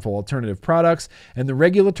less harmful alternative products, and the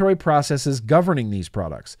regulatory processes governing these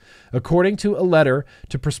products. According to a letter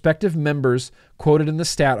to prospective members quoted in the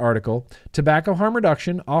Stat article, tobacco harm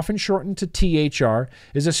reduction, often shortened to THR,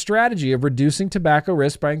 is a strategy of reducing tobacco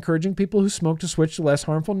risk by encouraging people who smoke to switch to less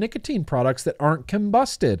harmful nicotine products that aren't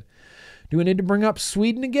combusted. Do we need to bring up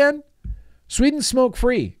Sweden again? Sweden's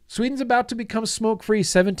smoke-free. Sweden's about to become smoke-free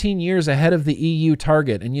 17 years ahead of the EU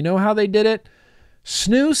target. And you know how they did it?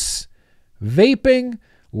 Snus, vaping,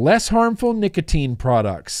 less harmful nicotine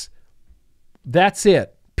products. That's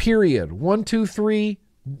it. Period. 1, 2, 3.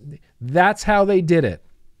 That's how they did it.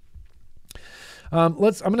 I'm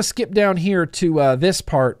going to skip down here to this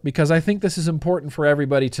part because I think this is important for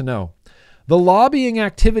everybody to know. The lobbying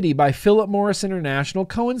activity by Philip Morris International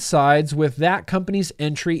coincides with that company's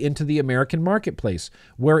entry into the American marketplace,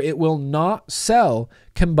 where it will not sell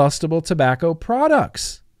combustible tobacco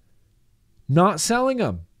products. Not selling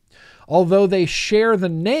them. Although they share the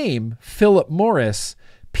name Philip Morris,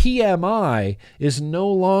 PMI is no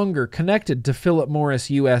longer connected to Philip Morris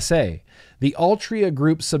USA, the Altria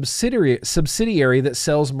Group subsidiary that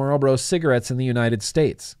sells Marlboro cigarettes in the United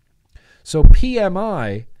States. So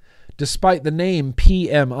PMI, despite the name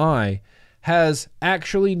PMI, has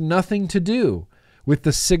actually nothing to do with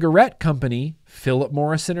the cigarette company Philip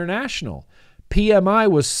Morris International. PMI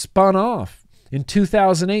was spun off in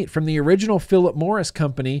 2008 from the original Philip Morris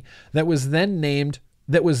company that was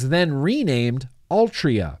then renamed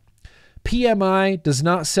Altria. PMI does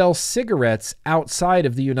not sell cigarettes outside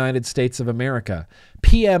of the United States of America.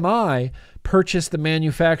 PMI purchased the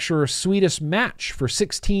manufacturer Swedish Match for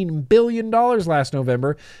 $16 billion last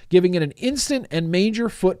November, giving it an instant and major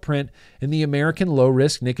footprint in the American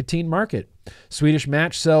low-risk nicotine market. Swedish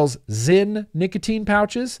Match sells Zyn nicotine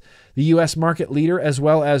pouches, the U.S. market leader, as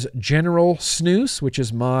well as General Snus, which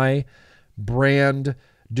is my brand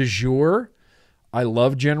du jour. I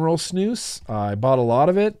love General Snus. I bought a lot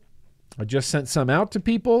of it. I just sent some out to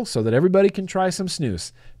people so that everybody can try some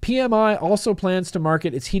snus. PMI also plans to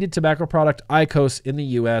market its heated tobacco product IQOS in the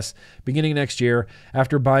U.S. beginning next year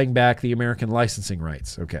after buying back the American licensing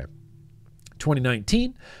rights. Okay.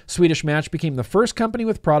 2019, Swedish Match became the first company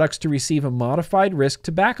with products to receive a modified risk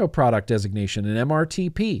tobacco product designation, an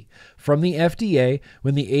MRTP, from the FDA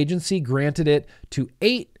when the agency granted it to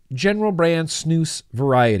 8 general brand snus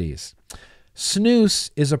varieties.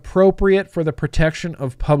 Snus is appropriate for the protection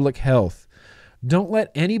of public health. Don't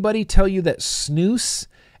let anybody tell you that snus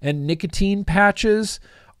and nicotine patches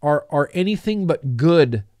are anything but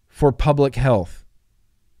good for public health.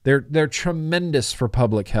 They're tremendous for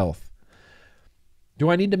public health. Do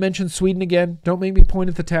I need to mention Sweden again? Don't make me point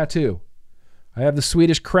at the tattoo. I have the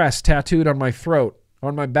Swedish crest tattooed on my throat,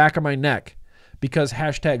 on my back of my neck, because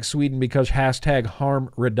hashtag Sweden, because hashtag harm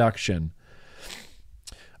reduction.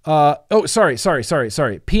 Sorry.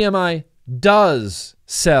 PMI does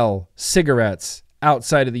sell cigarettes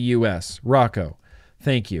outside of the U.S. Rocco,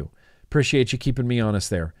 thank you. Appreciate you keeping me honest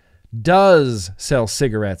there. Does sell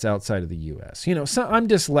cigarettes outside of the U.S. You know, I'm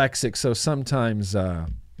dyslexic, so sometimes I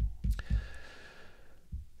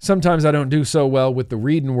don't do so well with the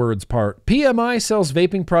reading words part. PMI sells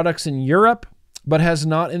vaping products in Europe, but has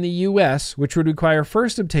not in the U.S., which would require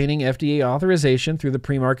first obtaining FDA authorization through the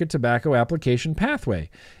pre-market tobacco application pathway.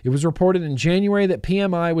 It was reported in January that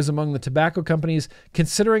PMI was among the tobacco companies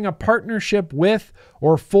considering a partnership with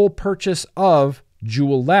or full purchase of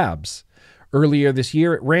Juul Labs. Earlier this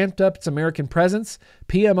year, it ramped up its American presence.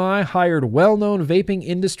 PMI hired well-known vaping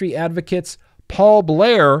industry advocates Paul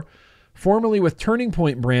Blair, formerly with Turning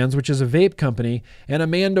Point Brands, which is a vape company, and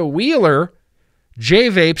Amanda Wheeler,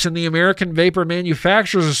 J-Vapes in the American Vapor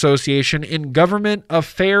Manufacturers Association, in government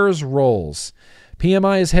affairs roles.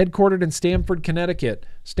 PMI is headquartered in Stamford, Connecticut.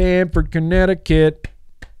 Stamford, Connecticut.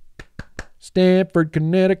 Stamford,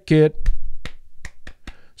 Connecticut.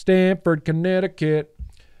 Stamford, Connecticut.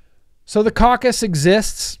 So the caucus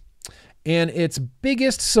exists, and its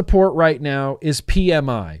biggest support right now is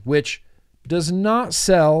PMI, which does not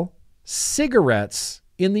sell cigarettes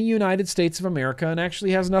in the United States of America and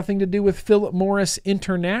actually has nothing to do with Philip Morris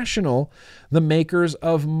International, the makers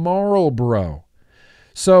of Marlboro.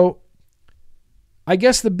 So I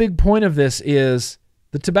guess the big point of this is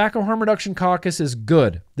the Tobacco Harm Reduction Caucus is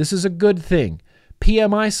good. This is a good thing.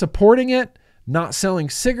 PMI supporting it, not selling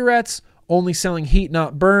cigarettes, only selling heat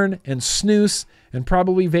not burn and snus and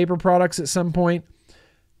probably vapor products at some point.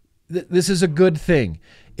 This is a good thing.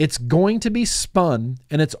 It's going to be spun,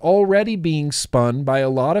 and it's already being spun by a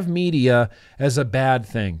lot of media as a bad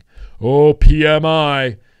thing. Oh,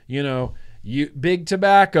 PMI, big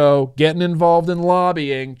tobacco getting involved in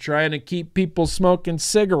lobbying, trying to keep people smoking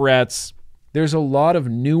cigarettes. There's a lot of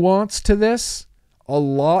nuance to this,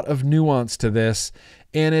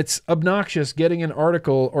 and it's obnoxious getting an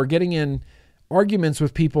article or getting in arguments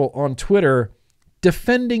with people on Twitter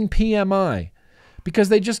defending PMI. Because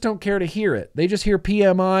they just don't care to hear it. They just hear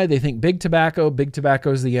PMI. They think big tobacco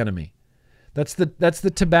is the enemy. That's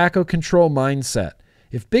the tobacco control mindset.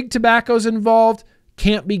 If big tobacco's involved,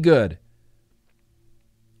 can't be good.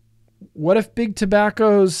 What if big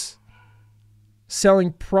tobacco's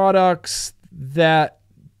selling products that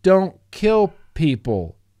don't kill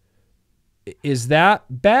people? Is that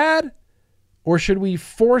bad? Or should we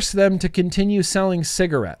force them to continue selling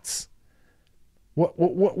cigarettes?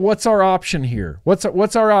 What's our option here? What's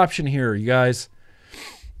our option here, you guys?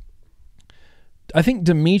 I think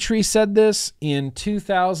Dimitri said this in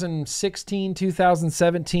 2016,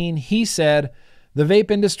 2017. He said the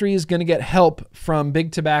vape industry is going to get help from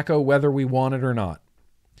big tobacco whether we want it or not.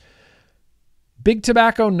 Big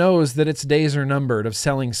tobacco knows that its days are numbered of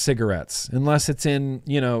selling cigarettes, unless it's in,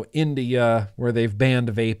 India where they've banned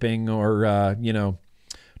vaping, or,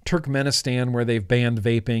 Turkmenistan where they've banned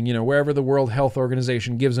vaping, wherever the World Health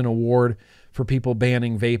Organization gives an award for people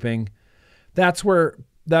banning vaping. That's where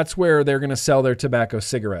they're going to sell their tobacco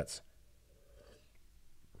cigarettes.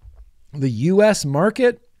 The U.S.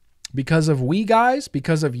 market, because of you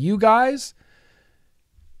guys,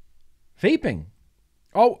 vaping.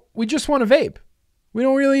 Oh, we just want to vape. We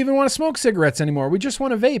don't really even want to smoke cigarettes anymore. We just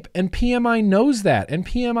want to vape. And PMI knows that. And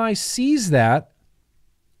PMI sees that.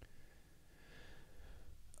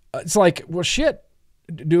 It's like, well, shit,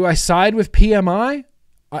 do I side with PMI?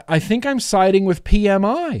 I think I'm siding with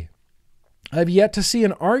PMI. I've yet to see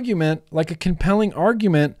an argument, like a compelling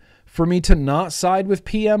argument, for me to not side with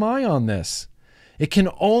PMI on this. It can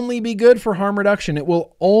only be good for harm reduction. It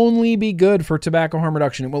will only be good for tobacco harm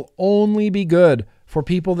reduction. It will only be good for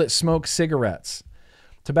people that smoke cigarettes.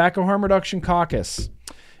 Tobacco Harm Reduction Caucus.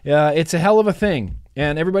 It's a hell of a thing,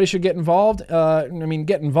 and everybody should get involved.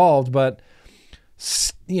 Get involved, but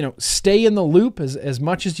stay in the loop as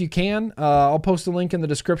much as you can. I'll post a link in the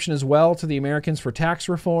description as well to the Americans for Tax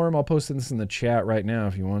Reform. I'll post this in the chat right now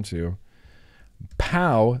if you want to.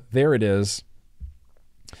 Pow, there it is.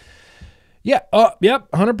 Yeah,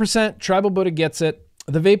 yep, 100%. Tribal Buddha gets it.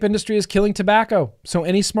 The vape industry is killing tobacco, so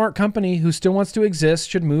any smart company who still wants to exist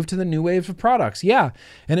should move to the new wave of products. Yeah,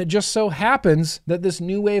 and it just so happens that this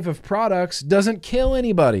new wave of products doesn't kill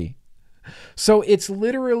anybody. So it's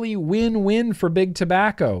literally win-win for big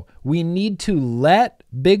tobacco. We need to let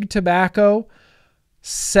big tobacco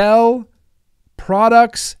sell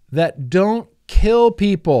products that don't kill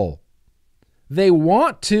people. They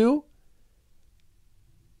want to,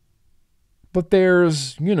 but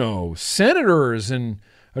there's, you know, senators and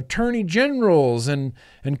attorney generals and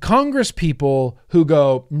Congress people who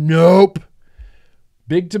go, nope,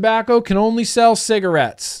 big tobacco can only sell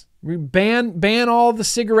cigarettes. We ban all the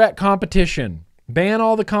cigarette competition. Ban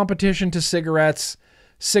all the competition to cigarettes.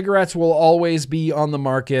 Cigarettes will always be on the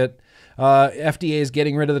market. FDA is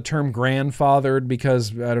getting rid of the term grandfathered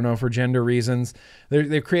because, I don't know, for gender reasons.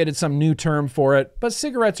 They've created some new term for it, but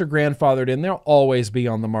cigarettes are grandfathered in. They'll always be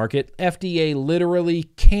on the market. FDA literally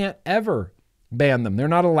can't ever ban them. They're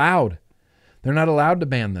not allowed. They're not allowed to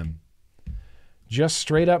ban them. Just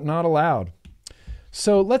straight up not allowed.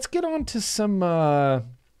 So let's get on to some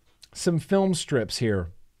film strips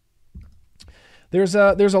here. There's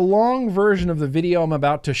a long version of the video I'm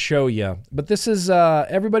about to show you, but this is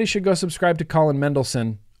everybody should go subscribe to Colin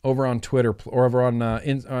Mendelsohn over on Twitter or over on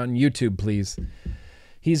YouTube, please.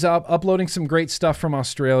 He's uploading some great stuff from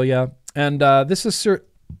Australia, and this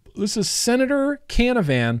is Senator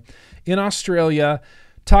Canavan in Australia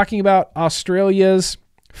talking about Australia's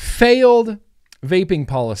failed vaping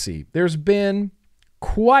policy. There's been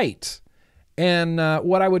quite an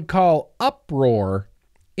what I would call uproar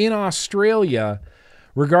in Australia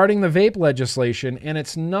regarding the vape legislation, and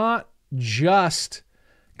it's not just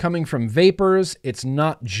coming from vapors, it's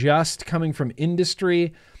not just coming from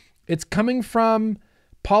industry, it's coming from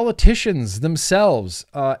politicians themselves.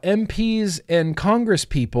 MPs and Congress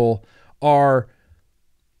people are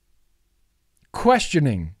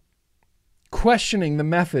questioning the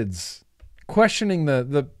methods, questioning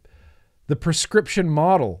the prescription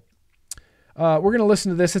model. We're going to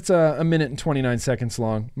listen to this. It's a minute and 29 seconds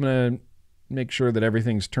long. I'm going to make sure that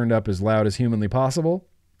everything's turned up as loud as humanly possible.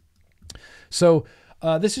 So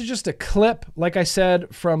this is just a clip, like I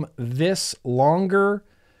said, from this longer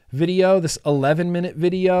video, this 11-minute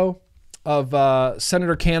video of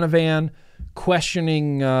Senator Canavan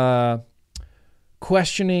questioning, I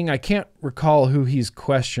can't recall who he's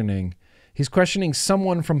questioning. He's questioning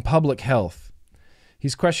someone from public health.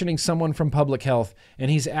 He's questioning someone from public health, and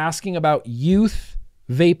he's asking about youth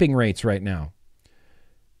vaping rates right now.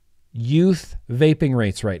 Youth vaping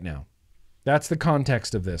rates right now. That's the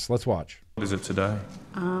context of this. Let's watch. What is it today?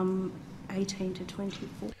 18 to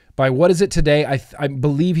 24. By what is it today? I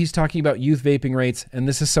believe he's talking about youth vaping rates, and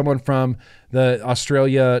this is someone from the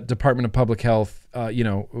Australia Department of Public Health, you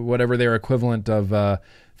know, whatever their equivalent of the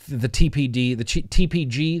TPD, the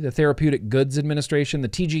TPG, the Therapeutic Goods Administration, the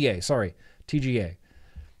TGA, sorry, TGA.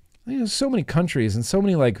 There's so many countries and so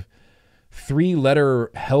many like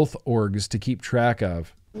 3-letter health orgs to keep track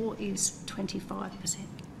of. Or is 25%.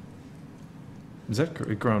 Is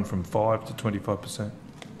that grown from 5 to 25%?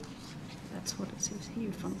 That's what it says here,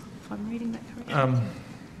 if I'm reading that correctly.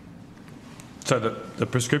 So the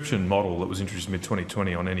prescription model that was introduced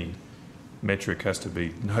mid-2020 on any metric has to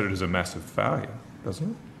be noted as a massive failure,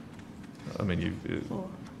 doesn't it? I mean,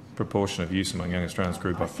 proportion of use among young Australians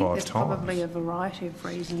grew by 5 times. There's probably a variety of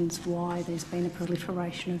reasons why there's been a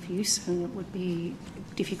proliferation of use, and it would be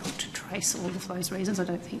difficult to trace all of those reasons. I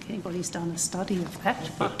don't think anybody's done a study of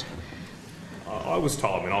that. But I was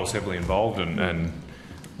told, I mean, I was heavily involved, and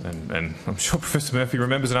I'm sure Professor Murphy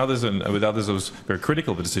remembers, and others, and with others, I was very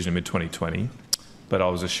critical of the decision in mid-2020. But I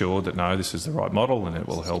was assured that no, this is the right model, and it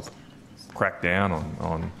will help crack down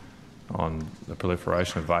on the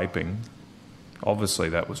proliferation of vaping. Obviously,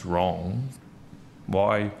 that was wrong.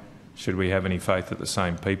 Why should we have any faith that the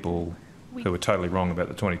same people who were totally wrong about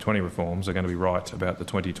the 2020 reforms are going to be right about the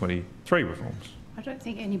 2023 reforms? I don't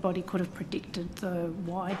think anybody could have predicted the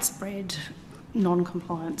widespread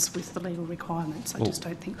non-compliance with the legal requirements. I just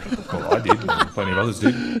don't think people could. Well, I did, and plenty of others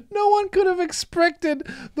did. No one could have expected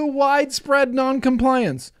the widespread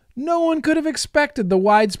non-compliance. No one could have expected the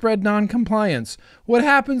widespread non-compliance. What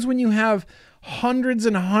happens when you have hundreds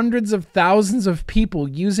and hundreds of thousands of people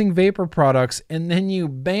using vapor products and then you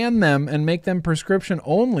ban them and make them prescription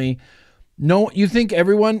only? No, you think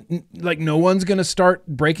everyone, like no one's going to start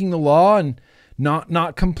breaking the law and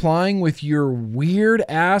not complying with your weird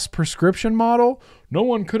ass prescription model? No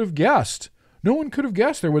one could have guessed. No one could have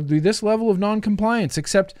guessed there would be this level of non-compliance,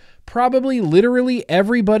 except probably literally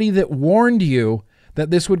everybody that warned you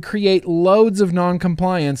that this would create loads of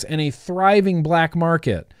non-compliance and a thriving black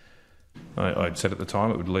market. I'd said at the time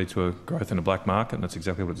it would lead to a growth in a black market, and that's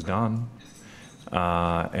exactly what it's done.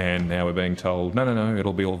 And now we're being told, no,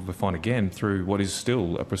 it'll be all fine again through what is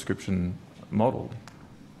still a prescription model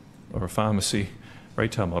or a pharmacy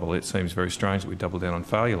retail model. It seems very strange that we double down on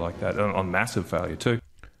failure like that, on massive failure too.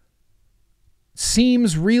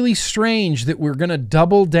 seems really strange that we're going to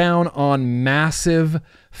double down on massive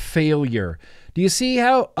failure. Do you see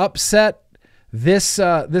how upset this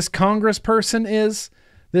congressperson is?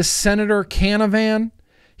 This Senator Canavan?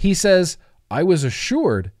 He says, I was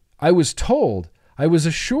assured, I was told, I was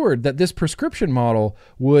assured that this prescription model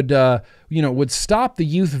would stop the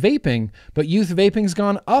youth vaping, but youth vaping's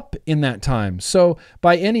gone up in that time. So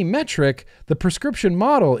by any metric, the prescription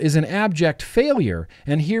model is an abject failure.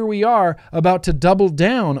 And here we are about to double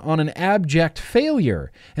down on an abject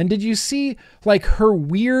failure. And did you see like her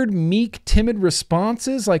weird, meek, timid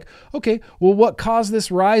responses? Like, okay, well, what caused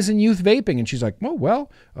this rise in youth vaping? And she's like,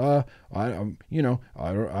 I don't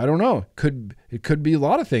know. It could be a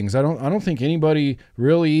lot of things. I don't think anybody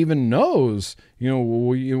really even knows,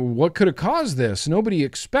 what could have caused this. Nobody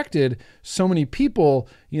expected so many people,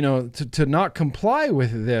 to not comply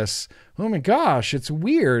with this. Oh my gosh, it's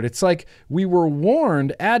weird. It's like we were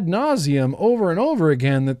warned ad nauseum over and over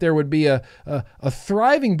again that there would be a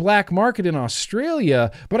thriving black market in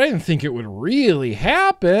Australia, but I didn't think it would really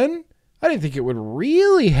happen.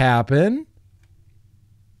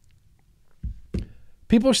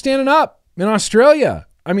 People are standing up in Australia.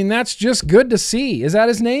 I mean, that's just good to see. Is that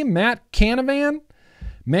his name? Matt Canavan?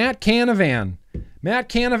 Matt Canavan. Matt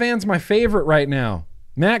Canavan's my favorite right now.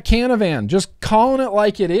 Matt Canavan, just calling it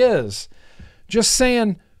like it is. Just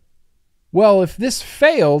saying, well, if this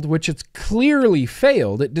failed, which it's clearly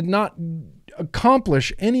failed, it did not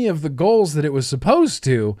accomplish any of the goals that it was supposed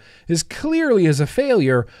to, is clearly as a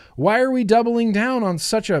failure. Why are we doubling down on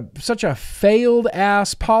such a failed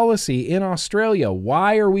ass policy in Australia?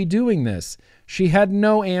 Why are we doing this? She had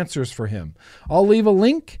no answers for him. I'll leave a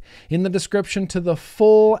link in the description to the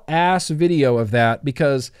full ass video of that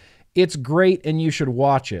because it's great and you should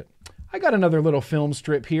watch it. I got another little film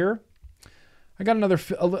strip here. Another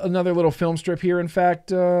little film strip here. In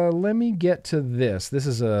fact, let me get to this. This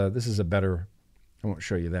is a better. I won't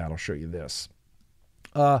show you that. I'll show you this.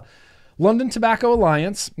 London Tobacco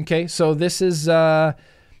Alliance. Okay, so this is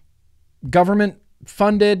government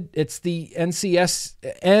funded. It's the NCSCT,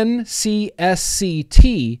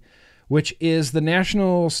 which is the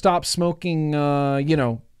National Stop Smoking.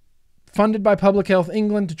 Funded by Public Health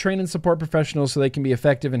England to train and support professionals so they can be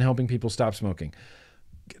effective in helping people stop smoking.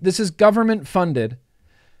 This is government funded.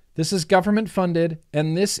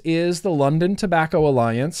 And this is the London Tobacco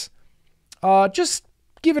Alliance. Just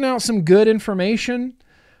giving out some good information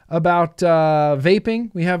about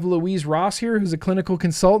vaping. We have Louise Ross here, who's a clinical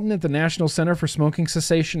consultant at the National Center for Smoking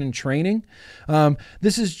Cessation and Training.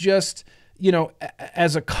 This is just,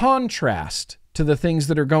 as a contrast to the things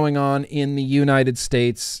that are going on in the United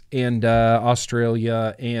States and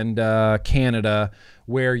Australia and Canada,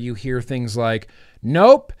 where you hear things like,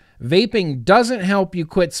 nope, vaping doesn't help you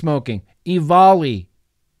quit smoking. EVALI.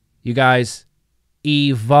 You guys,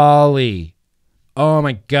 EVALI. Oh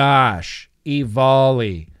my gosh,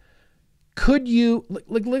 EVALI. Could you,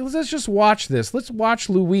 let's just watch this. Let's watch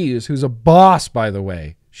Louise, who's a boss, by the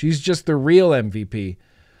way. She's just the real MVP.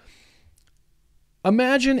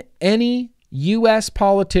 Imagine any U.S.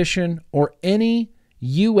 politician or any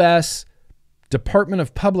U.S. Department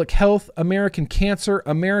of Public Health, American Cancer,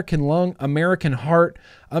 American Lung, American Heart.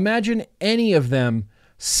 Imagine any of them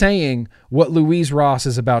saying what Louise Ross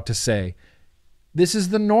is about to say. This is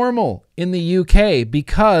the normal in the UK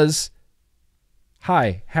because,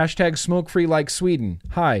 hi, hashtag smoke free like Sweden.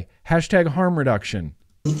 Hi, hashtag harm reduction.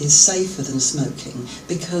 Is safer than smoking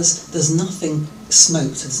because there's nothing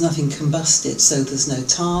smoked, there's nothing combusted, so there's no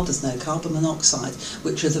tar, there's no carbon monoxide,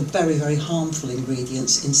 which are the very, very harmful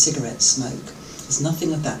ingredients in cigarette smoke. There's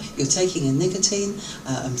nothing of that. You're taking in nicotine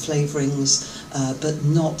and flavourings, but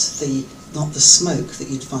not the smoke that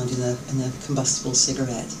you'd find in a combustible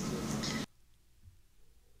cigarette.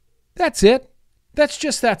 That's it. That's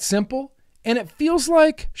just that simple. And it feels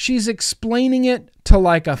like she's explaining it to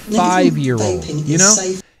like a 5-year-old,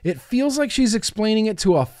 It feels like she's explaining it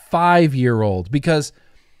to a 5-year-old because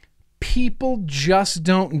people just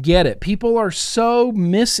don't get it. People are so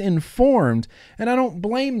misinformed, and I don't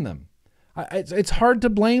blame them. It's hard to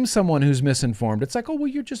blame someone who's misinformed. It's like, oh, well,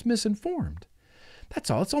 you're just misinformed. That's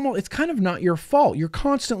all. It's kind of not your fault. You're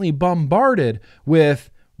constantly bombarded with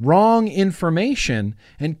wrong information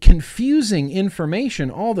and confusing information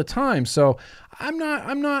all the time. So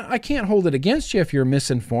I can't hold it against you if you're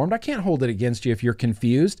misinformed. I can't hold it against you if you're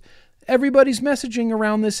confused. Everybody's messaging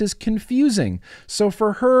around this is confusing. So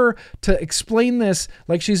for her to explain this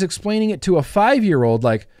like she's explaining it to a 5-year-old,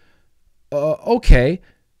 like, okay,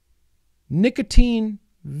 nicotine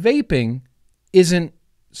vaping isn't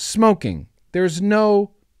smoking. There's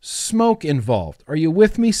no smoke involved. Are you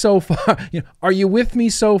with me so far? Are you with me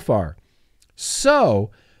so far?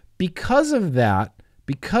 So, because of that,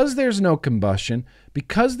 because there's no combustion,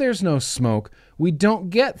 because there's no smoke, we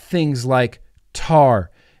don't get things like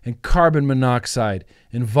tar and carbon monoxide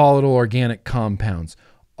and volatile organic compounds.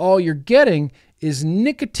 All you're getting is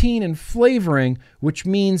nicotine and flavoring, which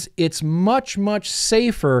means it's much, much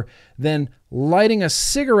safer than lighting a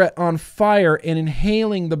cigarette on fire and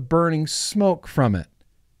inhaling the burning smoke from it.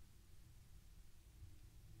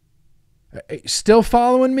 Still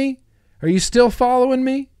following me? Are you still following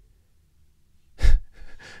me?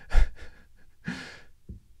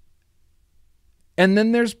 And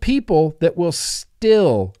then there's people that will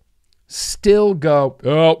still go,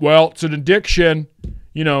 oh, well, it's an addiction.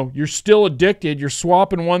 You know, you're still addicted. You're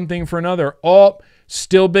swapping one thing for another. Oh,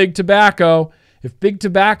 still big tobacco. If big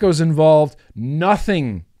tobacco's involved,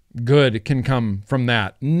 nothing good can come from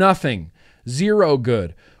that. Nothing. Zero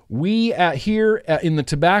good. We here in the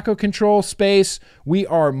tobacco control space, we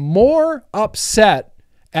are more upset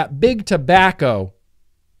at big tobacco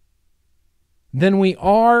than we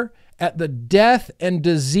are at the death and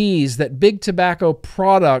disease that big tobacco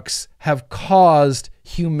products have caused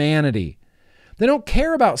humanity. They don't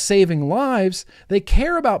care about saving lives. They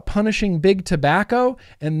care about punishing big tobacco,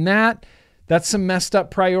 and that's some messed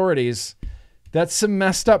up priorities. That's some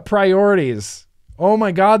messed up priorities. Oh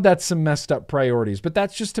my God, that's some messed up priorities. But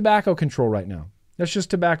that's just tobacco control right now. That's just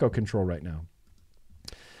tobacco control right now.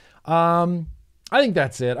 I think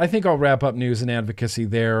that's it. I think I'll wrap up news and advocacy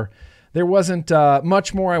there. There wasn't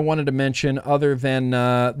much more I wanted to mention other than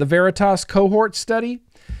the Veritas Cohort study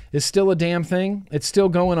is still a damn thing. It's still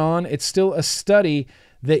going on. It's still a study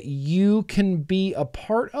that you can be a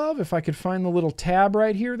part of. If I could find the little tab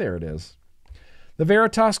right here, there it is. The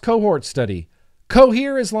Veritas Cohort study.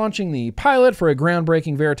 Cohort is launching the pilot for a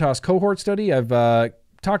groundbreaking Veritas Cohort study. I've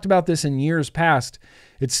talked about this in years past.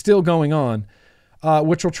 It's still going on.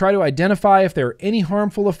 Which will try to identify if there are any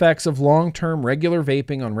harmful effects of long-term regular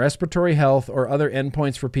vaping on respiratory health or other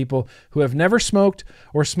endpoints for people who have never smoked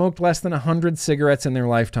or smoked less than 100 cigarettes in their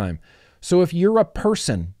lifetime. So if you're a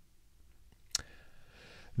person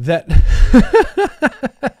that...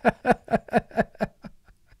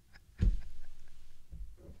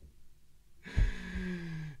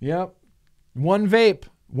 Yep. One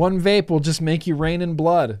vape will just make you rain in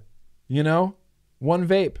blood. You know? One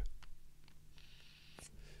vape.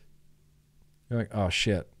 You're like, oh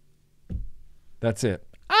shit. That's it.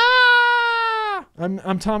 Ah!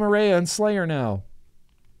 I'm Tom Araya and Slayer now.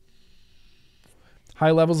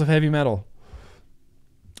 High levels of heavy metal.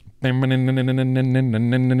 Damn, is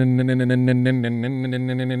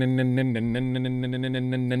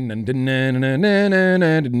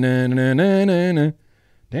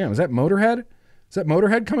that Motorhead? Is that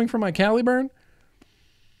Motorhead coming from my Caliburn?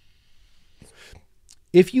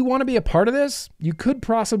 If you want to be a part of this, you could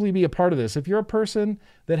possibly be a part of this. If you're a person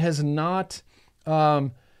that has not,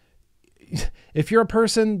 if you're a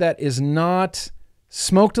person that is not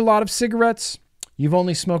smoked a lot of cigarettes, you've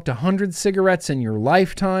only smoked 100 cigarettes in your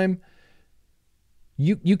lifetime,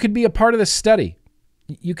 you could be a part of this study.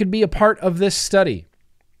 You could be a part of this study.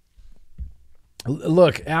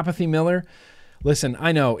 Look, Apathy Miller, listen,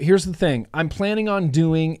 I know. Here's the thing. I'm planning on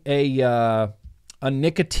doing a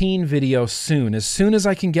nicotine video soon. As soon as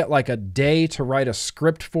I can get like a day to write a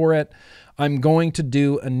script for it, I'm going to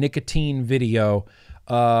do a nicotine video,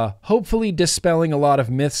 hopefully dispelling a lot of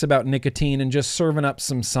myths about nicotine and just serving up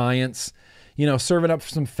some science, you know, serving up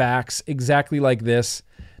some facts exactly like this.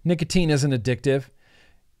 Nicotine isn't addictive.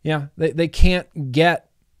 Yeah, they can't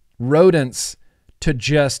get rodents to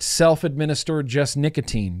just self-administer just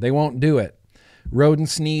nicotine. They won't do it.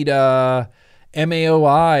 Rodents need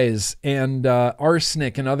MAOIs and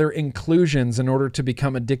arsenic and other inclusions in order to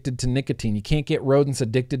become addicted to nicotine. You can't get rodents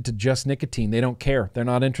addicted to just nicotine. They don't care. They're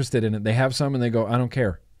not interested in it. They have some and they go, I don't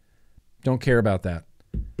care. Don't care about that.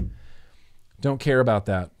 Don't care about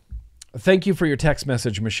that. Thank you for your text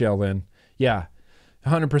message, Michelle Lynn. Yeah,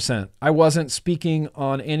 100%. I wasn't speaking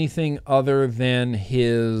on anything other than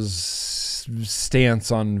his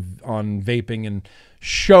stance on vaping and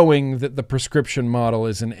showing that the prescription model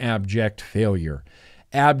is an abject failure.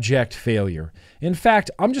 Abject failure. In fact,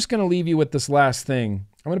 I'm just going to leave you with this last thing.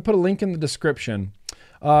 I'm going to put a link in the description.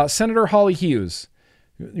 Senator Holly Hughes.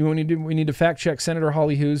 We need to fact check Senator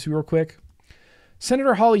Holly Hughes real quick.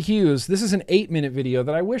 Senator Holly Hughes, this is an 8-minute video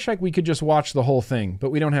that I wish we could just watch the whole thing,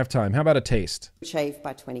 but we don't have time. How about a taste? Achieved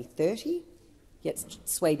by 2030, yet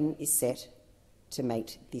Sweden is set to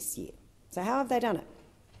meet this year. So how have they done it?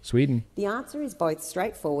 Sweden. The answer is both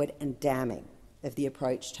straightforward and damning of the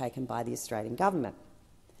approach taken by the Australian government.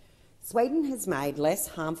 Sweden has made less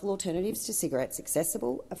harmful alternatives to cigarettes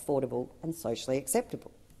accessible, affordable and socially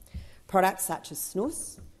acceptable. Products such as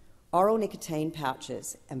snus, oral nicotine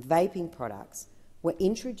pouches and vaping products were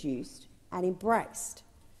introduced and embraced,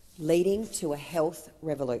 leading to a health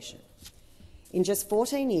revolution. In just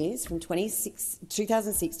 14 years, from 2006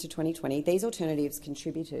 to 2020, these alternatives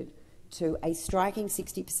contributed to a striking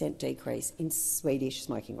 60% decrease in Swedish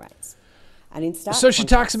smoking rates. And in stark So she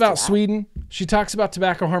talks contrast about to that, Sweden. She talks about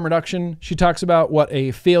tobacco harm reduction. She talks about what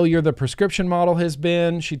a failure the prescription model has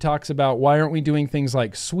been. She talks about why aren't we doing things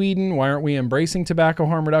like Sweden? Why aren't we embracing tobacco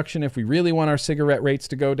harm reduction if we really want our cigarette rates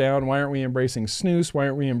to go down? Why aren't we embracing snus? Why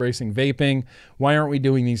aren't we embracing vaping? Why aren't we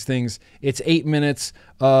doing these things? It's 8 minutes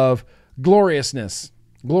of gloriousness.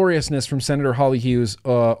 Gloriousness from Senator Holly Hughes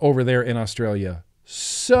over there in Australia.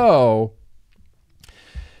 So,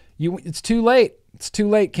 it's too late. It's too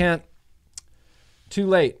late, Kent. Too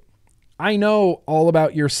late. I know all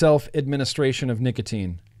about your self-administration of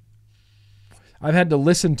nicotine. I've had to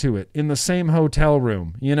listen to it in the same hotel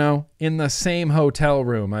room, you know? In the same hotel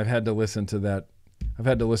room, I've had to listen to that. I've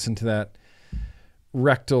had to listen to that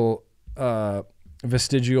rectal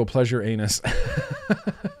vestigial pleasure anus.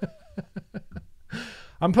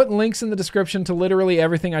 I'm putting links in the description to literally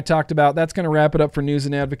everything I talked about. That's going to wrap it up for news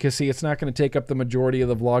and advocacy. It's not going to take up the majority of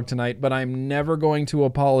the vlog tonight, but I'm never going to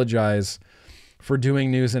apologize for doing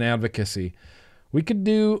news and advocacy. We could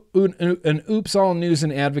do an Oops All News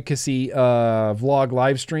and Advocacy vlog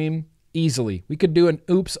live stream easily. We could do an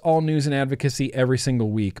Oops All News and Advocacy every single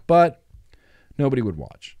week, but nobody would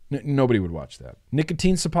watch. Nobody would watch that.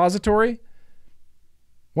 Nicotine suppository?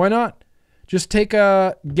 Why not? Just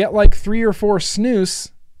get like 3 or 4 snus,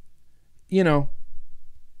 you know,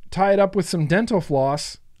 tie it up with some dental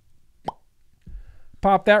floss,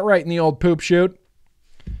 pop that right in the old poop chute.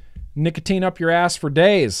 Nicotine up your ass for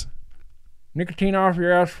days. Nicotine off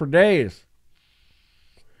your ass for days.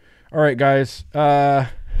 All right, guys. I'll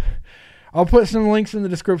put some links in the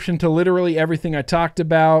description to literally everything I talked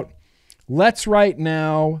about. Let's right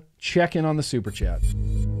now check in on the Super Chat.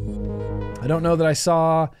 I don't know that I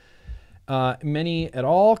saw many at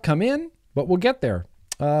all come in, but we'll get there.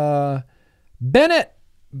 Bennett.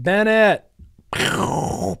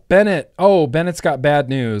 Oh, Bennett's got bad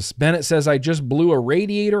news. Bennett says, I just blew a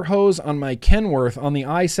radiator hose on my Kenworth on the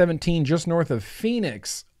I-17 just north of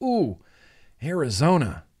Phoenix. Ooh,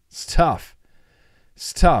 Arizona. It's tough.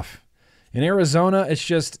 It's tough. In Arizona, it's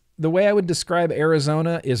just, the way I would describe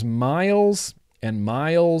Arizona is miles and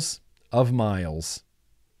miles of miles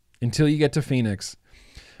until you get to Phoenix.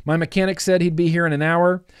 My mechanic said he'd be here in an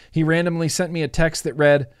hour. He randomly sent me a text that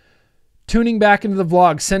read, tuning back into the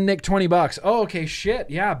vlog, send Nick $20. Oh, okay, shit.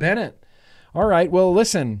 Yeah, Bennett. All right, well,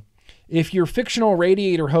 listen, if your fictional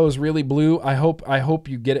radiator hose really blew, I hope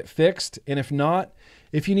you get it fixed. And if not,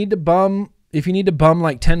 if you need to bum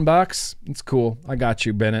like $10, it's cool. I got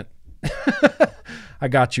you, Bennett. I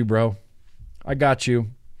got you, bro. I got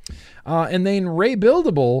you. And then Ray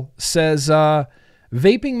Buildable says,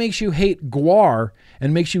 vaping makes you hate guar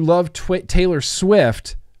and makes you love Taylor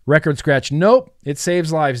Swift. Record scratch. Nope. It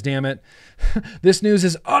saves lives, damn it. This news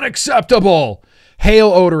is unacceptable.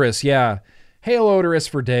 Hail Odorous. Yeah. Hail Odorous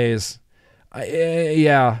for days.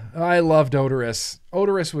 I loved Odorous.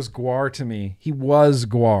 Odorous was guar to me. He was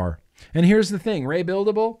guar. And here's the thing, Ray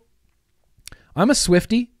Buildable, I'm a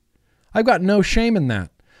Swiftie. I've got no shame in that.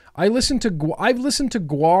 I've listened to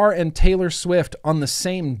guar and Taylor Swift on the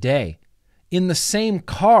same day, in the same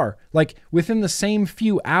car, like within the same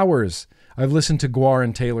few hours. I've listened to guar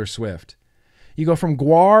and Taylor Swift. You go from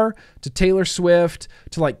guar to Taylor Swift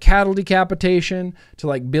to like Cattle Decapitation to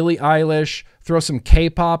like Billie Eilish, throw some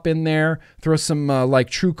K-pop in there, throw some like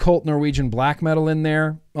true cult Norwegian black metal in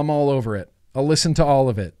there. I'm all over it. I'll listen to all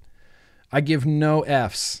of it. I give no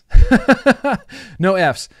Fs. No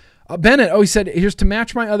Fs. Bennett, he said, here's to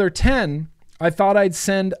match my other 10. I thought I'd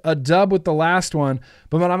send a dub with the last one,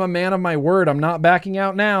 but I'm a man of my word. I'm not backing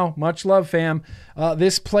out now. Much love, fam.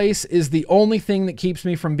 This place is the only thing that keeps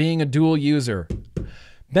me from being a dual user.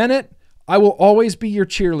 Bennett, I will always be your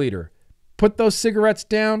cheerleader. Put those cigarettes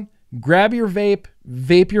down, grab your vape,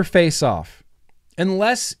 vape your face off.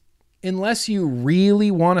 Unless you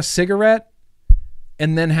really want a cigarette,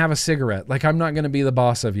 and then have a cigarette. Like, I'm not going to be the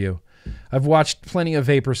boss of you. I've watched plenty of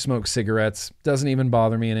vapors smoke cigarettes. Doesn't even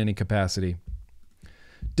bother me in any capacity.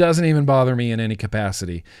 Doesn't even bother me in any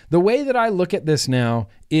capacity. The way that I look at this now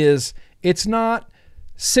is it's not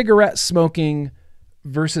cigarette smoking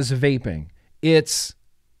versus vaping. It's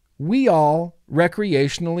we all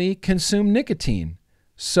recreationally consume nicotine.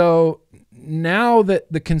 So now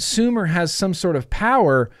that the consumer has some sort of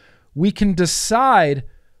power, we can decide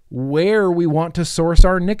where we want to source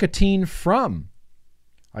our nicotine from.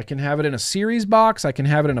 I can have it in a series box. I can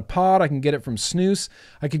have it in a pod. I can get it from snus.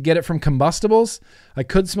 I could get it from combustibles. I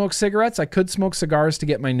could smoke cigarettes. I could smoke cigars to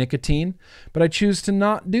get my nicotine, but I choose to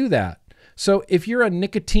not do that. So if you're a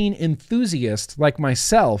nicotine enthusiast like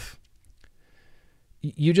myself,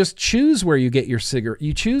 you just choose where you get your cigarette.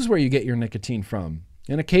 You choose where you get your nicotine from.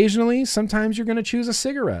 And occasionally, sometimes you're going to choose a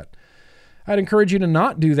cigarette. I'd encourage you to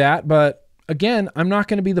not do that, but again, I'm not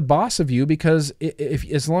going to be the boss of you, because if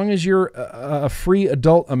as long as you're a free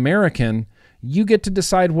adult American, you get to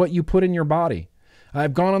decide what you put in your body.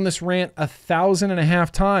 I've gone on this rant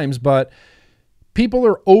 1,500 times, but people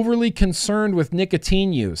are overly concerned with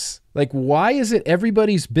nicotine use. Like, why is it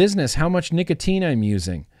everybody's business how much nicotine I'm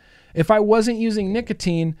using? If I wasn't using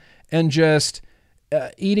nicotine and just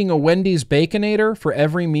eating a Wendy's Baconator for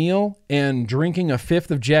every meal and drinking a fifth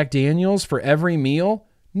of Jack Daniels for every meal,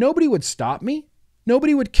 nobody would stop me.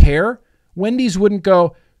 Nobody would care. Wendy's wouldn't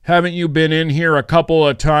go, haven't you been in here a couple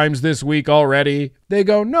of times this week already? They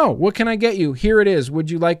go, no, what can I get you? Here it is. Would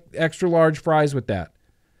you like extra large fries with that?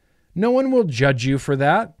 No one will judge you for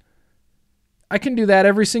that. I can do that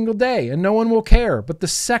every single day and no one will care. But the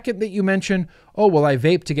second that you mention, oh, well, I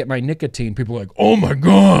vape to get my nicotine, people are like, oh my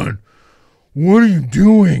God, what are you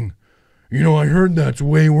doing? You know, I heard that's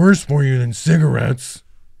way worse for you than cigarettes.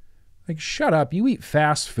 Like, shut up. You eat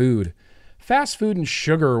fast food. Fast food and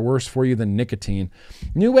sugar are worse for you than nicotine.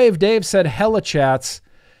 New Wave Dave said, hella chats.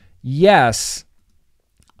 Yes,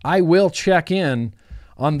 I will check in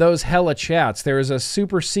on those hella chats. There is a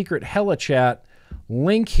super secret hella chat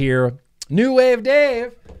link here. New Wave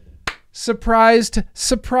Dave, surprised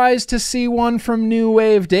to see one from New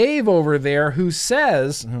Wave Dave over there who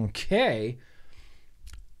says, okay,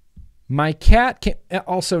 my cat can,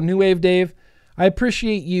 also New Wave Dave, I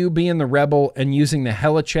appreciate you being the rebel and using the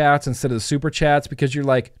hella chats instead of the super chats, because you're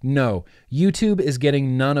like, no, YouTube is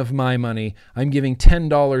getting none of my money. I'm giving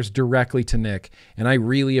 $10 directly to Nick. And I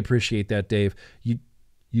really appreciate that, Dave.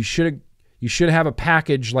 You should have a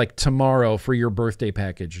package like tomorrow for your birthday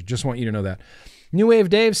package. Just want you to know that. New Wave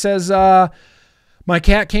Dave says, my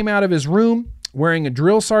cat came out of his room wearing a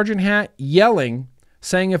drill sergeant hat, yelling,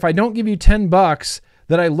 saying, if I don't give you $10,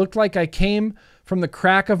 that I looked like I came from the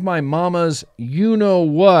crack of my mama's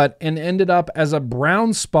you-know-what and ended up as a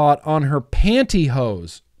brown spot on her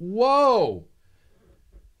pantyhose. Whoa.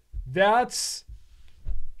 That's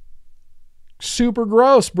super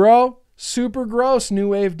gross, bro. Super gross, New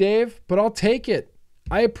Wave Dave, but I'll take it.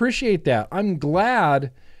 I appreciate that. I'm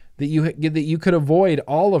glad that you could avoid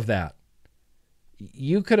all of that.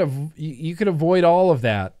 You could avoid all of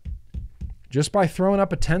that just by throwing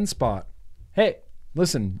up a 10 spot. Hey,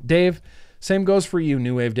 listen, Dave, same goes for you,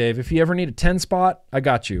 New Wave Dave. If you ever need a 10 spot, I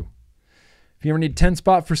got you. If you ever need a 10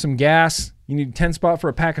 spot for some gas, you need a 10 spot for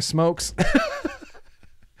a pack of smokes.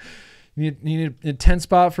 you need a 10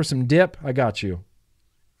 spot for some dip, I got you.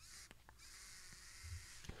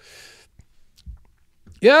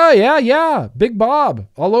 Yeah. Big Bob.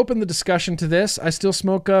 I'll open the discussion to this. I still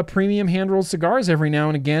smoke premium hand-rolled cigars every now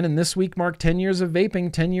and again, and this week marked 10 years of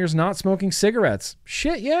vaping, 10 years not smoking cigarettes.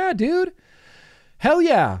 Shit, yeah, dude. Hell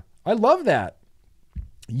yeah. I love that.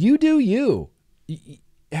 You do you.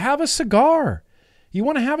 Have a cigar. You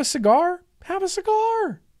want to have a cigar? Have a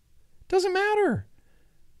cigar. Doesn't matter.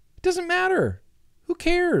 Doesn't matter. Who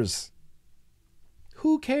cares?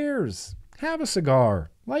 Who cares? Have a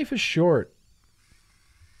cigar. Life is short.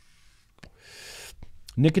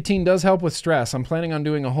 Nicotine does help with stress. I'm planning on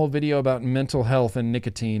doing a whole video about mental health and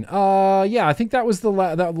nicotine. Yeah, I think that was the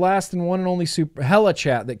last and one and only super hella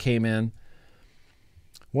chat that came in.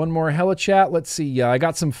 One more hella chat. Let's see. I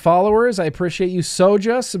got some followers. I appreciate you,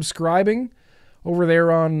 Soja, subscribing over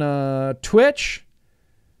there on Twitch.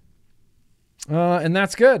 And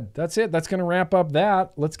that's good. That's it. That's going to wrap up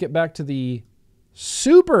that. Let's get back to the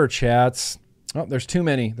super chats. Oh, there's too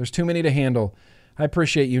many. There's too many to handle. I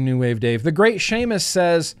appreciate you, New Wave Dave. The Great Seamus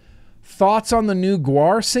says, thoughts on the new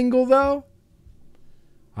Guar single, though?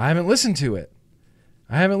 I haven't listened to it.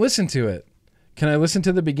 Can I listen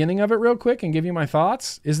to the beginning of it real quick and give you my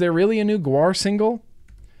thoughts? Is there really a new Guar single?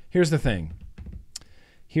 Here's the thing.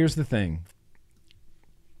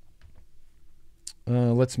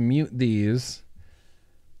 Let's mute these.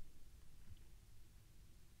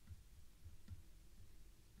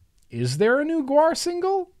 Is there a new Guar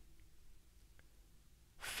single?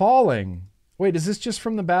 Falling. Wait, is this just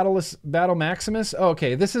from the Battle Maximus? Oh,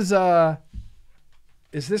 okay, this is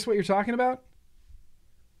this what you're talking about?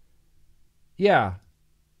 Yeah.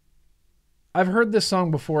 I've heard this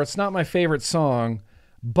song before. It's not my favorite song,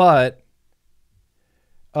 but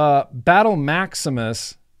Battle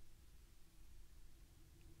Maximus.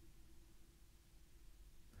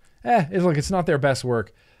 Look, it's not their best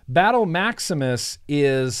work. Battle Maximus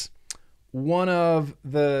is one of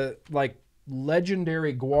the like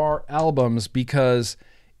legendary Gwar albums because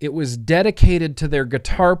it was dedicated to their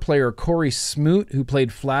guitar player Corey Smoot, who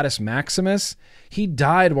played Flatus Maximus. He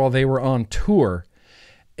died while they were on tour.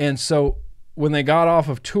 And so when they got off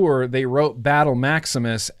of tour, they wrote Battle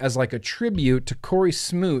Maximus as like a tribute to Corey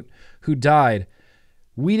Smoot, who died.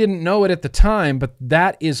 We didn't know it at the time, but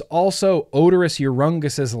that is also Odorous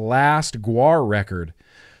Urungus's last Gwar record.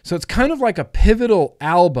 So it's kind of like a pivotal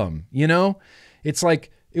album, you know? It's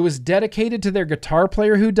like it was dedicated to their guitar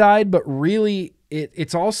player who died, but really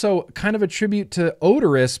it's also kind of a tribute to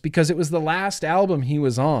Odorous because it was the last album he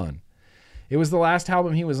was on. It was the last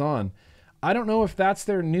album he was on. I don't know if that's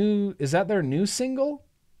their new... Is that their new single?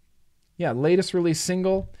 Yeah, latest release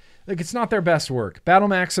single. Like, it's not their best work. Battle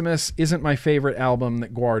Maximus isn't my favorite album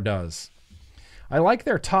that Gwar does. I like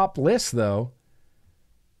their top list, though.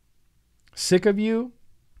 Sick of You.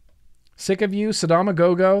 Sick of You. Sadama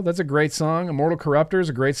Go-Go. That's a great song. Immortal Corruptor is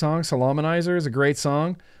a great song. Solomonizer is a great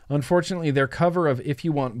song. Unfortunately, their cover of If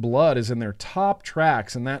You Want Blood is in their top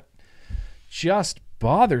tracks, and that just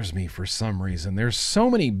bothers me for some reason. There's so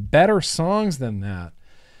many better songs than that.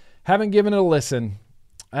 Haven't given it a listen.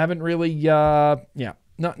 I haven't really,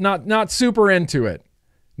 not super into it.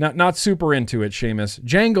 Not super into it, Seamus.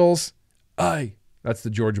 Jangles. Aye. That's the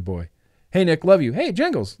Georgia boy. Hey, Nick, love you. Hey,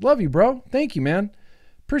 Jangles, love you, bro. Thank you, man.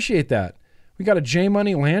 Appreciate that. We got a J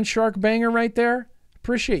Money Landshark banger right there.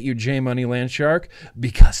 Appreciate you, J Money Landshark,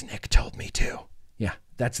 because Nick told me to. Yeah,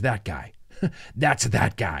 that's that guy. That's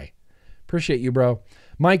that guy. Appreciate you, bro.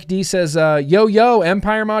 Mike D says, yo,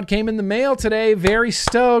 Empire Mod came in the mail today. Very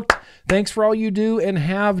stoked. Thanks for all you do and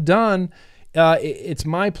have done. It's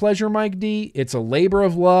my pleasure, Mike D. It's a labor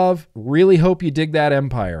of love. Really hope you dig that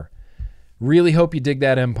Empire. Really hope you dig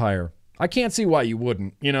that Empire. I can't see why you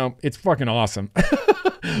wouldn't. You know, it's fucking awesome.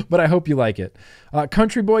 But I hope you like it.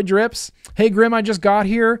 Country Boy Drips. Hey, Grimm, I just got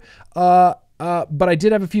here. But I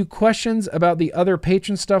did have a few questions about the other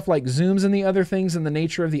patron stuff like Zooms and the other things and the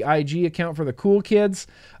nature of the IG account for the cool kids.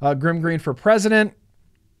 GrimmGreen for president.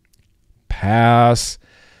 Pass.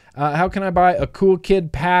 How can I buy a cool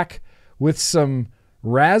kid pack with some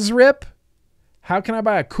Razrip? How can I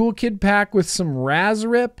buy a cool kid pack with some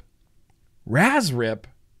Razrip? Razrip?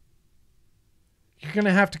 You're going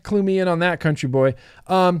to have to clue me in on that, country boy.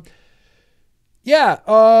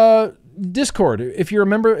 Discord. If you're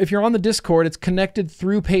on the Discord, it's connected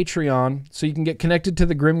through Patreon, so you can get connected to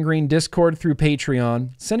the GrimmGreen Discord through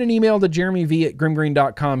Patreon. Send an email to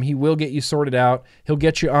jeremyv@grimmgreen.com. He will get you sorted out. He'll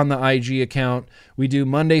get you on the IG account. We do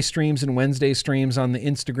Monday streams and Wednesday streams on the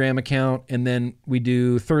Instagram account, and then we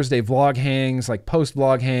do Thursday vlog hangs, like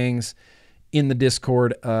post-vlog hangs in the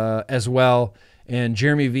Discord as well. And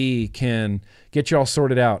Jeremy V can get you all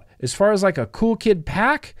sorted out. As far as like a cool kid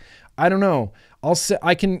pack, I don't know.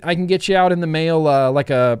 I can get you out in the mail like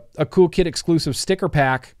a cool kid exclusive sticker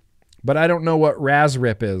pack, but I don't know what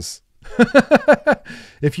Razrip is.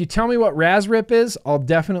 If you tell me what Razrip is, I'll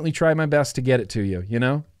definitely try my best to get it to you, you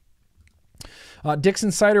know?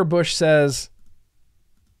 Dixon Cider Bush says,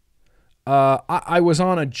 I was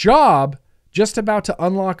on a job just about to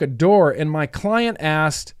unlock a door and my client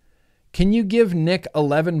asked, can you give Nick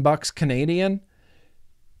 $11 Canadian?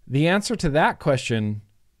 The answer to that question,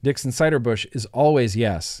 Dixon Ciderbush, is always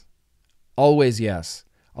yes. Always yes.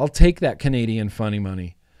 I'll take that Canadian funny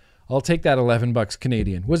money. I'll take that $11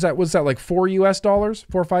 Canadian. Was that like $4 US? $4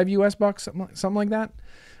 or $5 US bucks? Something like that?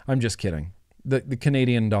 I'm just kidding. The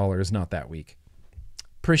Canadian dollar is not that weak.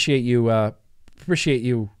 Appreciate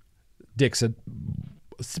you, Dixon.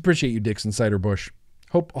 Appreciate you, Dixon Ciderbush.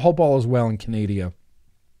 Hope all is well in Canada.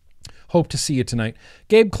 Hope to see you tonight.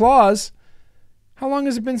 Gabe Claus. How long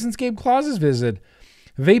has it been since Gabe Claus's visit?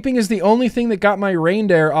 Vaping is the only thing that got my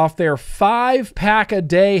reindeer off their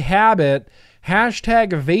 5-pack-a-day habit. Hashtag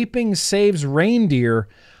vaping saves reindeer.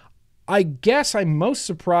 I guess I'm most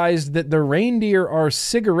surprised that the reindeer are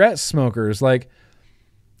cigarette smokers. Like,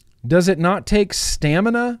 does it not take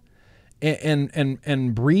stamina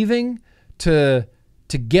and breathing to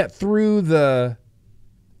get through the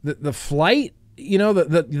flight? You know,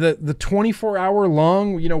 the 24-hour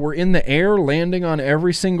long, you know, we're in the air landing on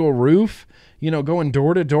every single roof, you know, going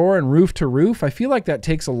door to door and roof to roof. I feel like that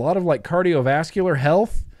takes a lot of like cardiovascular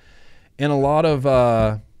health and a lot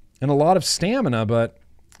of stamina, but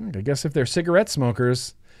I guess if they're cigarette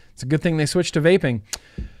smokers, it's a good thing they switched to vaping.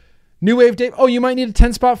 New Wave Dave. Oh, you might need a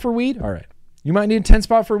 10 spot for weed. All right. You might need a 10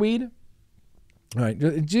 spot for weed. All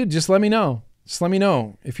right, dude, just let me know. Just let me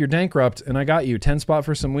know if you're bankrupt and I got you 10 spot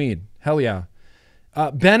for some weed. Hell yeah.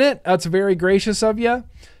 Bennett, that's very gracious of you.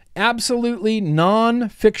 absolutely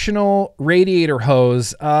non-fictional radiator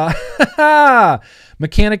hose.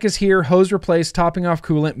 Mechanic is here, hose replaced, topping off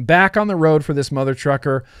coolant, back on the road for this mother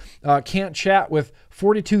trucker. Can't chat with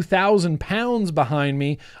 42,000 pounds behind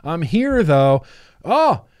me. I'm here though.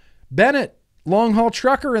 Oh, Bennett, long haul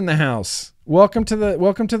trucker in the house. Welcome to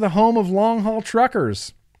the home of long haul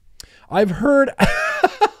truckers. I've heard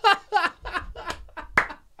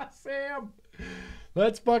Sam,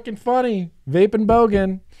 that's fucking funny. Vaping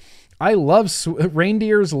Bogan. I love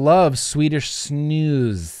reindeers love Swedish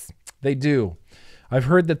snooze. They do. I've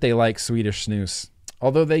heard that they like Swedish snooze.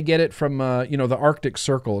 Although they get it from the Arctic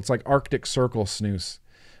Circle. It's like Arctic Circle snooze.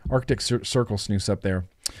 Arctic Circle snooze up there.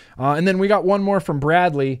 And then we got one more from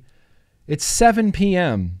Bradley. It's 7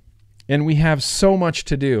 p.m. and we have so much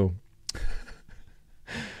to do.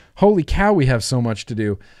 Holy cow, we have so much to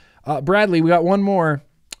do. Bradley, we got one more.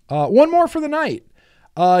 One more for the night.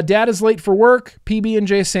 Dad is late for work.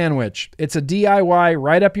 PB&J sandwich. It's a DIY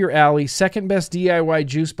right up your alley. Second best DIY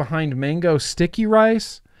juice behind mango sticky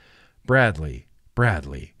rice. Bradley.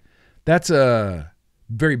 That's a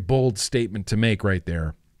very bold statement to make right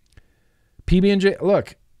there. PB&J,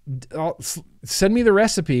 look, send me the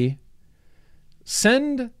recipe.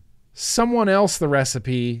 Send someone else the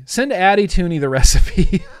recipe. Send Addie Tooney the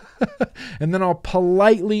recipe. And then I'll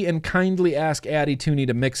politely and kindly ask Addie Tooney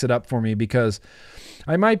to mix it up for me, because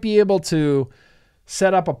I might be able to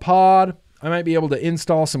set up a pod. I might be able to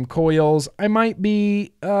install some coils. I might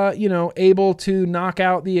be, able to knock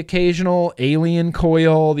out the occasional alien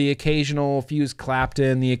coil, the occasional fuse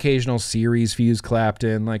Clapton, the occasional series fuse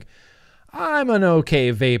Clapton. Like, I'm an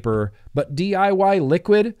okay vapor, but DIY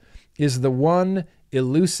liquid is the one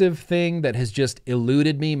elusive thing that has just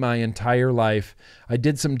eluded me my entire life. I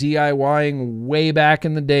did some DIYing way back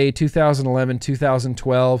in the day, 2011,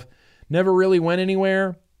 2012. Never really went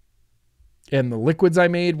anywhere. And the liquids I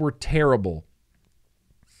made were terrible.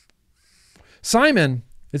 Simon,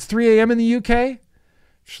 it's 3 a.m. in the UK.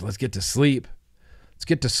 Let's get to sleep.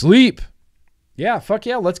 Yeah, fuck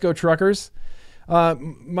yeah, let's go truckers.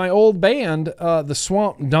 My old band, the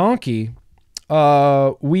Swamp Donkey,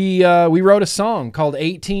 we wrote a song called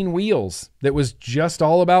 18 Wheels that was just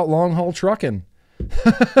all about long haul trucking.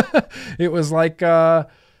 It was like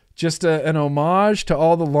just an homage to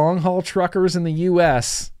all the long haul truckers in the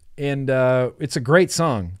U.S. And it's a great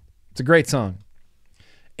song.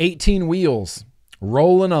 18 Wheels,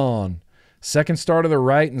 rolling on. Second star to the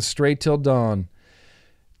right and straight till dawn.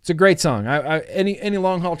 It's a great song. Any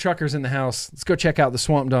long haul truckers in the house, let's go check out the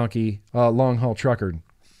Swamp Donkey long haul trucker.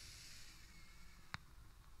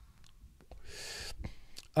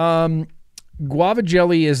 Guava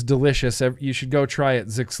jelly is delicious. You should go try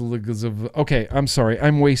it. Okay, I'm sorry.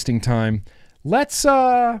 I'm wasting time. Let's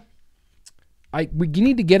we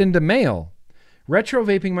need to get into mail. Retro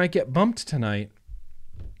vaping might get bumped tonight,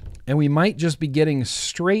 and we might just be getting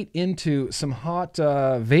straight into some hot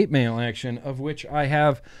vape mail action, of which I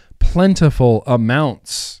have plentiful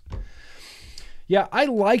amounts. Yeah, I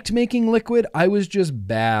liked making liquid. I was just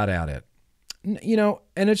bad at it.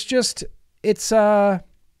 And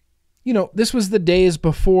this was the days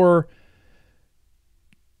before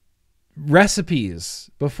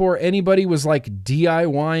recipes, before anybody was like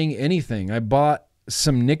DIYing anything. I bought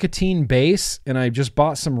some nicotine base and I just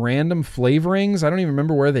bought some random flavorings. I don't even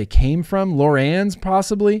remember where they came from. Loran's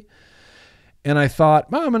possibly. And I thought,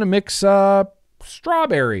 I'm going to mix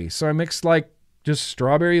strawberry. So I mixed like just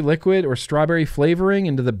strawberry liquid or strawberry flavoring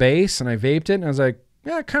into the base, and I vaped it, and I was like,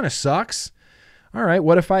 yeah, it kind of sucks. All right,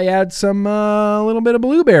 what if I add some little bit of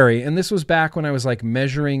blueberry? And this was back when I was like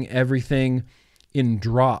measuring everything in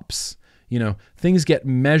drops. Things get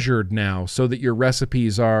measured now so that your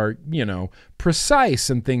recipes are, precise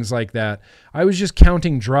and things like that. I was just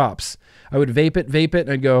counting drops. I would vape it, and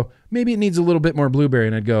I'd go, maybe it needs a little bit more blueberry.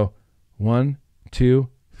 And I'd go 1, 2,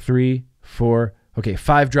 3, 4. Okay,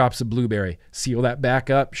 5 drops of blueberry. Seal that back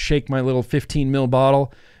up, shake my little 15 ml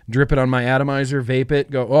bottle, drip it on my atomizer, vape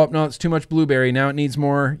it, go, oh, no, it's too much blueberry. Now it needs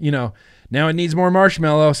more, now it needs more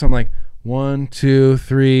marshmallow. So I'm like, 1, 2,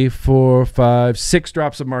 3, 4, 5, 6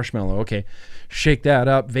 drops of marshmallow. Okay, shake that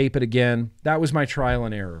up, vape it again. That was my trial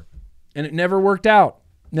and error. And it never worked out.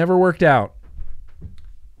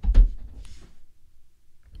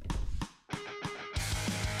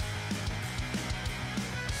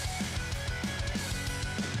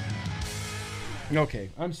 Okay,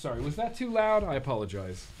 I'm sorry. Was that too loud? I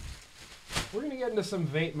apologize. We're going to get into some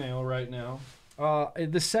vape mail right now.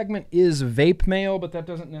 This segment is vape mail, but that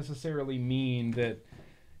doesn't necessarily mean that,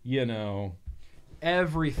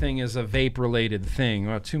 everything is a vape-related thing.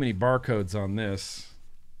 Oh, too many barcodes on this.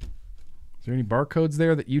 Is there any barcodes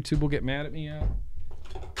there that YouTube will get mad at me at?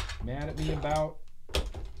 mad at me about.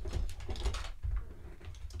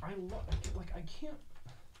 I can't.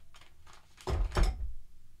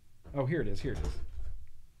 Oh, here it is. Here it is.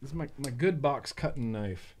 This is my good box cutting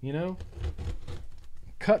knife, you know?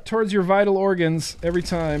 Cut towards your vital organs every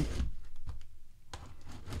time.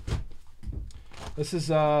 This is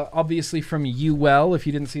obviously from UL, if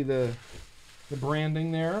you didn't see the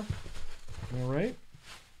branding there. All right.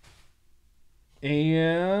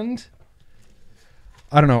 And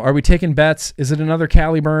I don't know. Are we taking bets? Is it another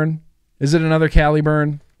Cali burn? Is it another Cali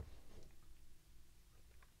burn?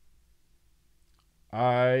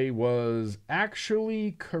 I was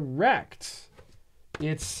actually correct.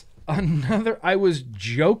 It's another. I was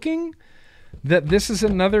joking that this is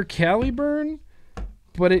another Cali burn,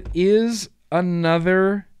 but it is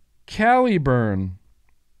another Cali burn.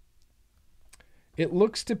 It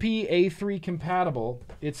looks to be A3 compatible.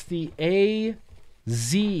 It's the AZ3.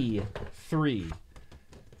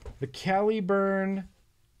 The Cali burn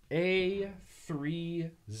A3Z.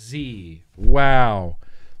 Wow.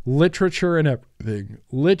 Literature and everything.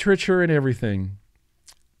 Literature and everything.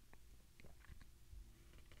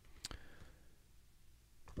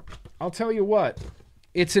 I'll tell you what.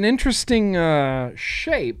 It's an interesting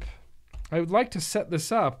shape. I would like to set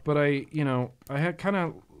this up, but I kind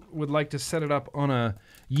of would like to set it up on a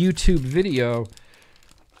YouTube video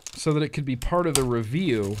so that it could be part of the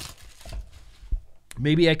review.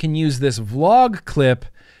 Maybe I can use this vlog clip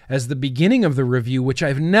as the beginning of the review, which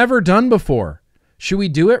I've never done before. Should we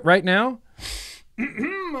do it right now?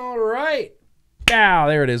 All right. Ah,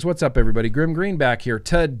 there it is. What's up, everybody? GrimmGreen back here.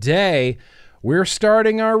 Today, we're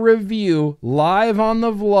starting our review live on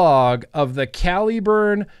the vlog of the Cali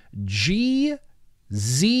Burn GZ.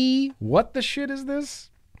 What the shit is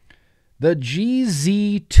this? The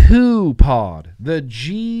GZ2 pod. The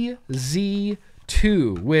GZ2,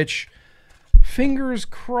 which, fingers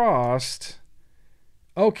crossed.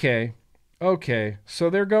 Okay. So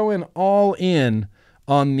they're going all in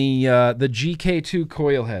on the GK2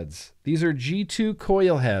 coil heads. These are G2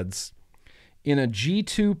 coil heads in a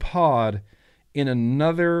G2 pod in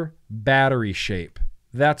another battery shape.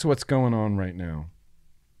 That's what's going on right now.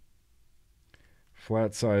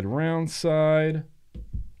 Flat side, round side.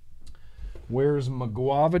 Where's my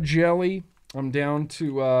guava jelly? I'm down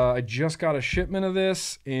to, I just got a shipment of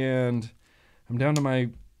this, and I'm down to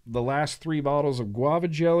the last 3 bottles of guava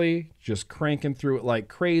jelly, just cranking through it like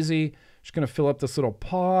crazy. Just going to fill up this little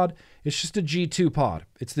pod. It's just a G2 pod.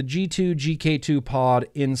 It's the G2 GK2 pod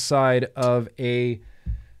inside of a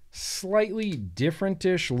slightly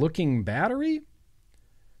different-ish looking battery.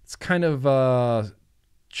 It's kind of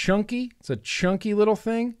chunky. It's a chunky little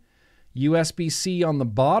thing. USB-C on the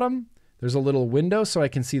bottom. There's a little window so I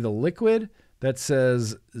can see the liquid that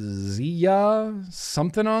says Zia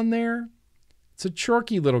something on there. It's a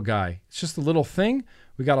chorky little guy. It's just a little thing.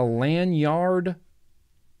 We got a lanyard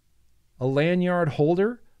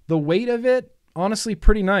holder. The weight of it, honestly,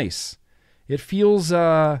 pretty nice. It feels,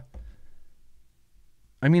 it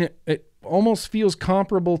almost feels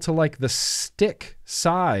comparable to like the stick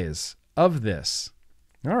size of this.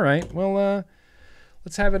 All right, well,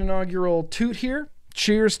 let's have an inaugural toot here.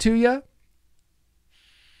 Cheers to ya.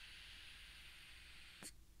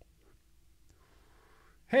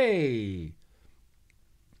 Hey.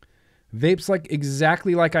 Vapes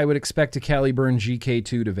exactly like I would expect a Cali Burn GK2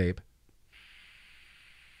 to vape.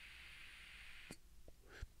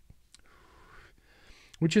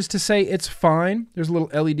 Which is to say, it's fine. There's a little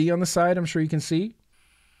LED on the side, I'm sure you can see.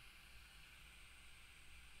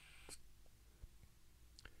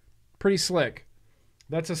 Pretty slick.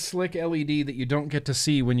 That's a slick LED that you don't get to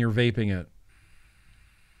see when you're vaping it.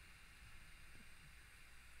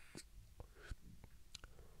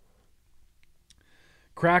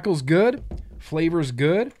 Crackle's good. Flavor's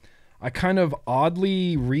good. I kind of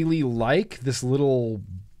oddly really like this little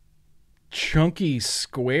chunky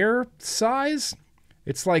square size.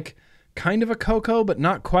 It's like kind of a cocoa, but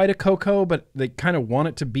not quite a cocoa, but they kind of want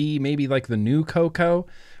it to be maybe like the new cocoa.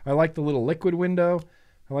 I like the little liquid window.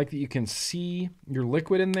 I like that you can see your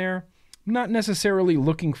liquid in there. I'm not necessarily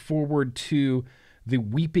looking forward to the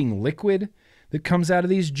weeping liquid that comes out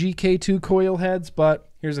of these GK2 coil heads,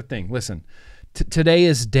 but here's the thing. Listen. Today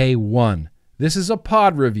is day 1. This is a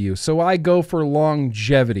pod review, so I go for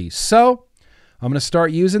longevity. So, I'm going to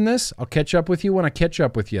start using this. I'll catch up with you when I catch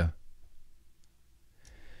up with you.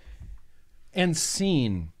 And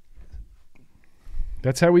scene.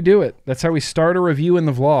 That's how we do it. That's how we start a review in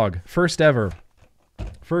the vlog. First ever.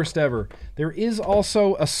 First ever. There is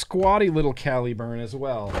also a squatty little Cali Burn as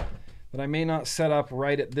well that I may not set up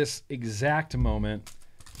right at this exact moment.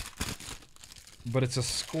 But it's a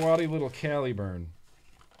squatty little Cali Burn.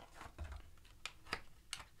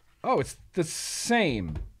 Oh, it's the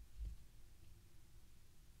same.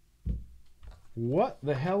 What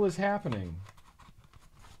the hell is happening?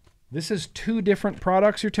 This is 2 different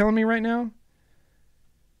products you're telling me right now?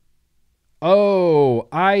 Oh,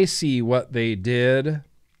 I see what they did.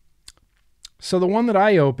 So the one that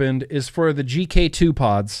I opened is for the GK2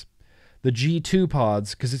 pods, the G2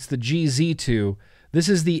 pods, because it's the GZ2. This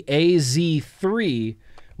is the AZ3,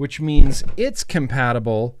 which means it's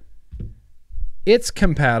compatible. It's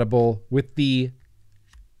compatible with the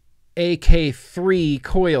AK3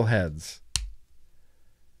 coil heads.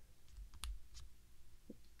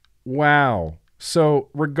 Wow. So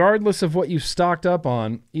regardless of what you've stocked up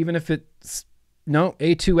on, even if it's, no,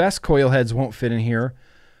 A2S coil heads won't fit in here.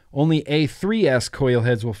 Only A3S coil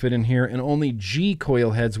heads will fit in here, and only G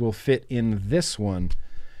coil heads will fit in this one.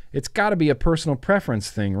 It's got to be a personal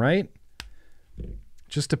preference thing, right?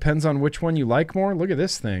 Just depends on which one you like more. Look at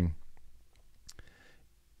this thing.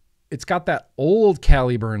 It's got that old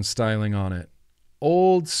Caliburn styling on it.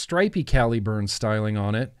 Old stripy Caliburn styling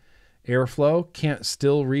on it. Airflow, can't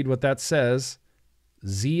still read what that says.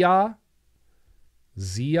 Zia?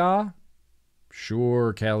 Zia?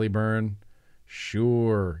 Sure, Caliburn.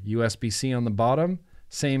 Sure. USB-C on the bottom.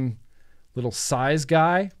 Same little size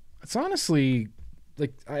guy. It's honestly,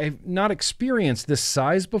 like, I've not experienced this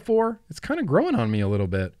size before. It's kind of growing on me a little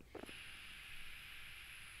bit.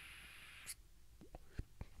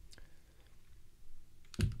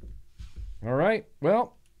 All right.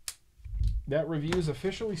 Well, that review is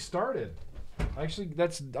officially started. Actually,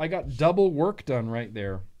 I got double work done right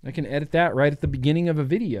there. I can edit that right at the beginning of a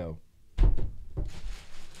video.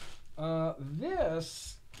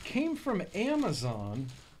 This came from Amazon,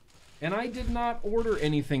 and I did not order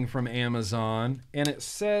anything from Amazon, and it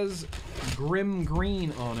says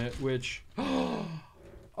GrimmGreen on it, which, oh,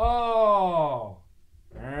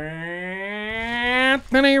 Anthony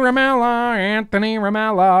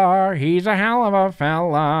Ramella, he's a hell of a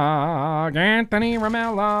fella. Anthony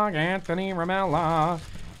Ramella,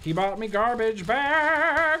 he bought me garbage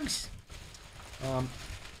bags.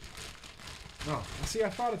 Oh, see, I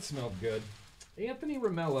thought it smelled good. Anthony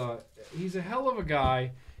Ramella, he's a hell of a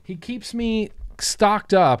guy. He keeps me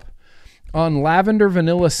stocked up on lavender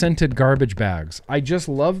vanilla scented garbage bags. I just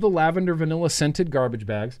love the lavender vanilla scented garbage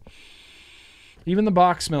bags. Even the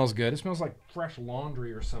box smells good. It smells like fresh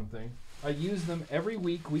laundry or something. I use them every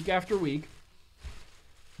week, week after week.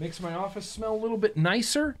 Makes my office smell a little bit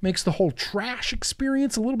nicer. Makes the whole trash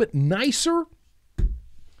experience a little bit nicer.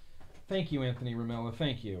 Thank you, Anthony Ramella.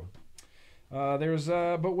 Thank you.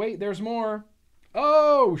 But wait, there's more.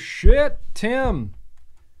 Oh, shit, Tim.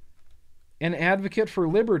 An advocate for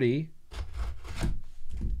liberty.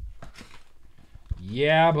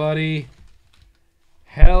 Yeah, buddy.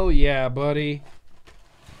 Hell yeah, buddy.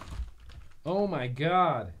 Oh my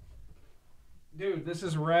God. Dude, this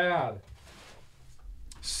is rad.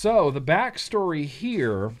 So, the backstory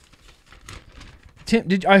here. Tim,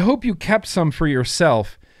 I hope you kept some for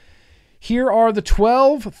yourself. Here are the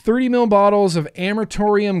 12 30ml bottles of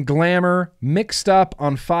Amatorium Glamour mixed up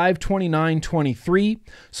on 5/29/23,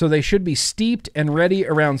 so they should be steeped and ready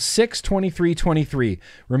around 6/23/23.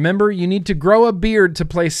 Remember, you need to grow a beard to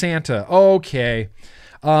play Santa. Okay.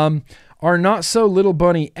 Our not-so-little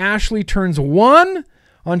bunny Ashley turns 1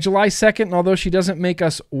 on July 2nd, and although she doesn't make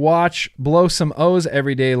us blow some O's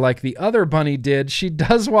every day like the other bunny did, she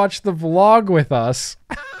does watch the vlog with us.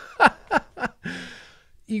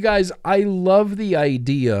 You guys, I love the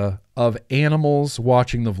idea of animals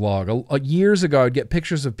watching the vlog. Years ago, I'd get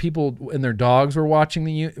pictures of people and their dogs were watching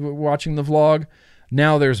the vlog.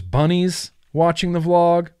 Now there's bunnies watching the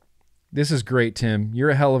vlog. This is great, Tim.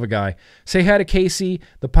 You're a hell of a guy. Say hi to Casey,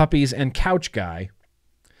 the puppies, and Couch Guy,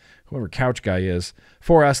 whoever Couch Guy is,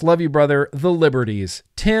 for us. Love you, brother. The Liberties.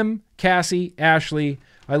 Tim, Cassie, Ashley,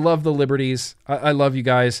 I love the Liberties. I love you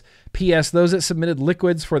guys. P.S. Those that submitted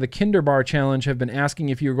liquids for the Kinder Bar Challenge have been asking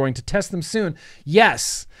if you were going to test them soon.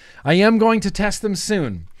 Yes, I am going to test them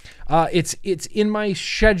soon. It's in my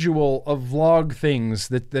schedule of vlog things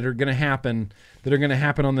that are going to happen. That are going to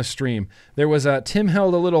happen on the stream. There was Tim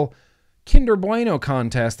held a little Kinder Bueno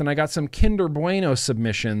contest, and I got some Kinder Bueno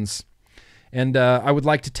submissions. And I would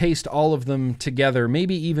like to taste all of them together,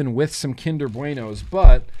 maybe even with some Kinder Buenos.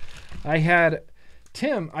 But I had...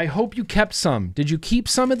 Tim, I hope you kept some. Did you keep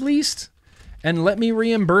some at least? And let me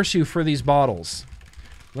reimburse you for these bottles.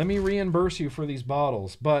 Let me reimburse you for these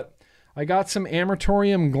bottles. But I got some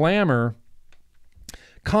Amatorium Glamour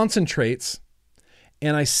concentrates,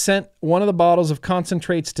 and I sent one of the bottles of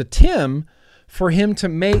concentrates to Tim for him to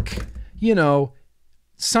make, you know,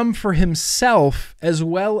 some for himself as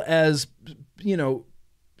well as, you know,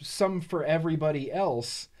 some for everybody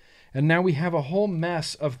else. And now we have a whole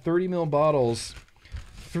mess of 30 ml bottles,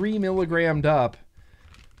 3 milligrammed up.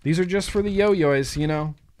 These are just for the yo-yo's, you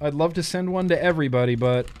know. I'd love to send one to everybody,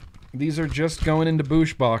 but these are just going into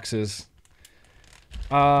boosh boxes.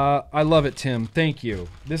 I love it, Tim. Thank you.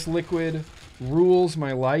 This liquid rules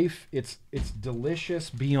my life. It's delicious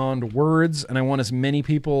beyond words, and I want as many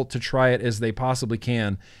people to try it as they possibly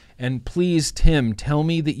can. And please, Tim, tell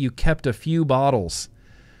me that you kept a few bottles.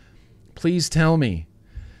 Please tell me.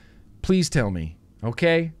 Please tell me,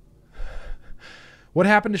 okay? What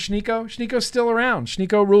happened to Schneeko? Schneeko's still around.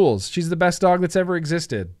 Schneeko rules. She's the best dog that's ever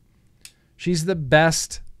existed. She's the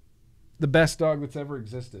best dog that's ever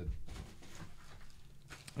existed.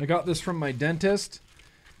 I got this from my dentist.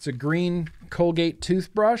 It's a green Colgate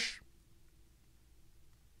toothbrush.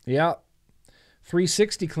 Yeah.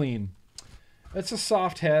 360 clean. It's a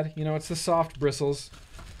soft head. You know, it's the soft bristles.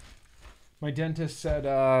 My dentist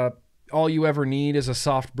said all you ever need is a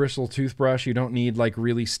soft bristle toothbrush. You don't need like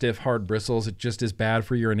really stiff, hard bristles. It just is bad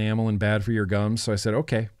for your enamel and bad for your gums. So I said,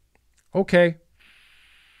 okay. Okay.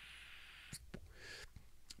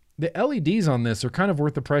 The LEDs on this are kind of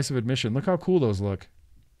worth the price of admission. Look how cool those look.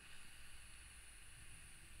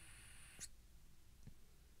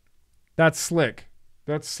 That's slick.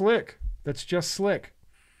 That's slick. That's just slick.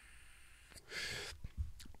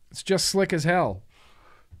 It's just slick as hell.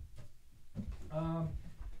 I'm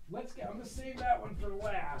gonna save that one for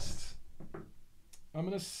last. I'm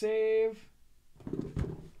gonna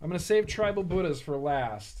save Tribal Buddhas for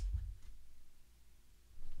last.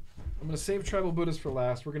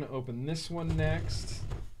 We're gonna open this one next.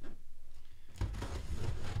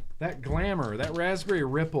 That Glamour, that Raspberry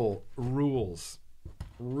Ripple rules.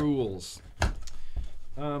 Those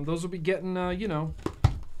will be getting, you know,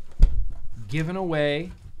 given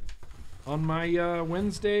away on my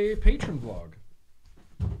Wednesday patron vlog.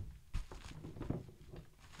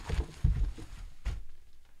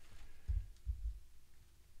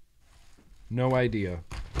 No idea.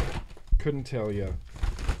 Couldn't tell you.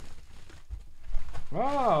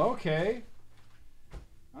 Oh, okay.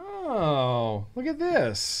 Oh, look at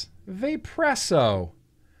this. Vapresso.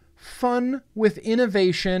 Fun with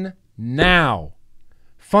innovation now.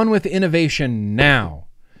 Fun with innovation now.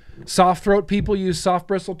 Soft throat people use soft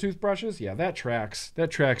bristle toothbrushes? Yeah, that tracks.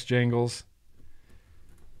 That tracks, Jangles.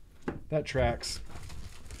 That tracks.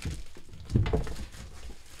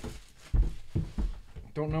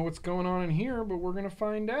 Don't know what's going on in here, but we're going to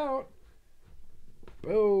find out.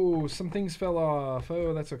 Oh, some things fell off.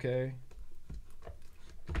 Oh, that's okay.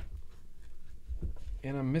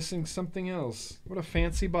 And I'm missing something else. What a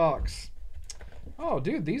fancy box. Oh,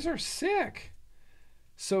 dude, these are sick.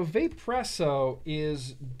 So Vapresso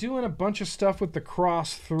is doing a bunch of stuff with the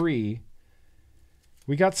Cross 3.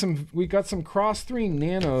 We got some Cross 3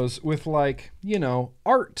 Nanos with, like, you know,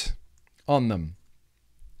 art on them.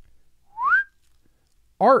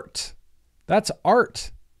 Art. That's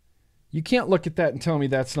art. You can't look at that and tell me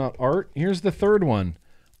that's not art. Here's the third one.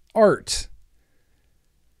 Art.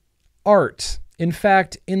 Art. In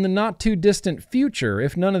fact, in the not too distant future,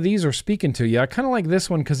 if none of these are speaking to you, I kind of like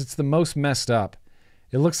this one because it's the most messed up.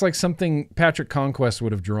 It looks like something Patrick Conquest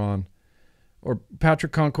would have drawn. Or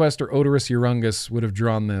Patrick Conquest or Odorous Urungus would have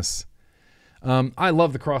drawn this. I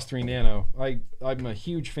love the Cross 3 Nano. I'm a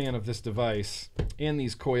huge fan of this device and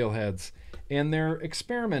these coil heads. And they're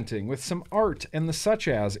experimenting with some art and the such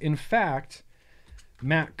as. In fact,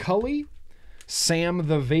 Matt Cully, Sam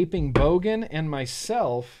the Vaping Bogan, and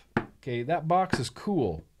myself. Okay, that box is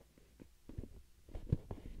cool.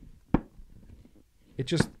 It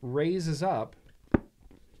just raises up.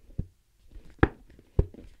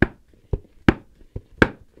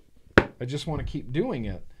 I just want to keep doing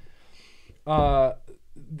it.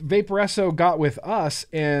 Vaporesso got with us,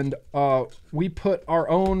 and we put our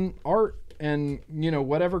own art and, you know,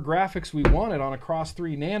 whatever graphics we wanted on a Cross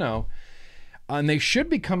 3 Nano, and they should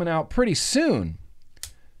be coming out pretty soon.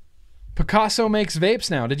 Picasso makes vapes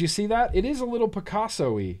now. Did you see that? It is a little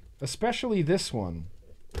Picasso-y, especially this one.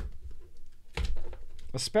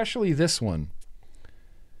 Especially this one.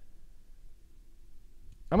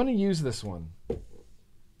 I'm going to use this one.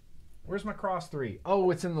 Where's my Cross 3? Oh,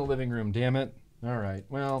 it's in the living room, damn it. All right,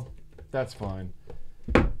 well, that's fine.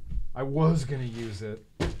 I was going to use it.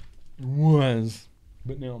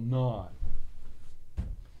 But now I'm not.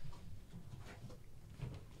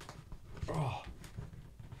 Oh.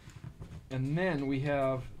 And then we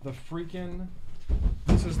have the freaking...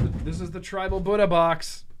 This is the Tribal Buddha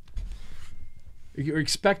box. You're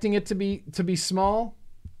expecting it to be small?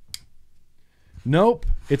 Nope,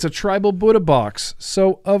 it's a Tribal Buddha box.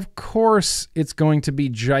 So of course it's going to be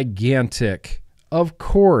gigantic. Of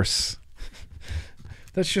course.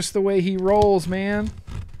 That's just the way he rolls, man.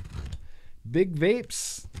 Big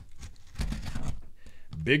vapes.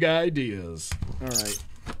 Big ideas. All right.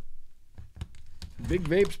 Big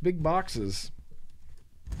vapes, big boxes.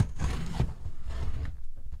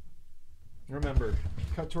 Remember,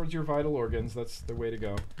 cut towards your vital organs. That's the way to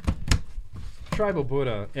go. Tribal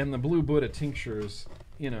Buddha and the Blue Buddha tinctures,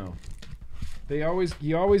 you know,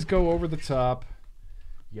 you always go over the top.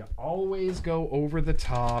 You always go over the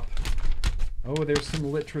top. Oh, there's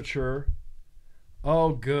some literature.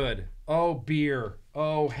 Oh, good. Oh, beer.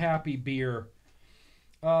 Oh, happy beer.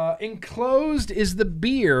 Enclosed is the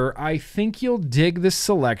beer. I think you'll dig this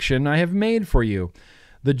selection I have made for you.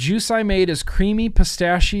 The juice I made is creamy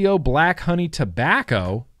pistachio black honey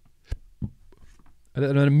tobacco.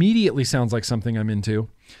 That immediately sounds like something I'm into,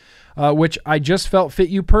 which I just felt fit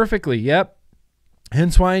you perfectly. Yep.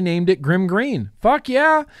 Hence why I named it GrimmGreen. Fuck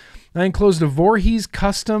yeah. I enclosed a Voorhees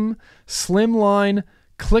custom slimline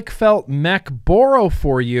clickfelt mech Boro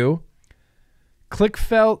for you.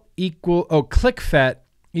 Clickfelt equals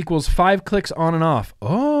 5 clicks on and off.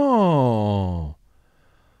 Oh,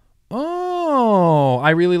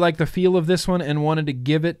 I really like the feel of this one and wanted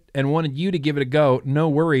you to give it a go. No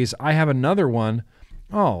worries. I have another one.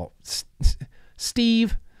 Oh,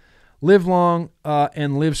 Steve, live long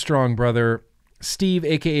and live strong, brother. Steve,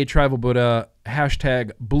 aka Tribal Buddha,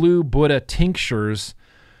 hashtag Blue Buddha Tinctures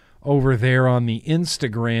over there on the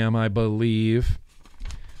Instagram, I believe.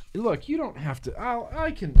 Look, you don't have to. I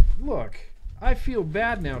can look. I feel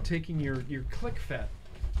bad now taking your ClickFet.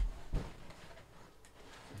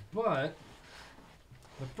 But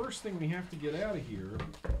the first thing we have to get out of here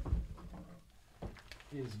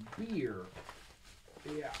is beer.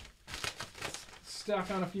 Yeah. Stuck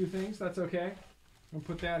on a few things. That's okay. I'm going to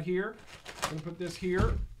put that here. I'm going to put this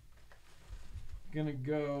here. Going to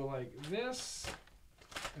go like this.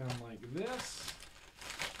 And like this.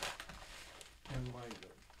 And like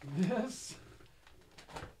this.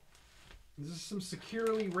 This is some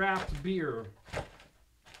securely wrapped beer.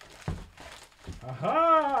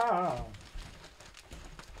 Aha!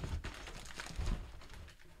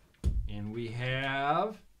 And we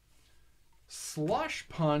have Slush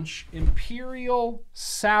Punch Imperial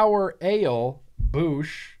Sour Ale.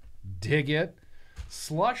 Boosh. Dig it.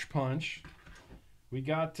 Slush Punch. We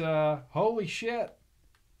got, holy shit.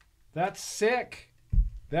 That's sick.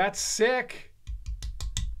 That's sick.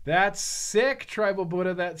 That's sick, Tribal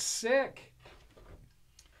Buddha. That's sick.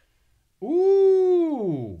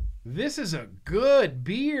 Ooh. This is a good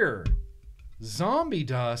beer. Zombie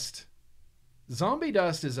Dust. Zombie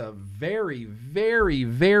Dust is a very, very,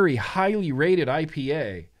 very highly rated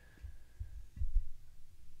IPA.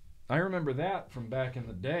 I remember that from back in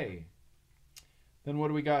the day. Then what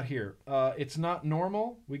do we got here? It's not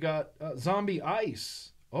normal. We got Zombie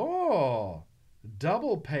Ice. Oh,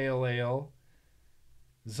 double pale ale.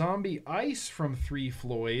 Zombie Ice from Three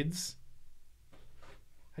Floyds.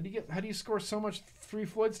 How do you score so much Three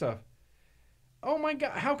Floyd stuff? Oh my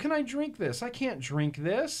God, how can I drink this? I can't drink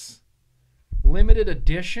this. Limited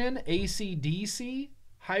edition AC/DC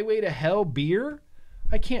Highway to Hell beer.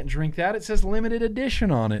 I can't drink that. It says limited edition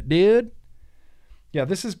on it, dude. Yeah,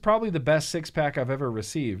 this is probably the best 6-pack I've ever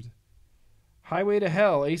received. Highway to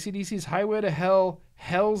Hell, AC/DC's Highway to Hell,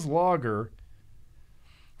 Hell's Lager.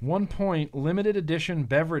 1 point, limited edition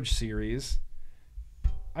beverage series.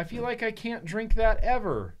 I feel like I can't drink that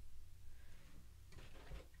ever.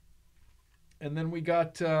 And then we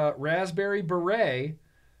got Raspberry Beret,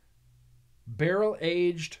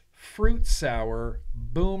 barrel-aged fruit sour.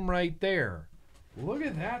 Boom right there. Look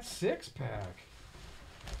at that 6-pack.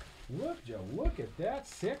 Look at that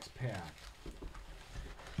 6-pack.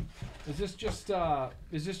 Is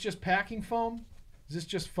this just packing foam? Is this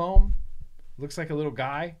just foam? Looks like a little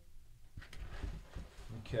guy.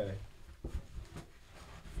 Okay.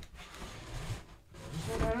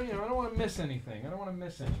 I don't want to miss anything.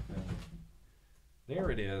 There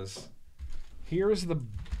it is. Here's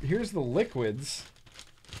the liquids.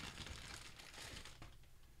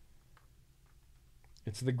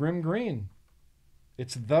 It's the GrimmGreen.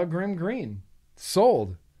 It's the GrimmGreen.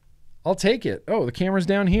 Sold. I'll take it. Oh, the camera's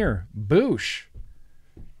down here. Boosh.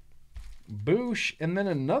 Boosh, and then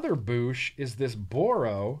another boosh is this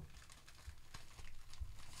Boro.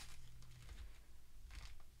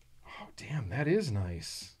 Oh, damn, that is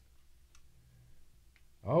nice.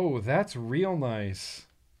 Oh, that's real nice.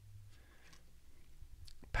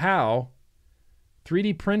 POW,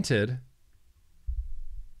 3D printed.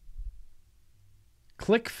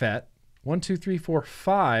 ClickFet, 1, 2, 3, 4,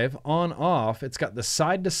 5 on off. It's got the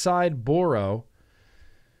side-to-side Boro.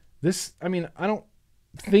 This, I mean, I don't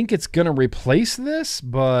think it's going to replace this,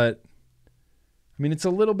 but I mean, it's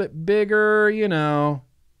a little bit bigger, you know.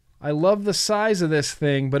 I love the size of this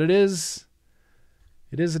thing, but it does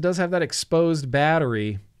have that exposed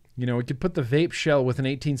battery. You know, we could put the vape shell with an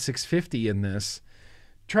 18650 in this.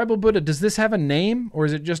 Tribal Buddha, does this have a name or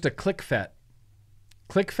is it just a click fet?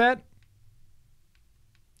 Click fet?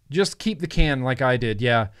 Just keep the can like I did,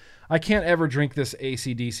 yeah. I can't ever drink this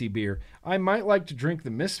AC/DC beer. I might like to drink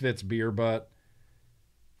the Misfits beer, but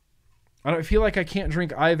I don't feel like I can't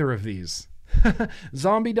drink either of these.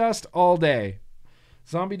 Zombie Dust all day.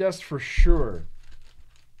 Zombie Dust for sure.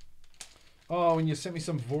 Oh, and you sent me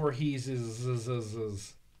some Voorhees.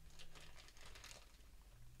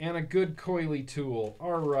 And a good coily tool.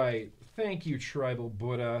 All right. Thank you, Tribal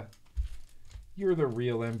Buddha. You're the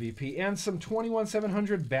real MVP. And some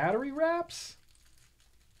 21700 battery wraps?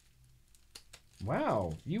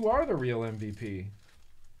 Wow. You are the real MVP.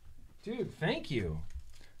 Dude, thank you.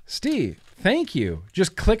 Steve, thank you.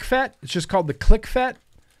 Just ClickFet? It's just called the ClickFet?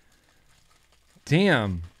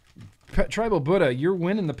 Damn. Tribal Buddha, you're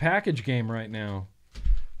winning the package game right now.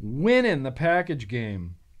 Winning the package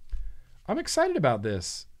game. I'm excited about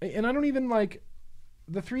this. And I don't even like...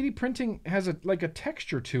 The 3D printing has a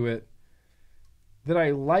texture to it that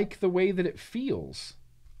I like the way that it feels.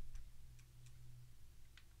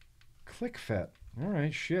 ClickFet. All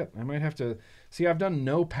right, shit. I might have to... See, I've done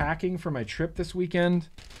no packing for my trip this weekend.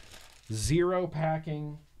 0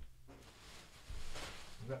 packing.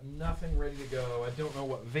 I've got nothing ready to go. I don't know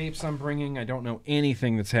what vapes I'm bringing. I don't know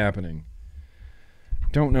anything that's happening.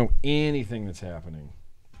 Don't know anything that's happening.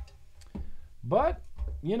 But,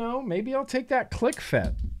 you know, maybe I'll take that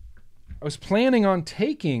ClickFet. I was planning on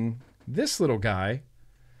taking this little guy.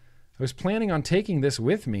 I was planning on taking this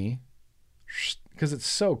with me because it's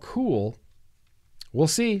so cool. We'll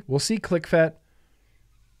see. We'll see, ClickFet.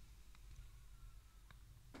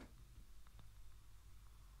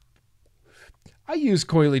 I use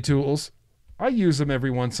coily tools. I use them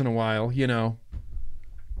every once in a while, you know.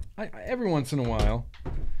 Every once in a while.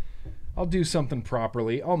 I'll do something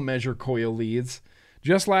properly. I'll measure coil leads.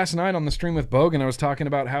 Just last night on the stream with Bogan, I was talking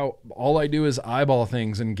about how all I do is eyeball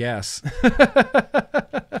things and guess.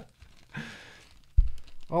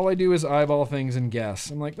 All I do is eyeball things and guess.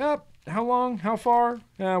 I'm like, how long? How far?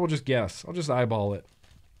 Yeah, we'll just guess. I'll just eyeball it.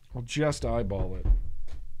 I'll just eyeball it.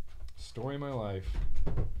 Story of my life.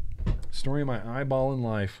 Story of my eyeball in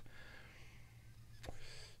life.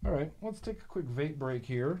 All right, let's take a quick vape break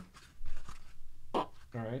here. All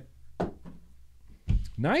right.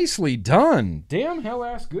 Nicely done. Damn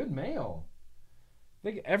hell-ass good mail. I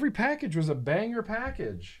think every package was a banger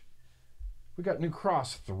package. We got new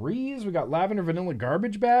Cross 3s. We got lavender vanilla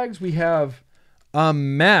garbage bags. We have a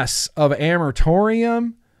mess of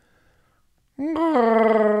Amatorium.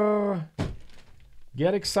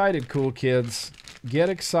 Get excited, cool kids. Get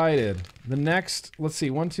excited. The next, let's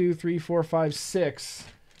see, 1, 2, 3, 4, 5, 6.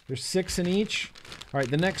 There's 6 in each. All right,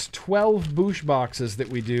 the next 12 boosh boxes that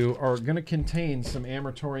we do are going to contain some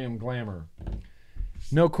Amatorium glamour.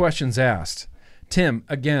 No questions asked. Tim,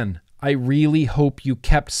 again, I really hope you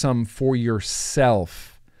kept some for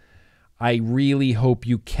yourself. I really hope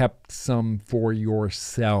you kept some for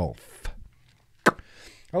yourself.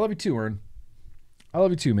 I love you too, Ern. I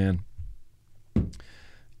love you too, man.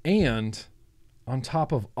 And on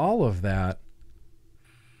top of all of that,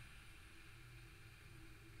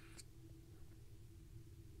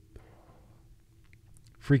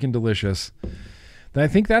 freaking delicious. I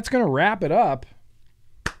think that's going to wrap it up.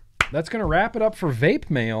 That's going to wrap it up for vape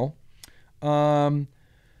mail.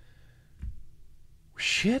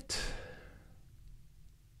 Shit.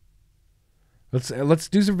 Let's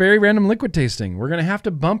do some very random liquid tasting. We're going to have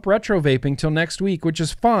to bump retro vaping till next week, which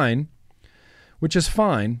is fine. Which is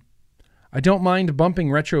fine. I don't mind bumping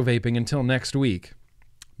retro vaping until next week.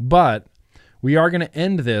 But we are going to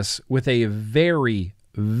end this with a very,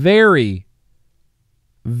 very,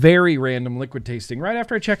 very random liquid tasting right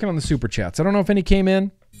after I check in on the super chats. I don't know if any came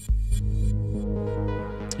in.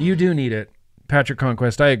 You do need it. Patrick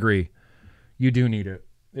Conquest, I agree. You do need it.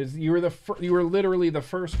 You were literally the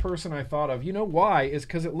first person I thought of. You know why? Is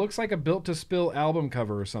because it looks like a Built to Spill album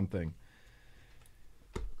cover or something.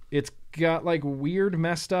 It's got like weird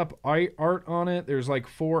messed up art on it. There's like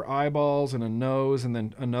 4 eyeballs and a nose and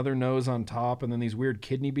then another nose on top and then these weird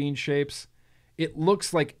kidney bean shapes. It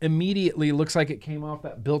looks like immediately looks like it came off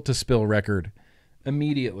that Built to Spill record.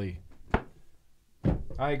 Immediately.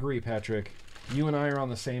 I agree, Patrick. You and I are on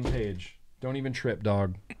the same page. Don't even trip,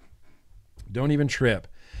 dog. Don't even trip.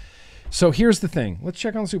 So here's the thing. Let's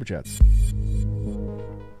check on the super chats.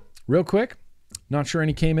 Real quick. Not sure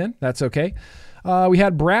any came in. That's okay. We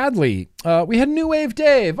had Bradley. We had New Wave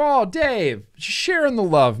Dave. Oh, Dave. Sharing the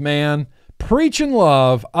love, man. Preaching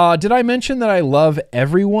love. Did I mention that I love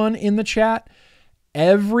everyone in the chat?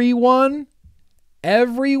 Everyone?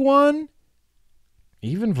 Everyone?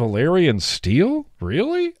 Even Valerian Steele?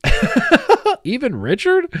 Really? Even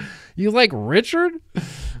Richard? You like Richard?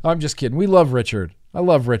 I'm just kidding. We love Richard. I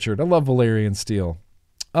love Richard. I love Valerian Steele.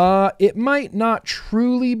 It might not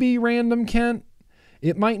truly be random, Kent.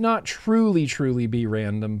 It might not truly be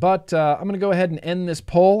random, but I'm going to go ahead and end this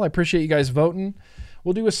poll. I appreciate you guys voting.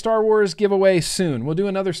 We'll do a Star Wars giveaway soon. We'll do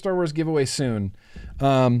another Star Wars giveaway soon.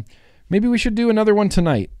 Maybe we should do another one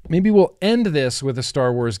tonight. Maybe we'll end this with a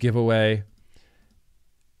Star Wars giveaway.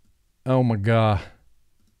 Oh my God.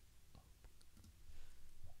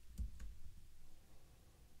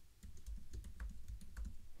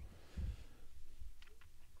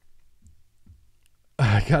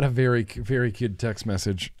 I got a very, very cute text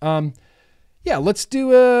message. Yeah, let's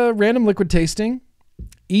do a random liquid tasting.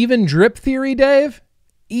 Even drip theory, Dave?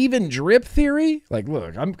 Even drip theory? Like,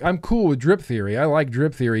 look, I'm cool with drip theory. I like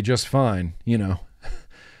drip theory just fine, you know.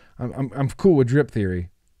 I'm cool with drip theory.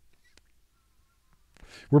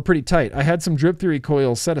 We're pretty tight. I had some drip theory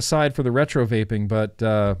coils set aside for the retro vaping, but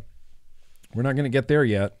we're not going to get there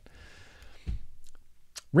yet.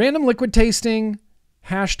 Random liquid tasting,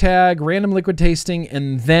 hashtag random liquid tasting,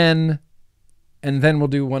 and then we'll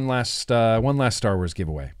do one last Star Wars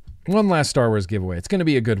giveaway. One last Star Wars giveaway. It's going to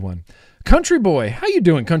be a good one. Country Boy, how you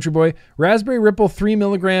doing, Country Boy? Raspberry Ripple 3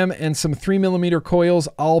 milligram and some 3 millimeter coils,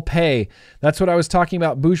 I'll pay. That's what I was talking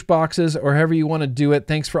about, boosh boxes, or however you want to do it.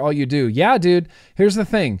 Thanks for all you do. Yeah, dude, here's the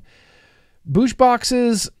thing. Boosh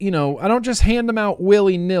boxes, you know, I don't just hand them out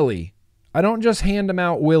willy-nilly.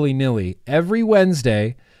 Every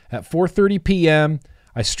Wednesday at 4:30 p.m.,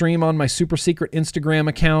 I stream on my super secret Instagram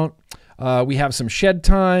account. We have some shed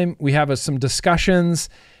time. We have some discussions.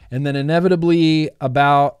 And then inevitably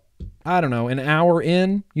about, I don't know, an hour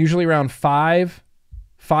in, usually around 5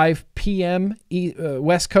 p.m.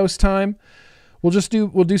 West Coast time, we'll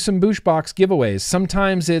do some boosh box giveaways.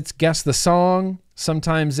 Sometimes it's guess the song.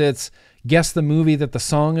 Sometimes it's guess the movie that the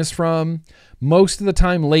song is from. Most of the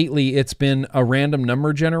time lately, it's been a random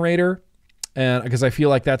number generator, and because I feel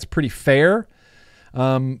like that's pretty fair.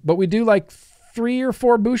 But we do like 3 or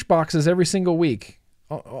 4 boosh boxes every single week.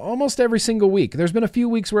 Almost every single week. There's been a few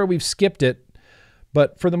weeks where we've skipped it,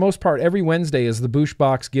 but for the most part, every Wednesday is the boosh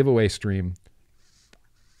box giveaway stream.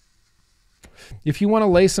 If you want to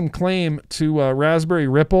lay some claim to Raspberry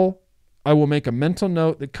Ripple, I will make a mental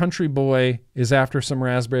note that Country Boy is after some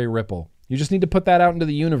Raspberry Ripple. You just need to put that out into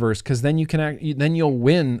the universe, because then you'll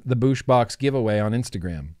win the boosh box giveaway on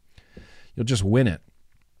Instagram. You'll just win it.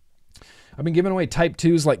 I've been giving away Type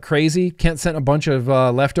 2s like crazy. Kent sent a bunch of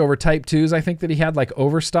leftover Type 2s. I think that he had like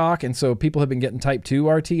overstock, and so people have been getting Type 2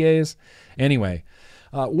 RTAs. Anyway,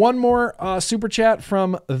 one more super chat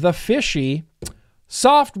from The Fishy.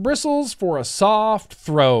 Soft bristles for a soft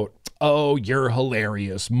throat. Oh, you're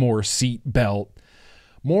hilarious. More seat belt.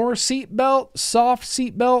 More seat belt, soft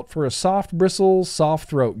seat belt for a soft bristles, soft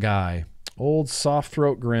throat guy. Old soft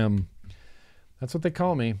throat Grimm. That's what they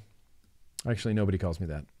call me. Actually, nobody calls me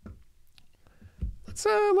that. Let's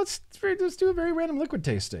do a very random liquid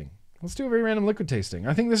tasting. Let's do a very random liquid tasting.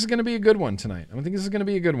 I think this is going to be a good one tonight. I think this is going to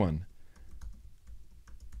be a good one.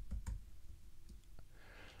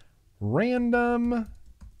 Random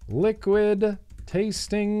liquid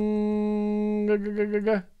tasting. We're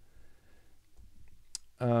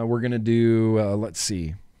going to do, let's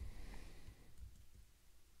see.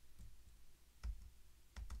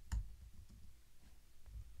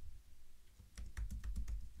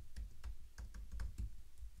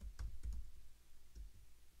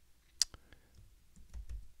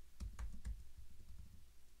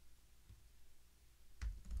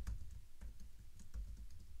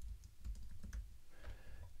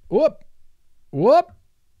 Whoop.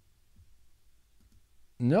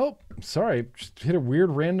 Nope. Sorry. Just hit a weird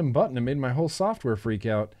random button and made my whole software freak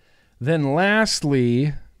out. Then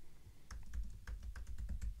lastly,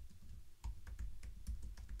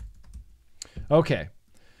 okay.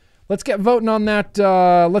 Let's get voting on that.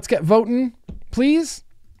 Let's get voting, please.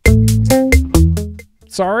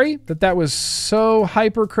 Sorry that was so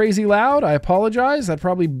hyper crazy loud. I apologize. That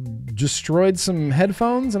probably destroyed some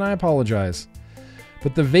headphones, and I apologize.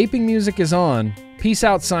 But the vaping music is on. Peace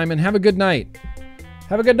out, Simon. Have a good night.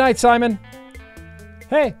 Have a good night, Simon.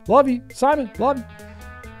 Hey, love you. Simon, love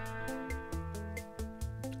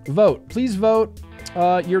you. Vote. Please vote.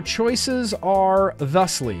 Your choices are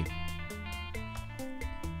thusly.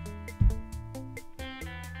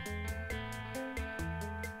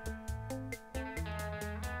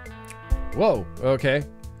 Whoa, okay.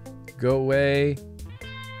 Go away.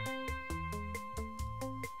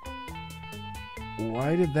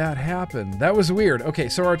 Why did that happen? That was weird. Okay,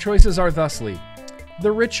 so our choices are thusly.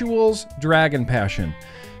 The Rituals Dragon Passion.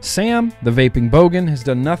 Sam, the vaping bogan, has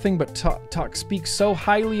done nothing but speak so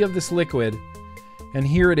highly of this liquid. And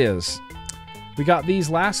here it is. We got these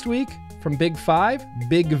last week from Big Five,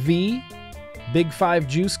 Big V, Big Five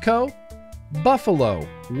Juice Co., Buffalo,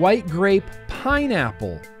 White Grape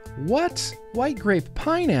Pineapple. What? White Grape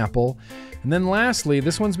Pineapple? And then lastly,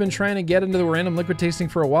 this one's been trying to get into the random liquid tasting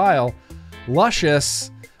for a while. Luscious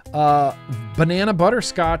Banana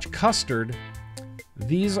Butterscotch Custard.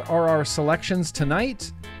 These are our selections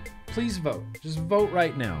tonight. Please vote. Just vote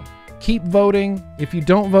right now. Keep voting. If you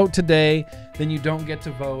don't vote today, then you don't get to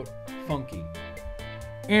vote funky.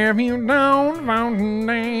 If you don't vote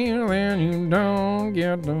today, then you don't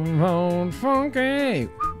get to vote funky.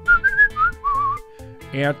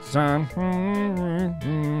 It's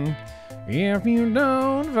if you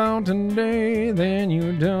don't vote today, then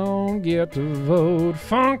you don't get to vote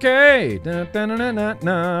funky. Da, da, da, da, da,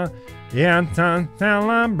 da. Yeah,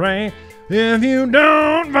 celebrate. If you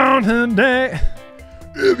don't vote today,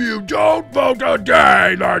 if you don't vote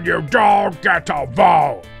today, then you don't get to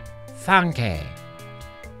vote funky.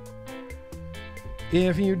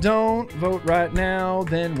 If you don't vote right now,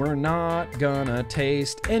 then we're not gonna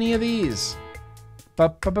taste any of these.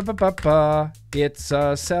 Ba-ba-ba-ba-ba. It's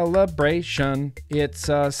a celebration. It's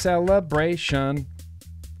a celebration.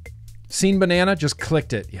 Seen banana? Just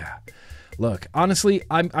clicked it. Yeah. Look, honestly,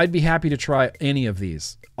 I'd be happy to try any of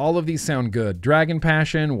these. All of these sound good. Dragon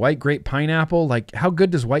Passion, White Grape Pineapple. Like, how good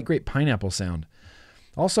does White Grape Pineapple sound?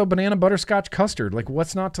 Also, Banana Butterscotch Custard. Like,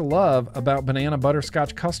 what's not to love about Banana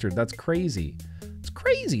Butterscotch Custard? That's crazy. It's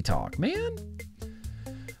crazy talk, man.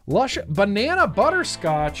 Lush Banana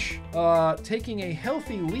Butterscotch taking a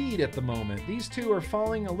healthy lead at the moment. These two are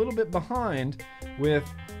falling a little bit behind, with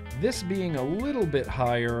this being a little bit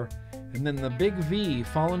higher and then the Big V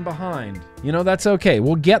falling behind. You know, that's okay.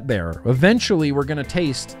 We'll get there. Eventually, we're going to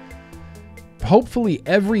taste hopefully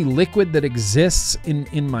every liquid that exists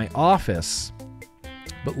in my office.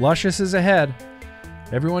 But Luscious is ahead.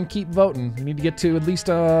 Everyone keep voting. We need to get to at least,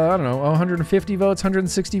 I don't know, 150 votes,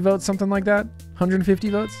 160 votes, something like that. 150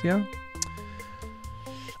 votes, yeah.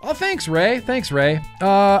 Oh, thanks, Ray. Thanks, Ray.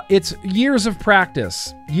 It's years of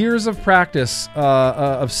practice. Years of practice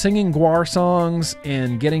of singing Guar songs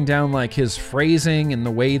and getting down, like, his phrasing and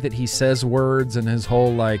the way that he says words and his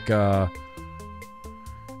whole, like, I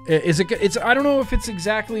don't know if it's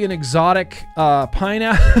exactly an exotic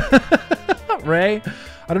pineapple. Ray,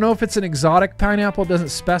 I don't know if it's an exotic pineapple. It doesn't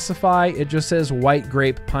specify. It just says White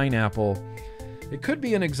Grape Pineapple. It could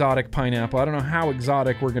be an exotic pineapple. I don't know how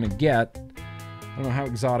exotic we're going to get. I don't know how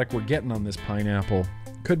exotic we're getting on this pineapple.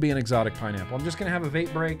 Could be an exotic pineapple. I'm just going to have a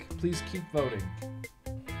vape break. Please keep voting.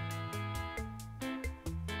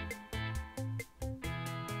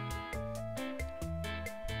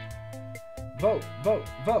 Vote, vote,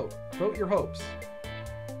 vote. Vote your hopes.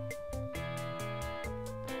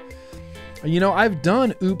 You know, I've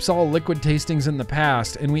done Oops All Liquid tastings in the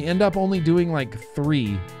past, and we end up only doing like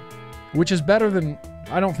 3, which is better than,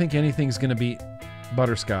 I don't think anything's going to beat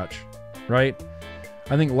butterscotch, right?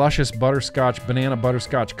 I think Luscious Butterscotch, Banana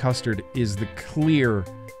Butterscotch Custard is the clear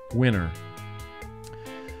winner.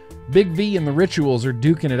 Big V and the Rituals are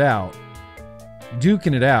duking it out.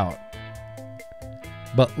 Duking it out.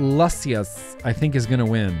 But Luscious, I think, is going to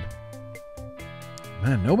win.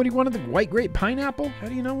 Man, nobody wanted the White Grape Pineapple? How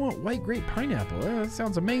do you not want White Grape Pineapple? That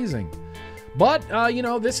sounds amazing. But, you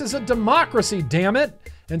know, this is a democracy, damn it.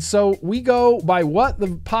 And so we go by what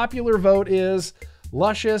the popular vote is.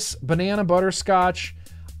 Luscious, Banana Butterscotch.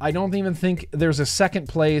 I don't even think there's a second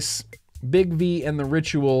place. Big V and the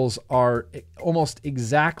Rituals are almost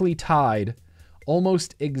exactly tied.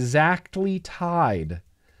 Almost exactly tied.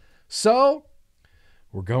 So,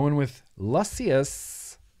 we're going with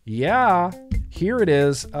Luscious. Yeah, here it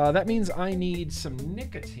is. That means I need some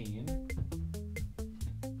nicotine.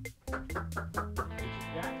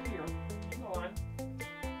 Back here. Come on.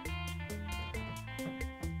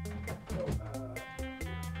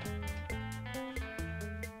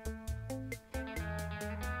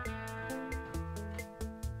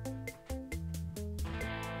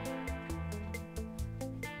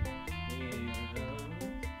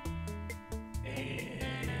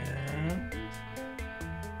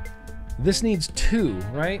 This needs 2,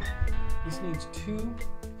 right? This needs 2.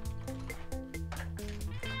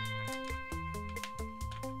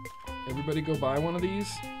 Everybody go buy one of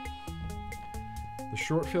these. The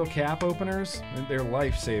short fill cap openers, they're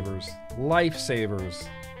lifesavers. Lifesavers.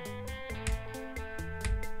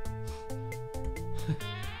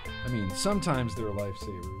 I mean, sometimes they're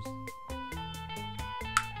lifesavers.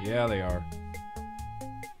 Yeah, they are.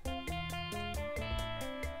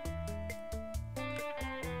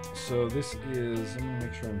 So this is, let me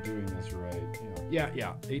make sure I'm doing this right.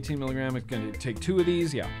 Yeah, 18 milligram. It's going to take 2 of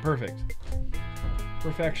these. Yeah, perfect.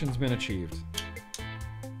 Perfection's been achieved.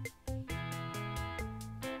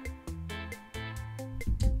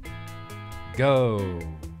 Go.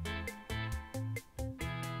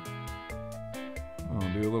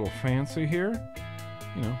 I'll do a little fancy here.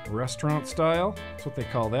 You know, restaurant style. That's what they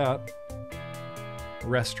call that.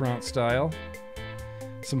 Restaurant style.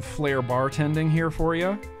 Some flair bartending here for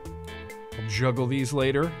you. I'll juggle these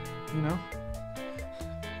later, you know.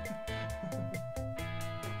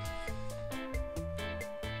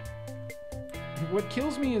 What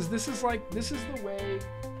kills me is this is the way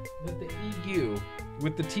that the EU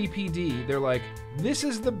with the TPD, they're like, this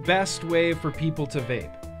is the best way for people to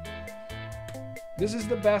vape. This is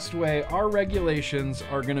the best way. Our regulations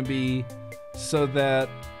are going to be so that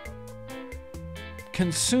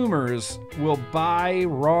consumers will buy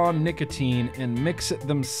raw nicotine and mix it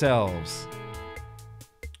themselves.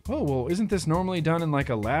 Oh, well, isn't this normally done in like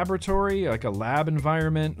a laboratory, like a lab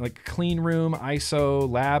environment, like clean room, ISO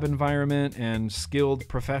lab environment, and skilled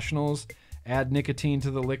professionals add nicotine to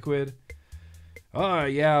the liquid? Oh,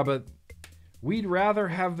 yeah, but we'd rather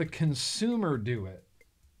have the consumer do it.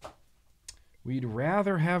 We'd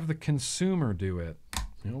rather have the consumer do it.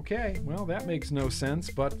 Okay, well, that makes no sense,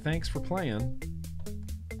 but thanks for playing.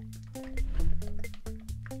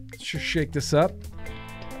 Let's just shake this up.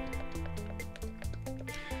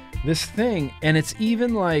 This thing, and it's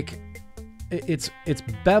even like, it's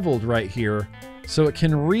beveled right here, so it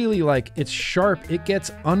can really, like, it's sharp. It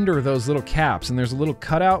gets under those little caps, and there's a little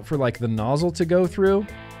cutout for like the nozzle to go through.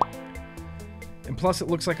 And plus it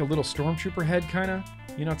looks like a little stormtrooper head, kind of.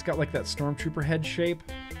 You know, it's got like that stormtrooper head shape.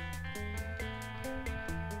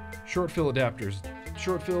 Short fill adapters,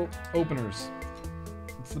 short fill openers.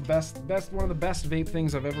 It's the best, one of the best vape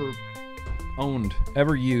things I've ever owned,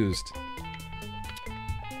 ever used.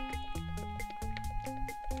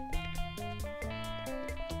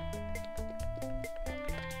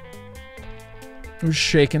 I'm just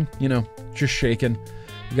shaking, you know, just shaking.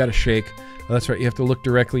 You gotta shake. Oh, that's right, you have to look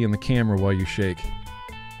directly in the camera while you shake.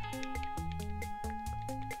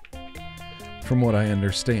 From what I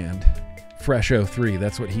understand. Fresh 03,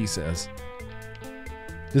 that's what he says.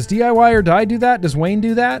 Does DIY or Die do that? Does Wayne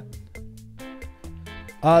do that?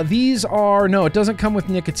 These are, no, it doesn't come with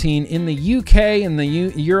nicotine. In the UK and the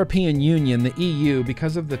European Union, the EU,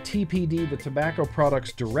 because of the TPD, the Tobacco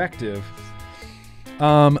Products Directive,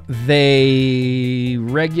 they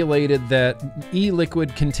regulated that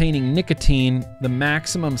e-liquid containing nicotine, the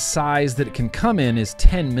maximum size that it can come in is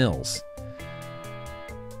 10 mils.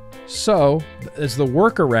 So, as the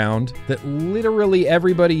workaround that literally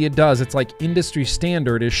everybody does, it's like industry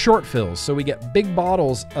standard, is short fills. So we get big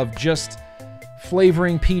bottles of just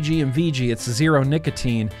flavoring PG and VG, it's 0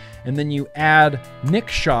 nicotine, and then you add nic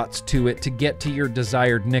shots to it to get to your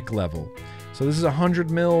desired nic level. So this is 100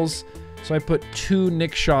 mils. So I put 2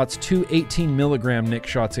 nic shots, 2 18 milligram nic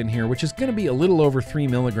shots in here, which is going to be a little over 3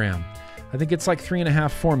 milligram. I think it's like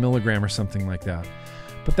 3.5, 4 milligram or something like that.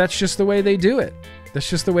 But that's just the way they do it. That's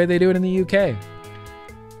just the way they do it in the UK.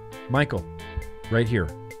 Michael, right here.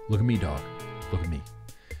 Look at me, dog. Look at me.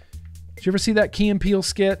 Did you ever see that Key and Peele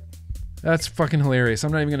skit? That's fucking hilarious.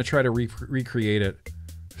 I'm not even going to try to recreate it.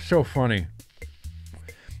 So funny.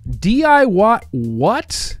 DIY,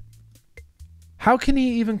 what? How can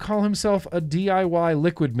he even call himself a DIY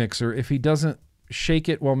liquid mixer if he doesn't shake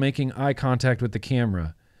it while making eye contact with the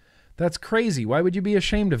camera? That's crazy. Why would you be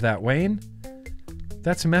ashamed of that, Wayne?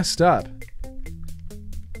 That's messed up.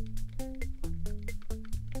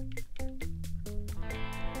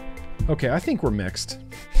 Okay, I think we're mixed.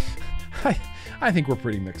 I think we're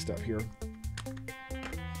pretty mixed up here.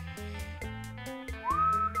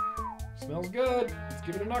 Smells good. Let's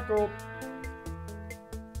give it a knuckle.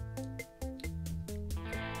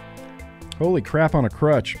 Holy crap on a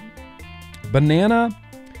crutch. Banana,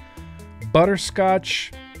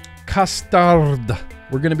 butterscotch, custard.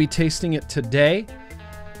 We're going to be tasting it today.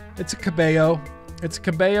 It's a Cabello. It's a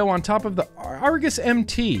Cabello on top of the Argus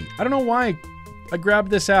MT. I don't know why I grabbed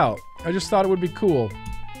this out. I just thought it would be cool.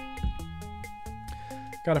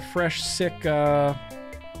 Got a fresh, sick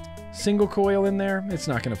single coil in there. It's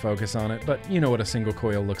not going to focus on it, but you know what a single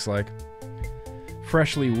coil looks like.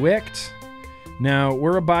 Freshly wicked. Now,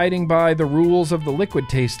 we're abiding by the rules of the liquid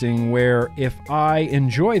tasting where if I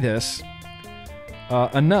enjoy this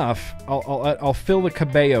enough, I'll fill the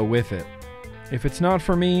Cabello with it. If it's not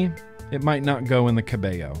for me, it might not go in the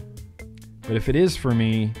Cabello. But if it is for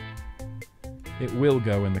me, it will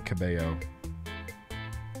go in the Cabello.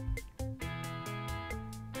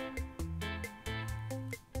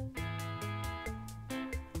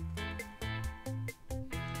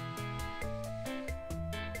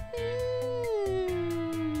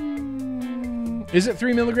 Is it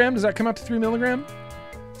 3 milligram? Does that come out to 3 milligram?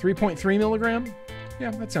 3.3 milligram?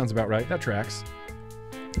 Yeah, that sounds about right. That tracks.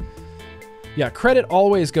 Yeah, credit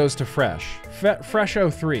always goes to Fresh. Fresh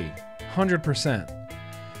 03, 100%.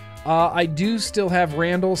 I do still have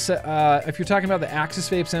Randall. If you're talking about the Axis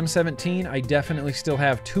Vapes M17, I definitely still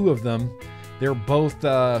have 2 of them. They're both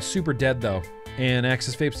super dead though. And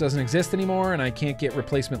Axis Vapes doesn't exist anymore, and I can't get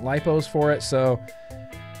replacement lipos for it, so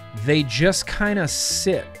they just kind of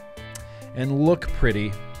sit and look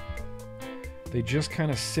pretty. They just kind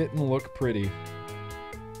of sit and look pretty.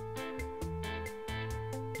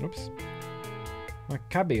 Oops. My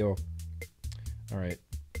cabello. All right.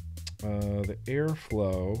 The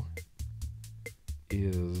airflow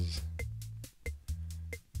is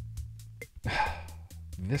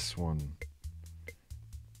this one.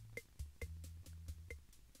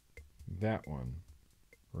 That one.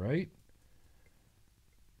 Right?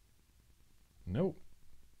 Nope.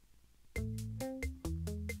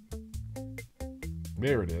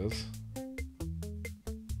 There it is.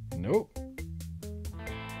 Nope.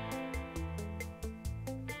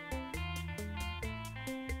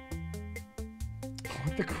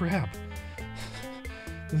 What the crap?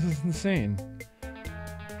 This is insane.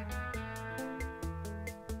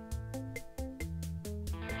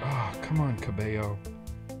 Oh, come on, Cabello.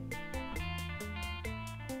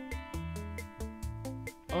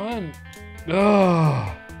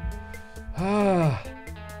 Oh. Ah.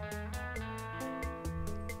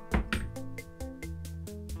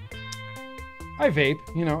 I vape,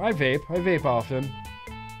 you know, I vape often.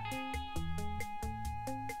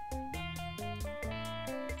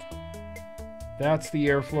 That's the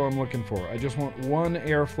airflow I'm looking for. I just want one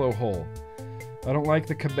airflow hole. I don't like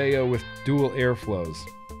the Cabello with dual airflows.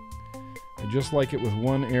 I just like it with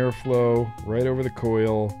one airflow right over the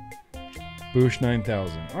coil. Boosh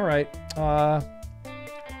 9000. All right.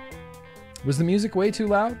 Was the music way too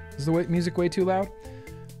loud? Is the music way too loud?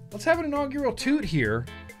 Let's have an inaugural toot here.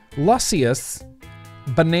 Lucius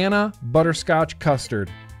Banana Butterscotch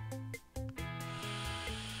Custard.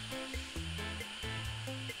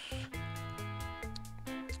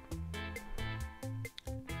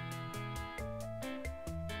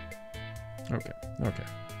 Okay, okay.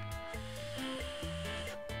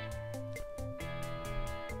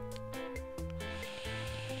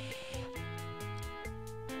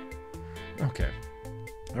 Okay.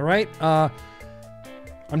 All right.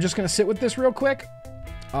 I'm just going to sit with this real quick.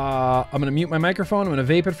 I'm going to mute my microphone. I'm going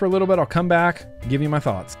to vape it for a little bit. I'll come back, give you my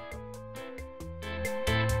thoughts.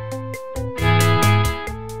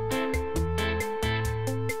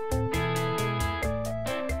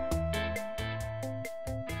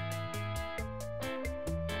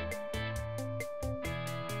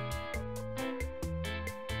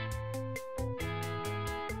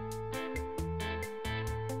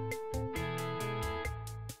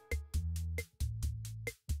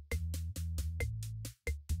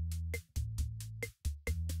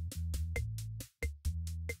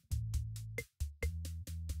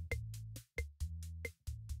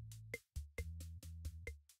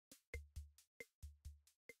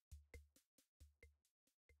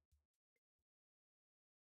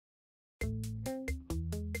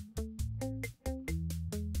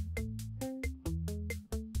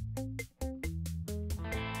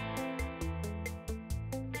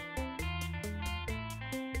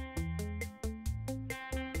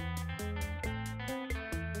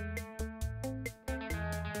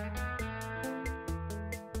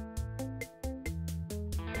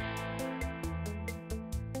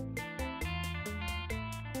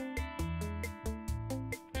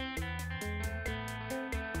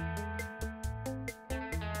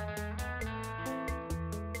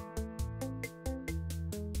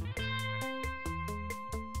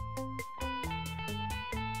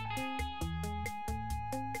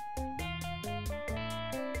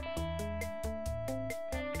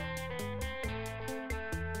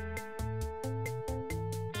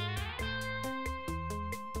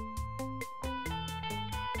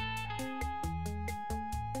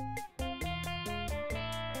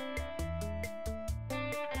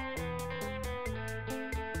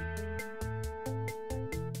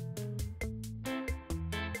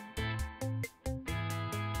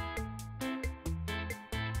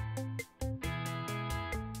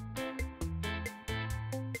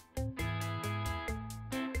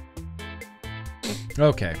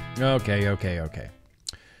 Okay.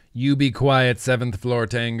 You be quiet, 7th floor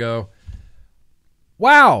tango.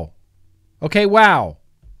 Wow. Okay, wow.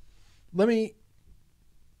 Let me...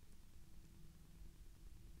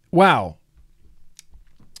 Wow.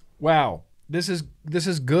 Wow. This is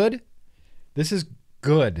good. This is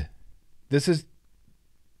good. This is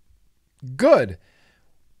Good.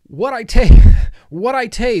 What I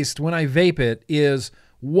taste when I vape it is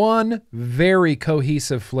one very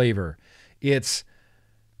cohesive flavor. It's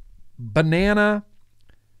banana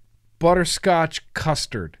butterscotch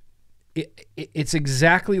custard. It's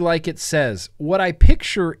exactly like it says. What I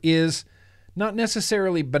picture is not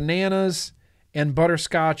necessarily bananas and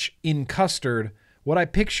butterscotch in custard. What I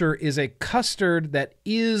picture is a custard that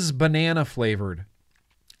is banana flavored,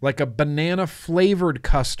 like a banana flavored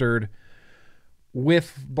custard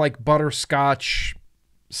with like butterscotch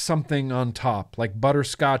something on top, like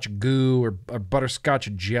butterscotch goo or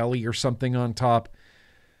butterscotch jelly or something on top.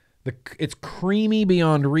 It's creamy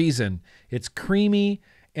beyond reason. It's creamy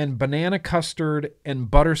and banana custard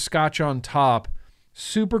and butterscotch on top.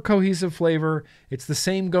 Super cohesive flavor. It's the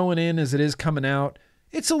same going in as it is coming out.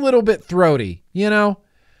 It's a little bit throaty, you know?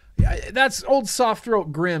 That's old soft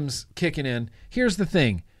throat Grimm's kicking in. Here's the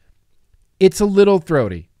thing. It's a little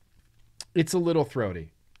throaty. It's a little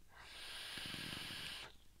throaty.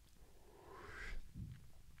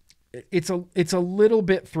 It's a little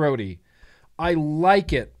bit throaty. I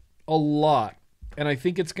like it a lot, and I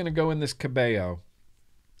think it's going to go in this Cabello.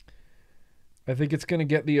 I think it's going to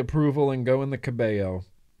get the approval and go in the Cabello.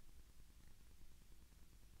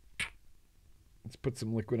 Let's put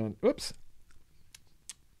some liquid on. Oops.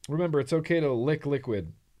 Remember, it's okay to lick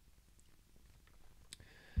liquid.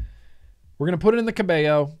 We're going to put it in the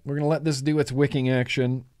Cabello. We're going to let this do its wicking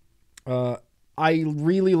action. I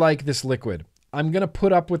really like this liquid. I'm going to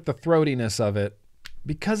put up with the throatiness of it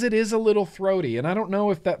because it is a little throaty. And I don't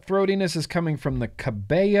know if that throatiness is coming from the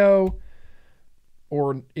Cabello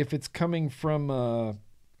or if it's coming from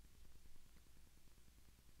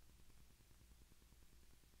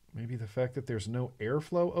maybe the fact that there's no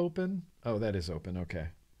airflow open. Oh, that is open. Okay.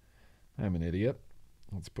 I'm an idiot.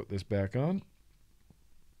 Let's put this back on.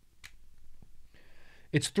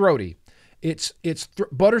 It's throaty. It's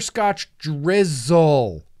butterscotch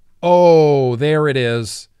drizzle. Oh, there it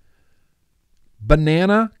is.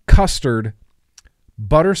 Banana custard,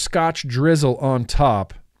 butterscotch drizzle on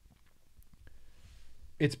top.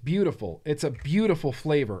 It's beautiful. It's a beautiful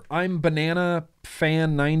flavor. I'm banana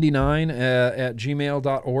fan 99 at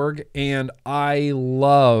gmail.org, and I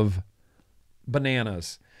love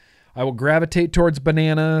bananas. I will gravitate towards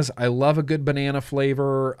bananas. I love a good banana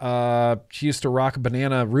flavor. She used to rock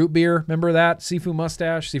banana root beer. Remember that? Sifu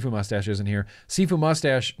Mustache? Sifu Mustache isn't here. Sifu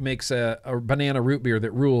Mustache makes a banana root beer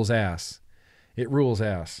that rules ass. It rules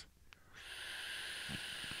ass.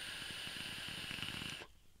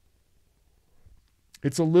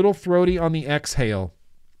 It's a little throaty on the exhale.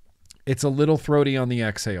 It's a little throaty on the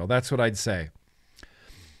exhale. That's what I'd say.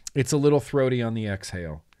 It's a little throaty on the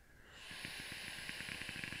exhale.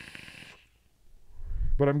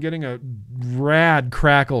 But I'm getting a rad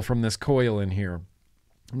crackle from this coil in here.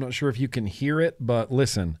 I'm not sure if you can hear it, but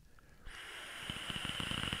listen.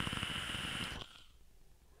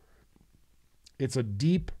 It's a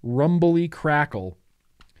deep, rumbly crackle.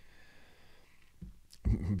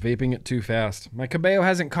 I'm vaping it too fast. My Cabello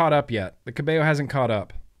hasn't caught up yet. The Cabello hasn't caught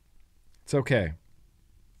up. It's okay.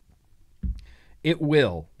 It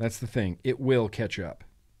will. That's the thing. It will catch up.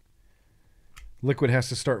 Liquid has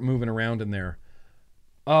to start moving around in there.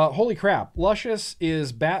 Holy crap. Luscious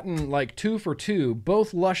is batting like 2 for 2.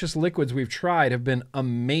 Both Luscious liquids we've tried have been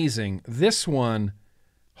amazing. This one,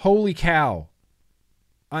 holy cow.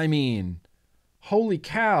 I mean, holy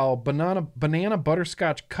cow. Banana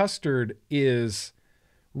butterscotch custard is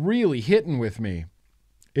really hitting with me.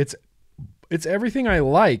 It's everything I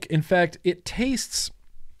like. In fact, it tastes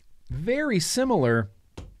very similar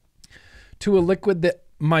to a liquid that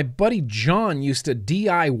my buddy John used to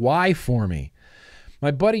DIY for me. My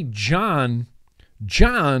buddy John,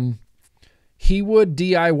 he would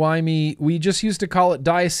DIY me. We just used to call it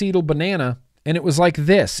diacetyl banana, and it was like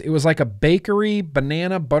this. It was like a bakery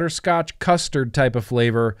banana butterscotch custard type of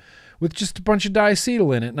flavor with just a bunch of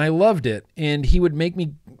diacetyl in it, and I loved it. And he would make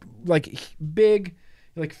me like big,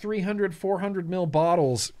 like 300, 400 mil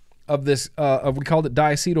bottles of this, we called it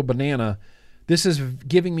diacetyl banana. This is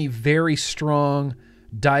giving me very strong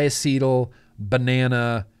diacetyl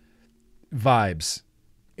banana vibes.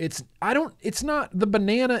 It's not the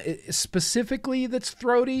banana specifically that's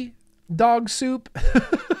throaty, dog soup.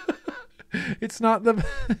 It's not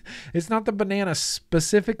the banana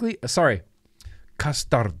specifically. Sorry.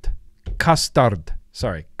 Custard.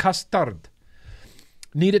 Sorry. Custard.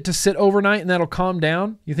 Need it to sit overnight and that'll calm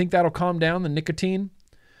down? You think that'll calm down the nicotine?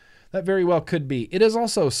 That very well could be. It is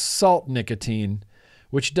also salt nicotine,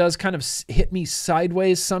 which does kind of hit me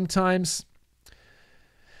sideways sometimes.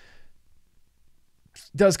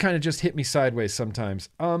 Does kind of just hit me sideways sometimes.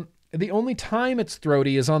 The only time it's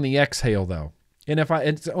throaty is on the exhale, though. And if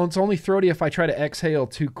it's only throaty if I try to exhale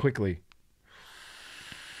too quickly.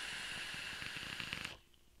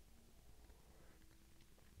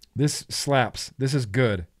 This slaps. This is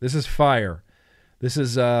good. This is fire. This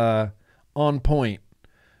is on point.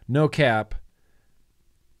 No cap.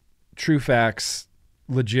 True facts.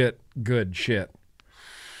 Legit good shit.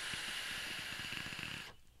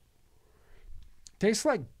 Tastes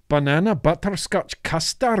like banana butterscotch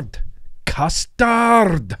custard.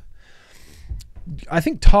 Custard! I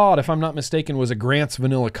think Todd, if I'm not mistaken, was a Grant's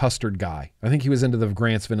vanilla custard guy. I think he was into the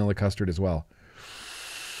Grant's vanilla custard as well.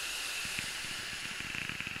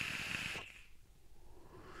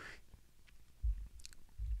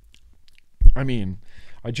 I mean,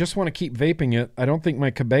 I just want to keep vaping it. I don't think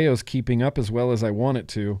my Caballo's keeping up as well as I want it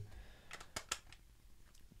to.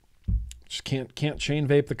 Just can't chain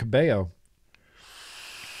vape the Caballo.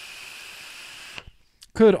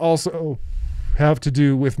 Could also have to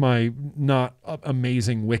do with my not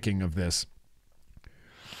amazing wicking of this.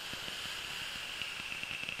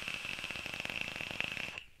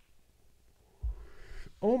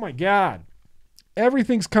 Oh my God.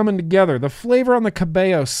 Everything's coming together. The flavor on the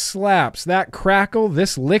Caballo slaps. That crackle,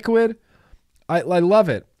 this liquid, I love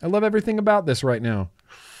it. I love everything about this right now.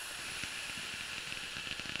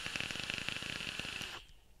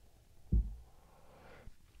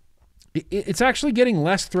 It's actually getting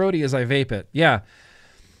less throaty as I vape it. Yeah.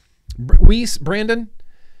 Brandon?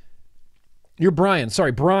 You're Brian.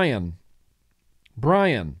 Sorry, Brian.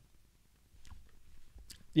 Brian.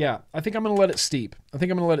 Yeah, I think I'm going to let it steep. I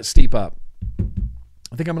think I'm going to let it steep up.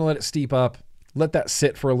 Let that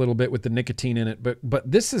sit for a little bit with the nicotine in it.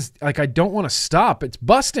 But this is, like, I don't want to stop. It's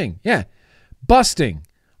busting. Yeah, busting.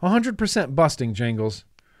 100% busting, Jangles.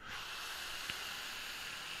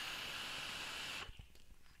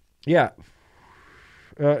 Yeah.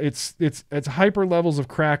 It's hyper levels of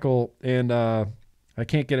crackle, and I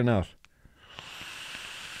can't get enough.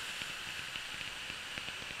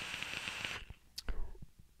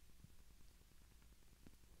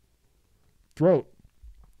 Throat.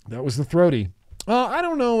 That was the throaty. I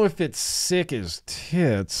don't know if it's sick as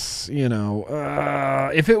tits, you know.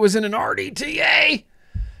 If it was in an RDTA,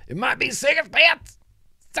 it might be sick as tits.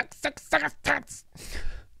 Sick as tits.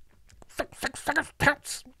 Sick as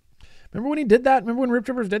tits. Remember when he did that? Remember when Rip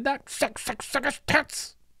Trippers did that? Sick as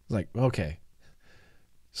tits. It's like, okay,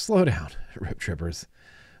 slow down, Rip Trippers.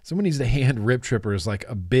 Someone needs to hand Rip Trippers like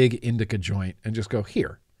a big indica joint and just go,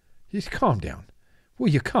 here, just calm down. Will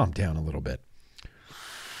you calm down a little bit?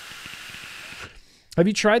 Have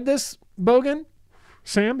you tried this, Bogan?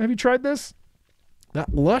 Sam, have you tried this?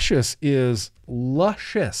 That Luscious is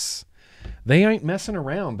luscious. They ain't messing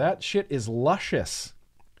around. That shit is luscious.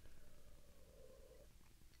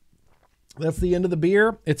 That's the end of the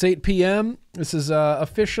beer. It's 8 p.m. This is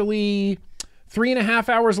officially 3.5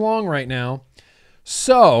 hours long right now.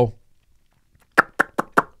 So,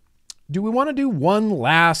 do we want to do one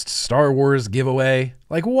last Star Wars giveaway?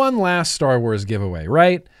 Like one last Star Wars giveaway,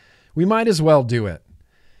 right? We might as well do it.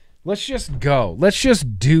 Let's just go. Let's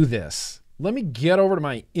just do this. Let me get over to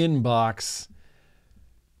my inbox.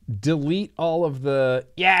 Delete all of the...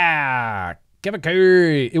 Yeah! Kevin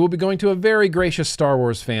K. It will be going to a very gracious Star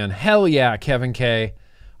Wars fan. Hell yeah, Kevin K.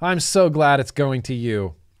 I'm so glad it's going to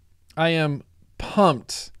you. I am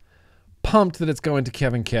pumped. Pumped that it's going to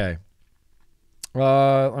Kevin K. I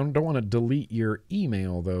don't want to delete your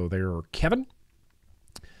email, though, there, Kevin.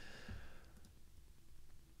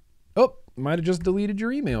 Oh, might have just deleted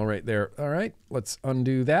your email right there. All right, let's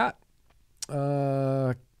undo that.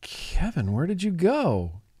 Kevin, where did you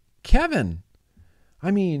go? Kevin,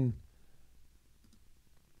 I mean...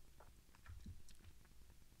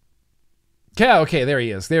 Yeah, okay, there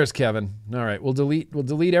he is. There's Kevin. All right, we'll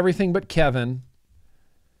delete everything but Kevin.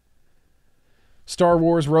 Star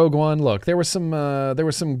Wars Rogue One. Look, there was some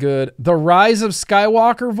good. The Rise of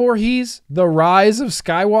Skywalker, Voorhees. The Rise of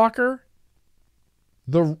Skywalker.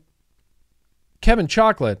 Kevin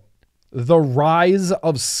Chocolate. The Rise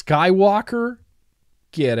of Skywalker.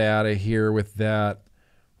 Get out of here with that.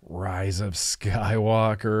 Rise of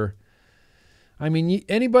Skywalker. I mean,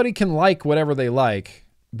 anybody can like whatever they like,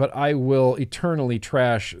 but I will eternally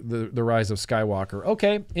trash the Rise of Skywalker.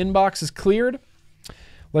 Okay, inbox is cleared.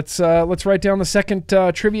 Let's write down the second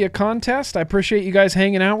trivia contest. I appreciate you guys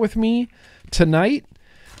hanging out with me tonight.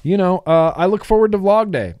 You know, I look forward to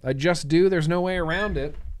Vlog Day. I just do. There's no way around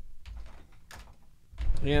it.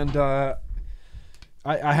 And I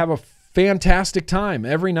have a fantastic time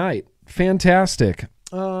every night. Fantastic.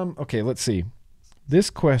 Okay, let's see. This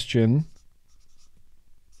question...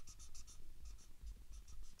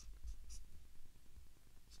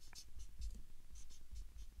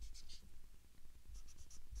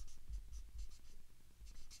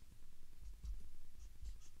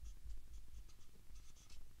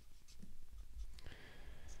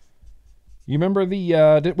 You remember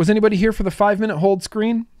the, was anybody here for the 5-minute hold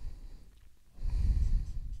screen?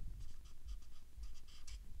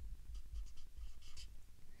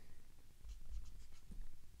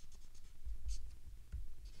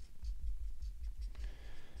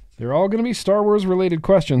 They're all going to be Star Wars related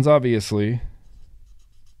questions, obviously.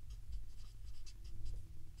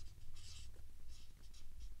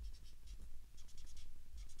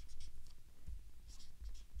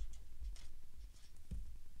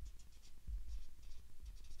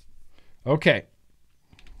 Okay.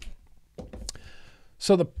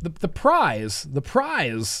 So the prize, you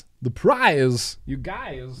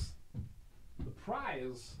guys, the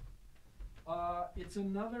prize, it's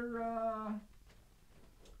another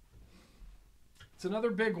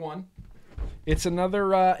big one. It's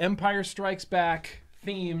another Empire Strikes Back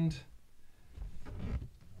themed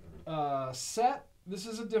set. This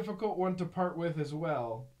is a difficult one to part with as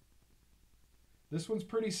well. This one's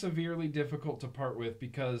pretty severely difficult to part with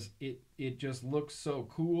because it just looks so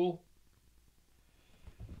cool.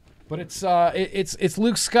 But it's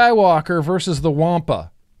Luke Skywalker versus the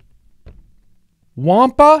Wampa.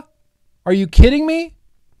 Wampa? Are you kidding me?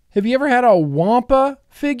 Have you ever had a Wampa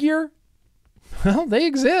figure? Well, they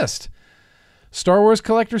exist. Star Wars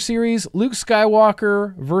Collector Series, Luke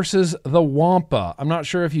Skywalker versus the Wampa. I'm not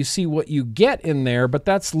sure if you see what you get in there, but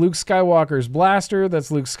that's Luke Skywalker's blaster.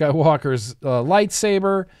 That's Luke Skywalker's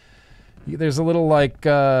lightsaber. There's a little like,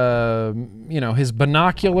 his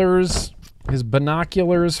binoculars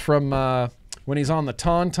from when he's on the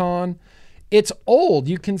Tauntaun. It's old.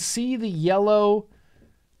 You can see the yellow,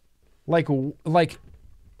 like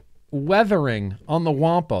weathering on the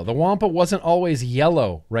Wampa. The Wampa wasn't always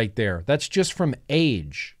yellow right there. That's just from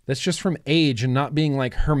age. That's just from age and not being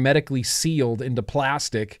like hermetically sealed into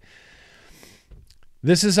plastic.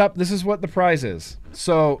 This is what the prize is.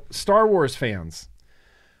 So, Star Wars fans,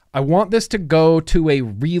 I want this to go to a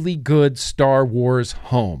really good Star Wars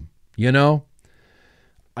home. You know?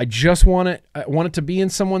 I want it to be in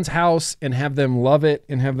someone's house and have them love it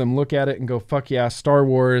and have them look at it and go, fuck yeah, Star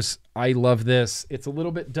Wars. I love this. It's a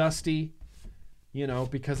little bit dusty,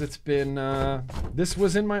 because it's been, this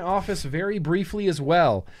was in my office very briefly as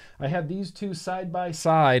well. I had these two side by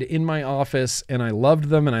side in my office and I loved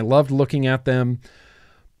them and I loved looking at them,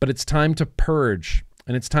 but it's time to purge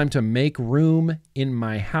and it's time to make room in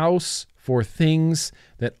my house for things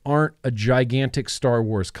that aren't a gigantic Star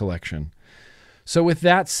Wars collection. So with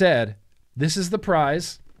that said, this is the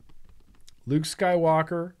prize. Luke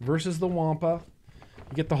Skywalker versus the Wampa.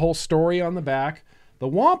 You get the whole story on the back. The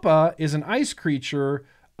Wampa is an ice creature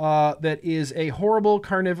that is a horrible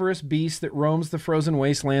carnivorous beast that roams the frozen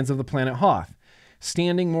wastelands of the planet Hoth.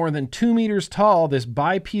 Standing more than 2 meters tall, this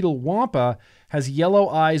bipedal Wampa has yellow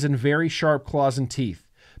eyes and very sharp claws and teeth.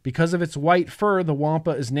 Because of its white fur, the Wampa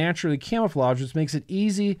is naturally camouflaged, which makes it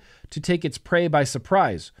easy to take its prey by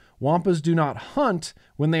surprise. Wampas do not hunt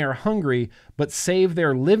when they are hungry, but save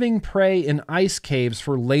their living prey in ice caves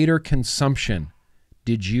for later consumption.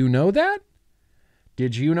 Did you know that?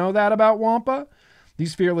 Did you know that about Wampa?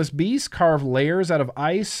 These fearless beasts carve layers out of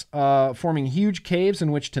ice, forming huge caves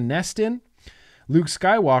in which to nest in. Luke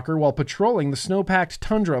Skywalker, while patrolling the snow-packed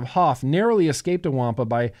tundra of Hoth, narrowly escaped a Wampa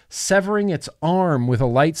by severing its arm with a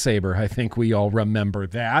lightsaber. I think we all remember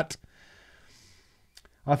that.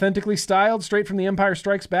 Authentically styled, straight from The Empire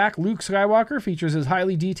Strikes Back, Luke Skywalker features his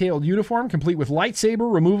highly detailed uniform, complete with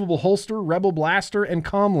lightsaber, removable holster, rebel blaster, and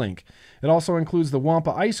comlink. It also includes the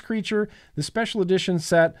Wampa Ice Creature, the special edition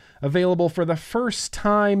set, available for the first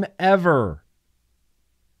time ever.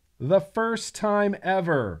 The first time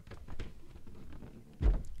ever.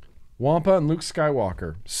 Wampa and Luke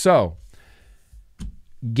Skywalker. So,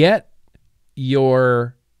 get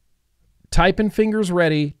your typing fingers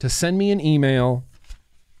ready to send me an email.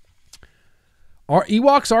 Our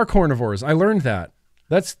Ewoks are carnivores. I learned that.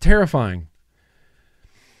 That's terrifying.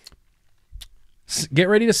 Get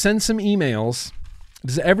ready to send some emails.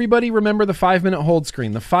 Does everybody remember the 5-minute hold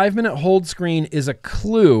screen? The 5-minute hold screen is a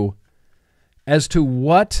clue as to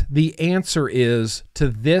what the answer is to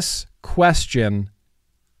this question.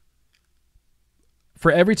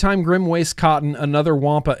 For every time Grimm wastes cotton, another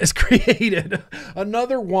Wampa is created.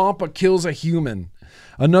 Another Wampa kills a human.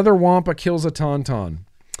 Another Wampa kills a Tauntaun.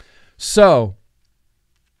 So,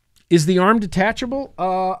 is the arm detachable?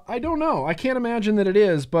 I don't know. I can't imagine that it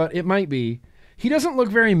is, but it might be. He doesn't look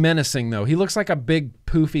very menacing, though. He looks like a big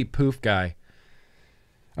poofy poof guy.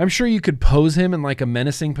 I'm sure you could pose him in like a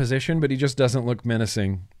menacing position, but he just doesn't look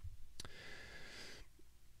menacing.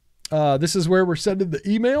 This is where we're sending the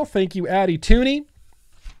email. Thank you, Addie Tooney.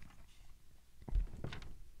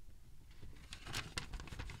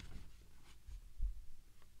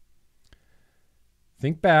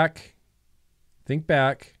 Think back. Think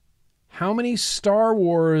back. How many Star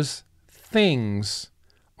Wars things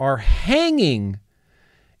are hanging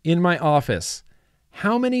in my office?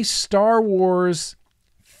 How many Star Wars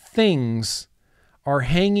things are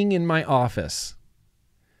hanging in my office?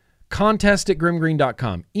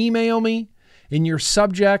 contest@grimmgreen.com. Email me. In your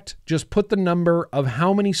subject, just put the number of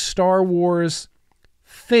how many Star Wars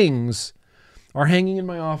things are hanging in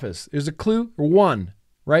my office. There's a clue. One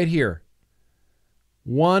right here.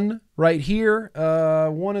 One right here.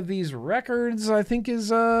 One of these records, I think, is,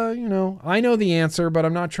 I know the answer, but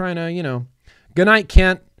I'm not trying to, Good night,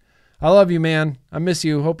 Kent. I love you, man. I miss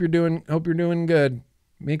you. Hope you're doing good.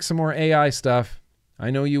 Make some more AI stuff. I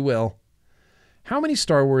know you will. How many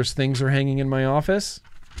Star Wars things are hanging in my office?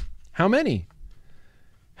 How many?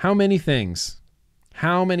 How many things?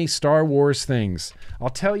 How many Star Wars things? I'll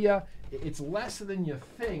tell you, it's less than you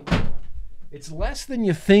think. It's less than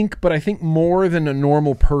you think, but I think more than a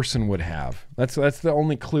normal person would have. That's the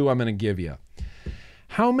only clue I'm going to give you.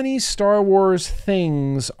 How many Star Wars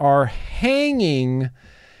things are hanging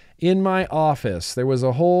in my office? There was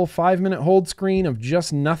a whole 5-minute hold screen of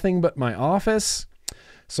just nothing but my office.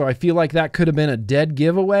 So I feel like that could have been a dead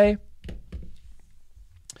giveaway.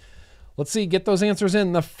 Let's see, get those answers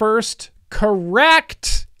in. The first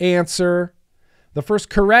correct answer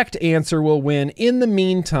will win. In the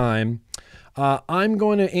meantime, I'm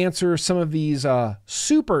going to answer some of these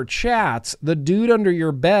super chats. The dude under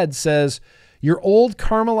your bed says, your old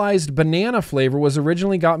caramelized banana flavor was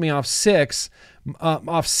originally got me off SIGs,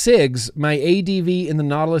 my ADV in the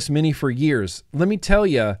Nautilus Mini for years. Let me tell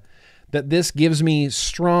you that this gives me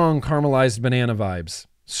strong caramelized banana vibes.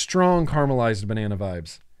 Strong caramelized banana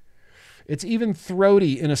vibes. It's even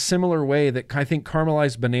throaty in a similar way that I think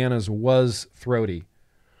caramelized bananas was throaty.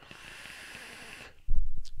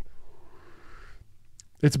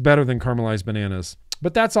 It's better than caramelized bananas.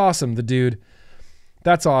 But that's awesome, the dude.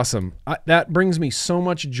 That's awesome. That brings me so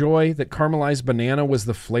much joy that caramelized banana was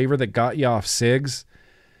the flavor that got you off SIGs.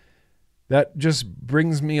 That just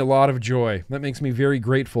brings me a lot of joy. That makes me very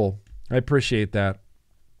grateful. I appreciate that.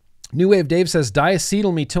 New Wave Dave says,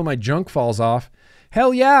 diacetyl me till my junk falls off.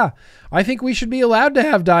 Hell yeah. I think we should be allowed to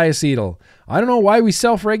have diacetyl. I don't know why we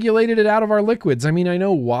self-regulated it out of our liquids. I mean, I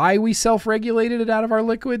know why we self-regulated it out of our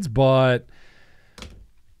liquids, but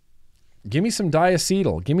give me some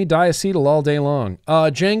diacetyl. Give me diacetyl all day long.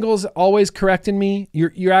 Jangles always correcting me.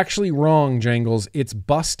 You're actually wrong, Jangles. It's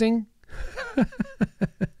busting.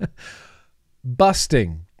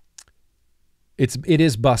 Busting. It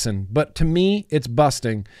is bussin', but to me, it's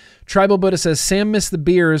busting. Tribal Buddha says, Sam missed the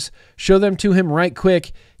beers. Show them to him right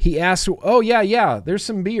quick. He asked, oh, yeah, there's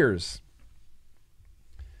some beers.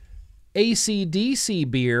 AC/DC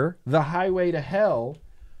beer, The Highway to Hell.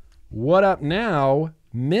 What up now?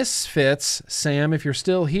 Misfits, Sam, if you're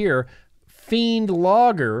still here. Fiend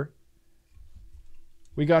Lager.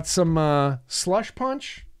 We got some Slush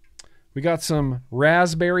Punch. We got some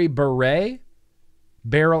Raspberry Beret.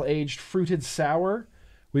 Barrel-aged fruited sour.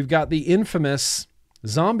 We've got the infamous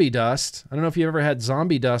Zombie Dust. I don't know if you ever had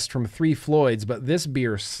Zombie Dust from Three Floyds, but this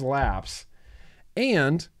beer slaps.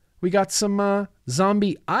 And we got some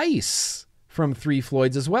Zombie Ice from Three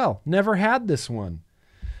Floyds as well. Never had this one.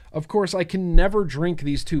 Of course, I can never drink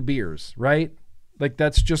these two beers, right? Like,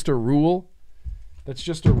 that's just a rule. That's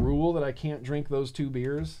just a rule that I can't drink those two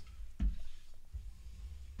beers.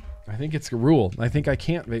 I think it's a rule. I think I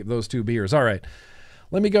can't vape those two beers. All right.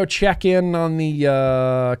 Let me go check in on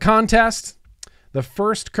the contest. The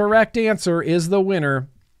first correct answer is the winner.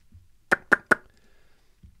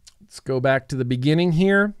 Let's go back to the beginning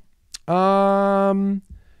here. It's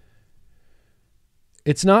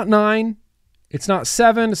not 9. It's not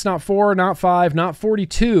 7. It's not 4. Not 5. Not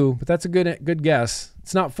 42. But that's a good guess.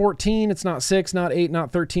 It's not 14. It's not 6. Not 8.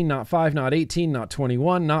 Not 13. Not 5. Not 18. Not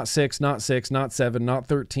 21. Not 6. Not 6. Not 7. Not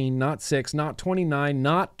 13. Not 6. Not 29.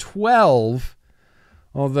 Not 12.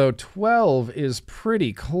 Although 12 is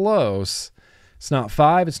pretty close. It's not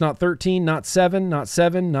 5, it's not 13, not 7, not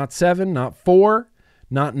 7, not 7, not 4,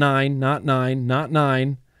 not 9, not 9, not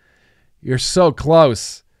 9. You're so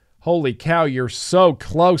close. Holy cow, you're so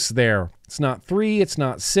close there. It's not 3, it's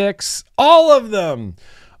not 6. All of them.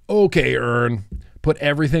 Okay, Ern. Put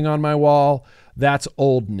everything on my wall. That's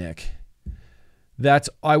old Nick.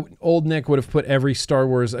 Old Nick would have put every Star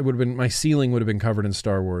Wars. It would have been, my ceiling would have been covered in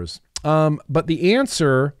Star Wars. But the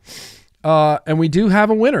answer, and we do have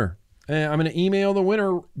a winner. I'm going to email the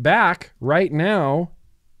winner back right now.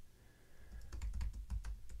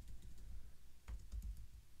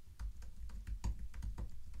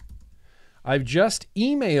 I've just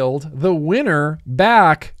emailed the winner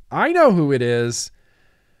back. I know who it is.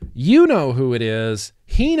 You know who it is.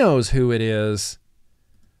 He knows who it is.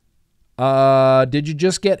 Did you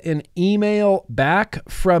just get an email back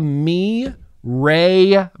from me?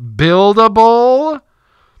 Ray Buildable?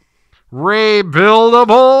 Ray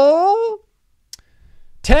Buildable?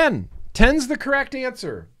 10. 10's the correct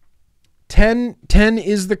answer. 10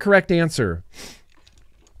 is the correct answer.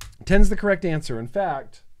 10's the correct answer. In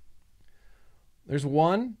fact, there's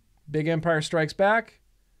 1. Big Empire Strikes Back.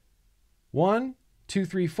 1, 2,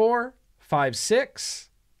 3, 4, 5, 6,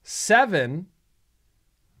 7.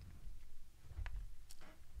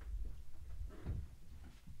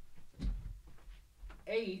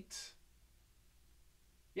 8.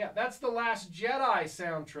 Yeah, that's the Last Jedi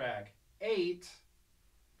soundtrack. 8.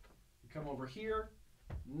 Come over here.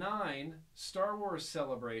 9, Star Wars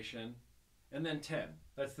Celebration. And then 10.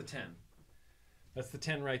 That's the 10. That's the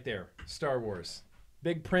 10 right there. Star Wars.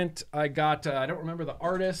 Big print. I got, I don't remember the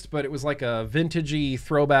artist, but it was like a vintagey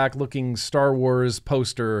throwback looking Star Wars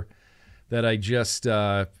poster that I just,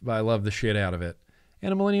 I love the shit out of it.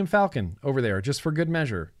 And a Millennium Falcon over there, just for good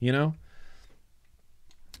measure, you know?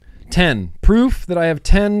 10. Proof that I have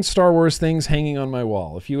 10 Star Wars things hanging on my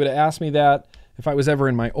wall. If you would have asked me that, if I was ever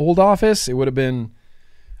in my old office, it would have been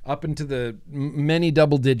up into the many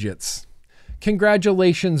double digits.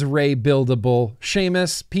 Congratulations, Ray Buildable.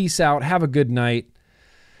 Seamus, peace out. Have a good night.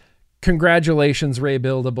 Congratulations, Ray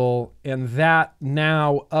Buildable. And that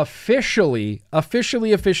now officially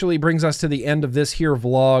brings us to the end of this here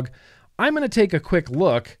vlog. I'm going to take a quick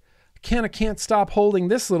look. I can't stop holding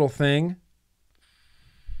this little thing.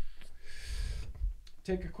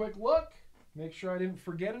 Take a quick look. Make sure I didn't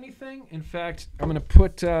forget anything. In fact, I'm going to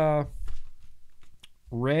put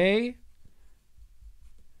Ray.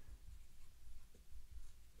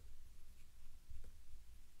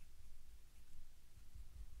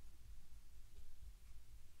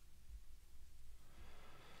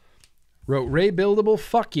 Wrote Ray Buildable,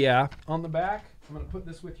 fuck yeah, on the back. I'm going to put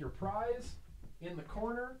this with your prize in the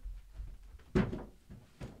corner.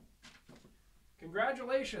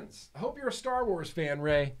 Congratulations. I hope you're a Star Wars fan,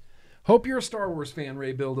 Ray. Hope you're a Star Wars fan,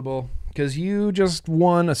 Ray Buildable, because you just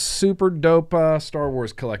won a super dope Star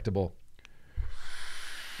Wars collectible.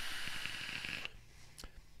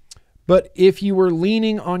 But if you were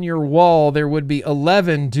leaning on your wall, there would be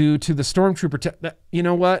 11 due to the Stormtrooper. You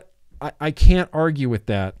know what? I can't argue with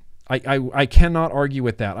that. I cannot argue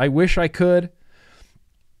with that. I wish I could.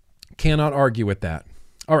 Cannot argue with that.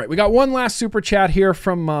 All right, we got one last super chat here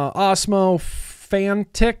from Osmo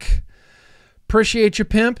Fantic. Appreciate you,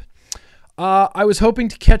 pimp. I was hoping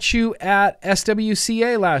to catch you at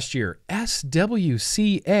SWCA last year.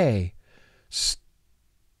 SWCA?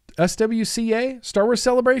 SWCA? Star Wars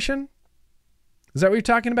Celebration? Is that what you're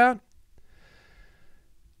talking about?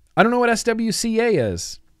 I don't know what SWCA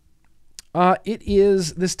is. It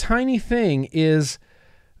is, this tiny thing is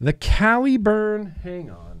the Caliburn, hang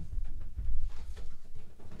on.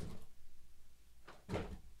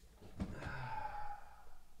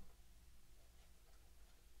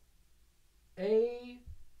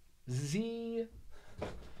 A-Z,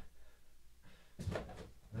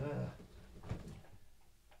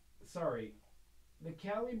 sorry, the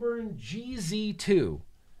Caliburn GZ2,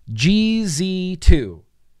 GZ2,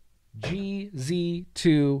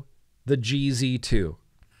 GZ2, the GZ2.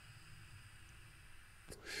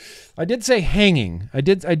 I did say hanging. I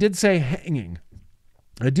did say hanging.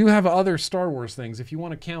 I do have other Star Wars things. If you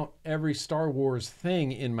want to count every Star Wars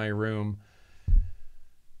thing in my room,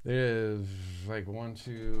 there's like 1,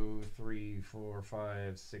 2, 3, 4,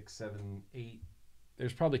 5, 6, 7, 8.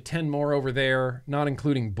 There's probably 10 more over there, not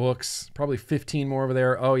including books. Probably 15 more over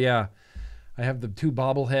there. Oh yeah, I have the 2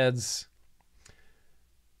 bobbleheads.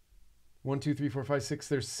 1, 2, 3, 4, 5, 6.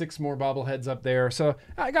 There's 6 more bobbleheads up there. So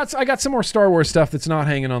I got some more Star Wars stuff that's not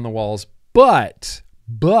hanging on the walls. But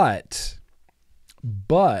I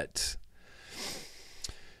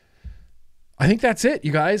think that's it,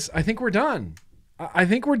 you guys. I think we're done. I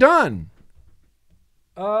think we're done.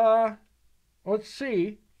 Let's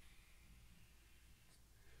see.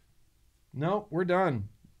 No, we're done.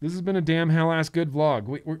 This has been a damn hell-ass good vlog.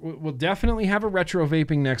 We'll definitely have a retro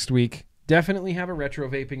vaping next week. Definitely have a retro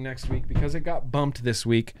vaping next week because it got bumped this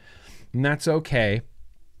week. And that's okay.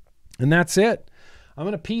 And that's it. I'm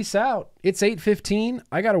going to peace out. It's 8:15.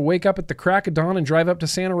 I got to wake up at the crack of dawn and drive up to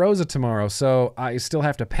Santa Rosa tomorrow. So I still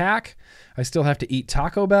have to pack. I still have to eat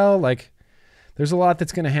Taco Bell. Like, there's a lot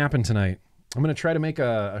that's going to happen tonight. I'm going to try to make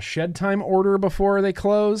a shed time order before they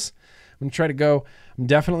close. I'm going to try to go. I'm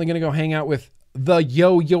definitely going to go hang out with the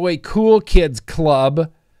Yo-Yo Cool Kids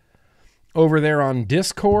Club over there on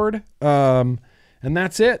Discord. And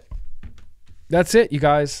that's it. That's it, you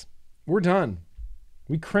guys. We're done.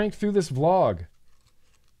 We cranked through this vlog.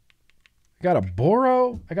 I got a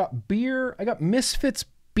Boro. I got beer. I got Misfits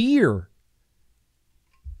beer.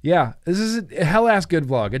 Yeah, this is a hell-ass good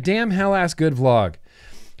vlog. A damn hell-ass good vlog.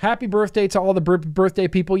 Happy birthday to all the birthday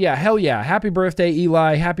people. Yeah, hell yeah. Happy birthday,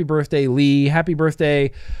 Eli. Happy birthday, Lee. Happy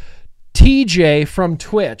birthday, TJ from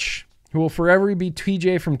Twitch, who will forever be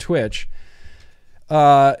TJ from Twitch.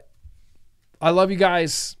 I love you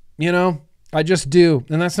guys. You know, I just do.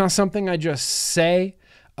 And that's not something I just say.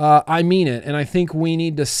 I mean it. And I think we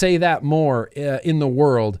need to say that more in the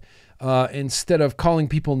world. Instead of calling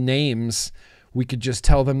people names, we could just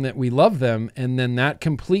tell them that we love them, and then that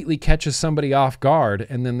completely catches somebody off guard,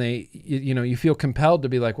 and then you feel compelled to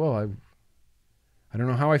be like, well, I don't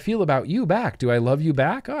know how I feel about you back. Do I love you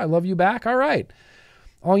back? Oh, I love you back. All right.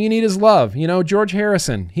 All you need is love. You know, George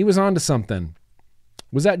Harrison, he was onto something.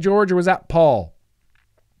 Was that George or was that Paul?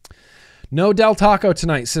 No Del Taco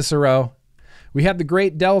tonight, Cicero. We had the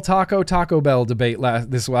great Del Taco Bell debate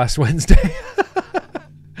this last Wednesday.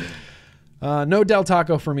 No Del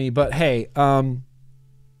Taco for me, but hey, one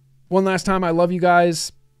last time, I love you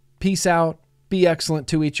guys. Peace out. Be excellent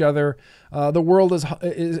to each other. The world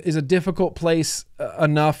is a difficult place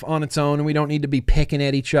enough on its own, and we don't need to be picking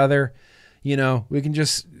at each other. You know, we can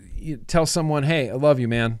just tell someone, hey, I love you,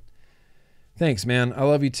 man. Thanks, man. I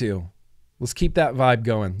love you too. Let's keep that vibe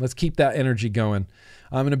going. Let's keep that energy going.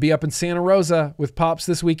 I'm going to be up in Santa Rosa with Pops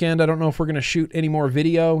this weekend. I don't know if we're going to shoot any more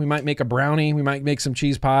video. We might make a brownie. We might make some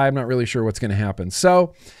cheese pie. I'm not really sure what's going to happen.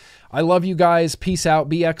 So I love you guys. Peace out.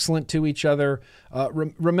 Be excellent to each other.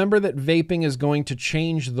 Remember that vaping is going to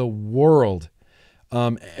change the world.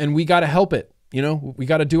 And we got to help it. You know, we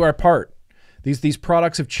got to do our part. These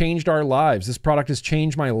products have changed our lives. This product has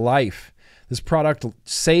changed my life. This product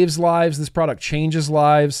saves lives. This product changes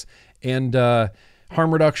lives. And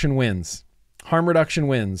harm reduction wins. Harm reduction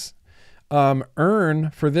wins.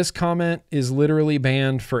 Earn for this comment is literally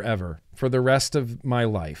banned forever. For the rest of my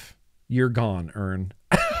life. You're gone, Earn.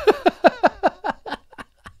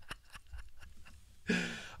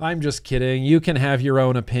 I'm just kidding. You can have your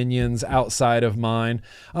own opinions outside of mine.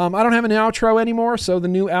 I don't have an outro anymore, so the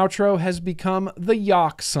new outro has become the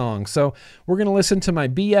Yacht song. So we're going to listen to my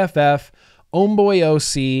BFF, Homeboy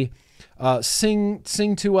OC,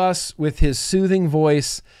 sing to us with his soothing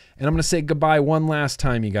voice. And I'm going to say goodbye one last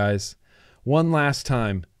time, you guys. One last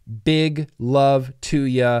time. Big love to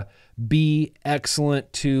ya. Be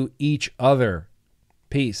excellent to each other.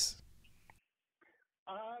 Peace.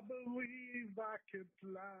 I believe I could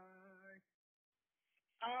fly.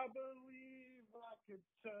 I believe I could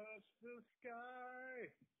touch the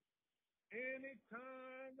sky any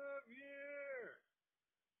time of year.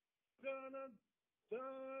 Dun dun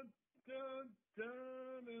dun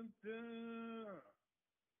dun dun dun.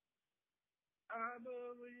 I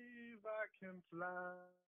believe I can fly.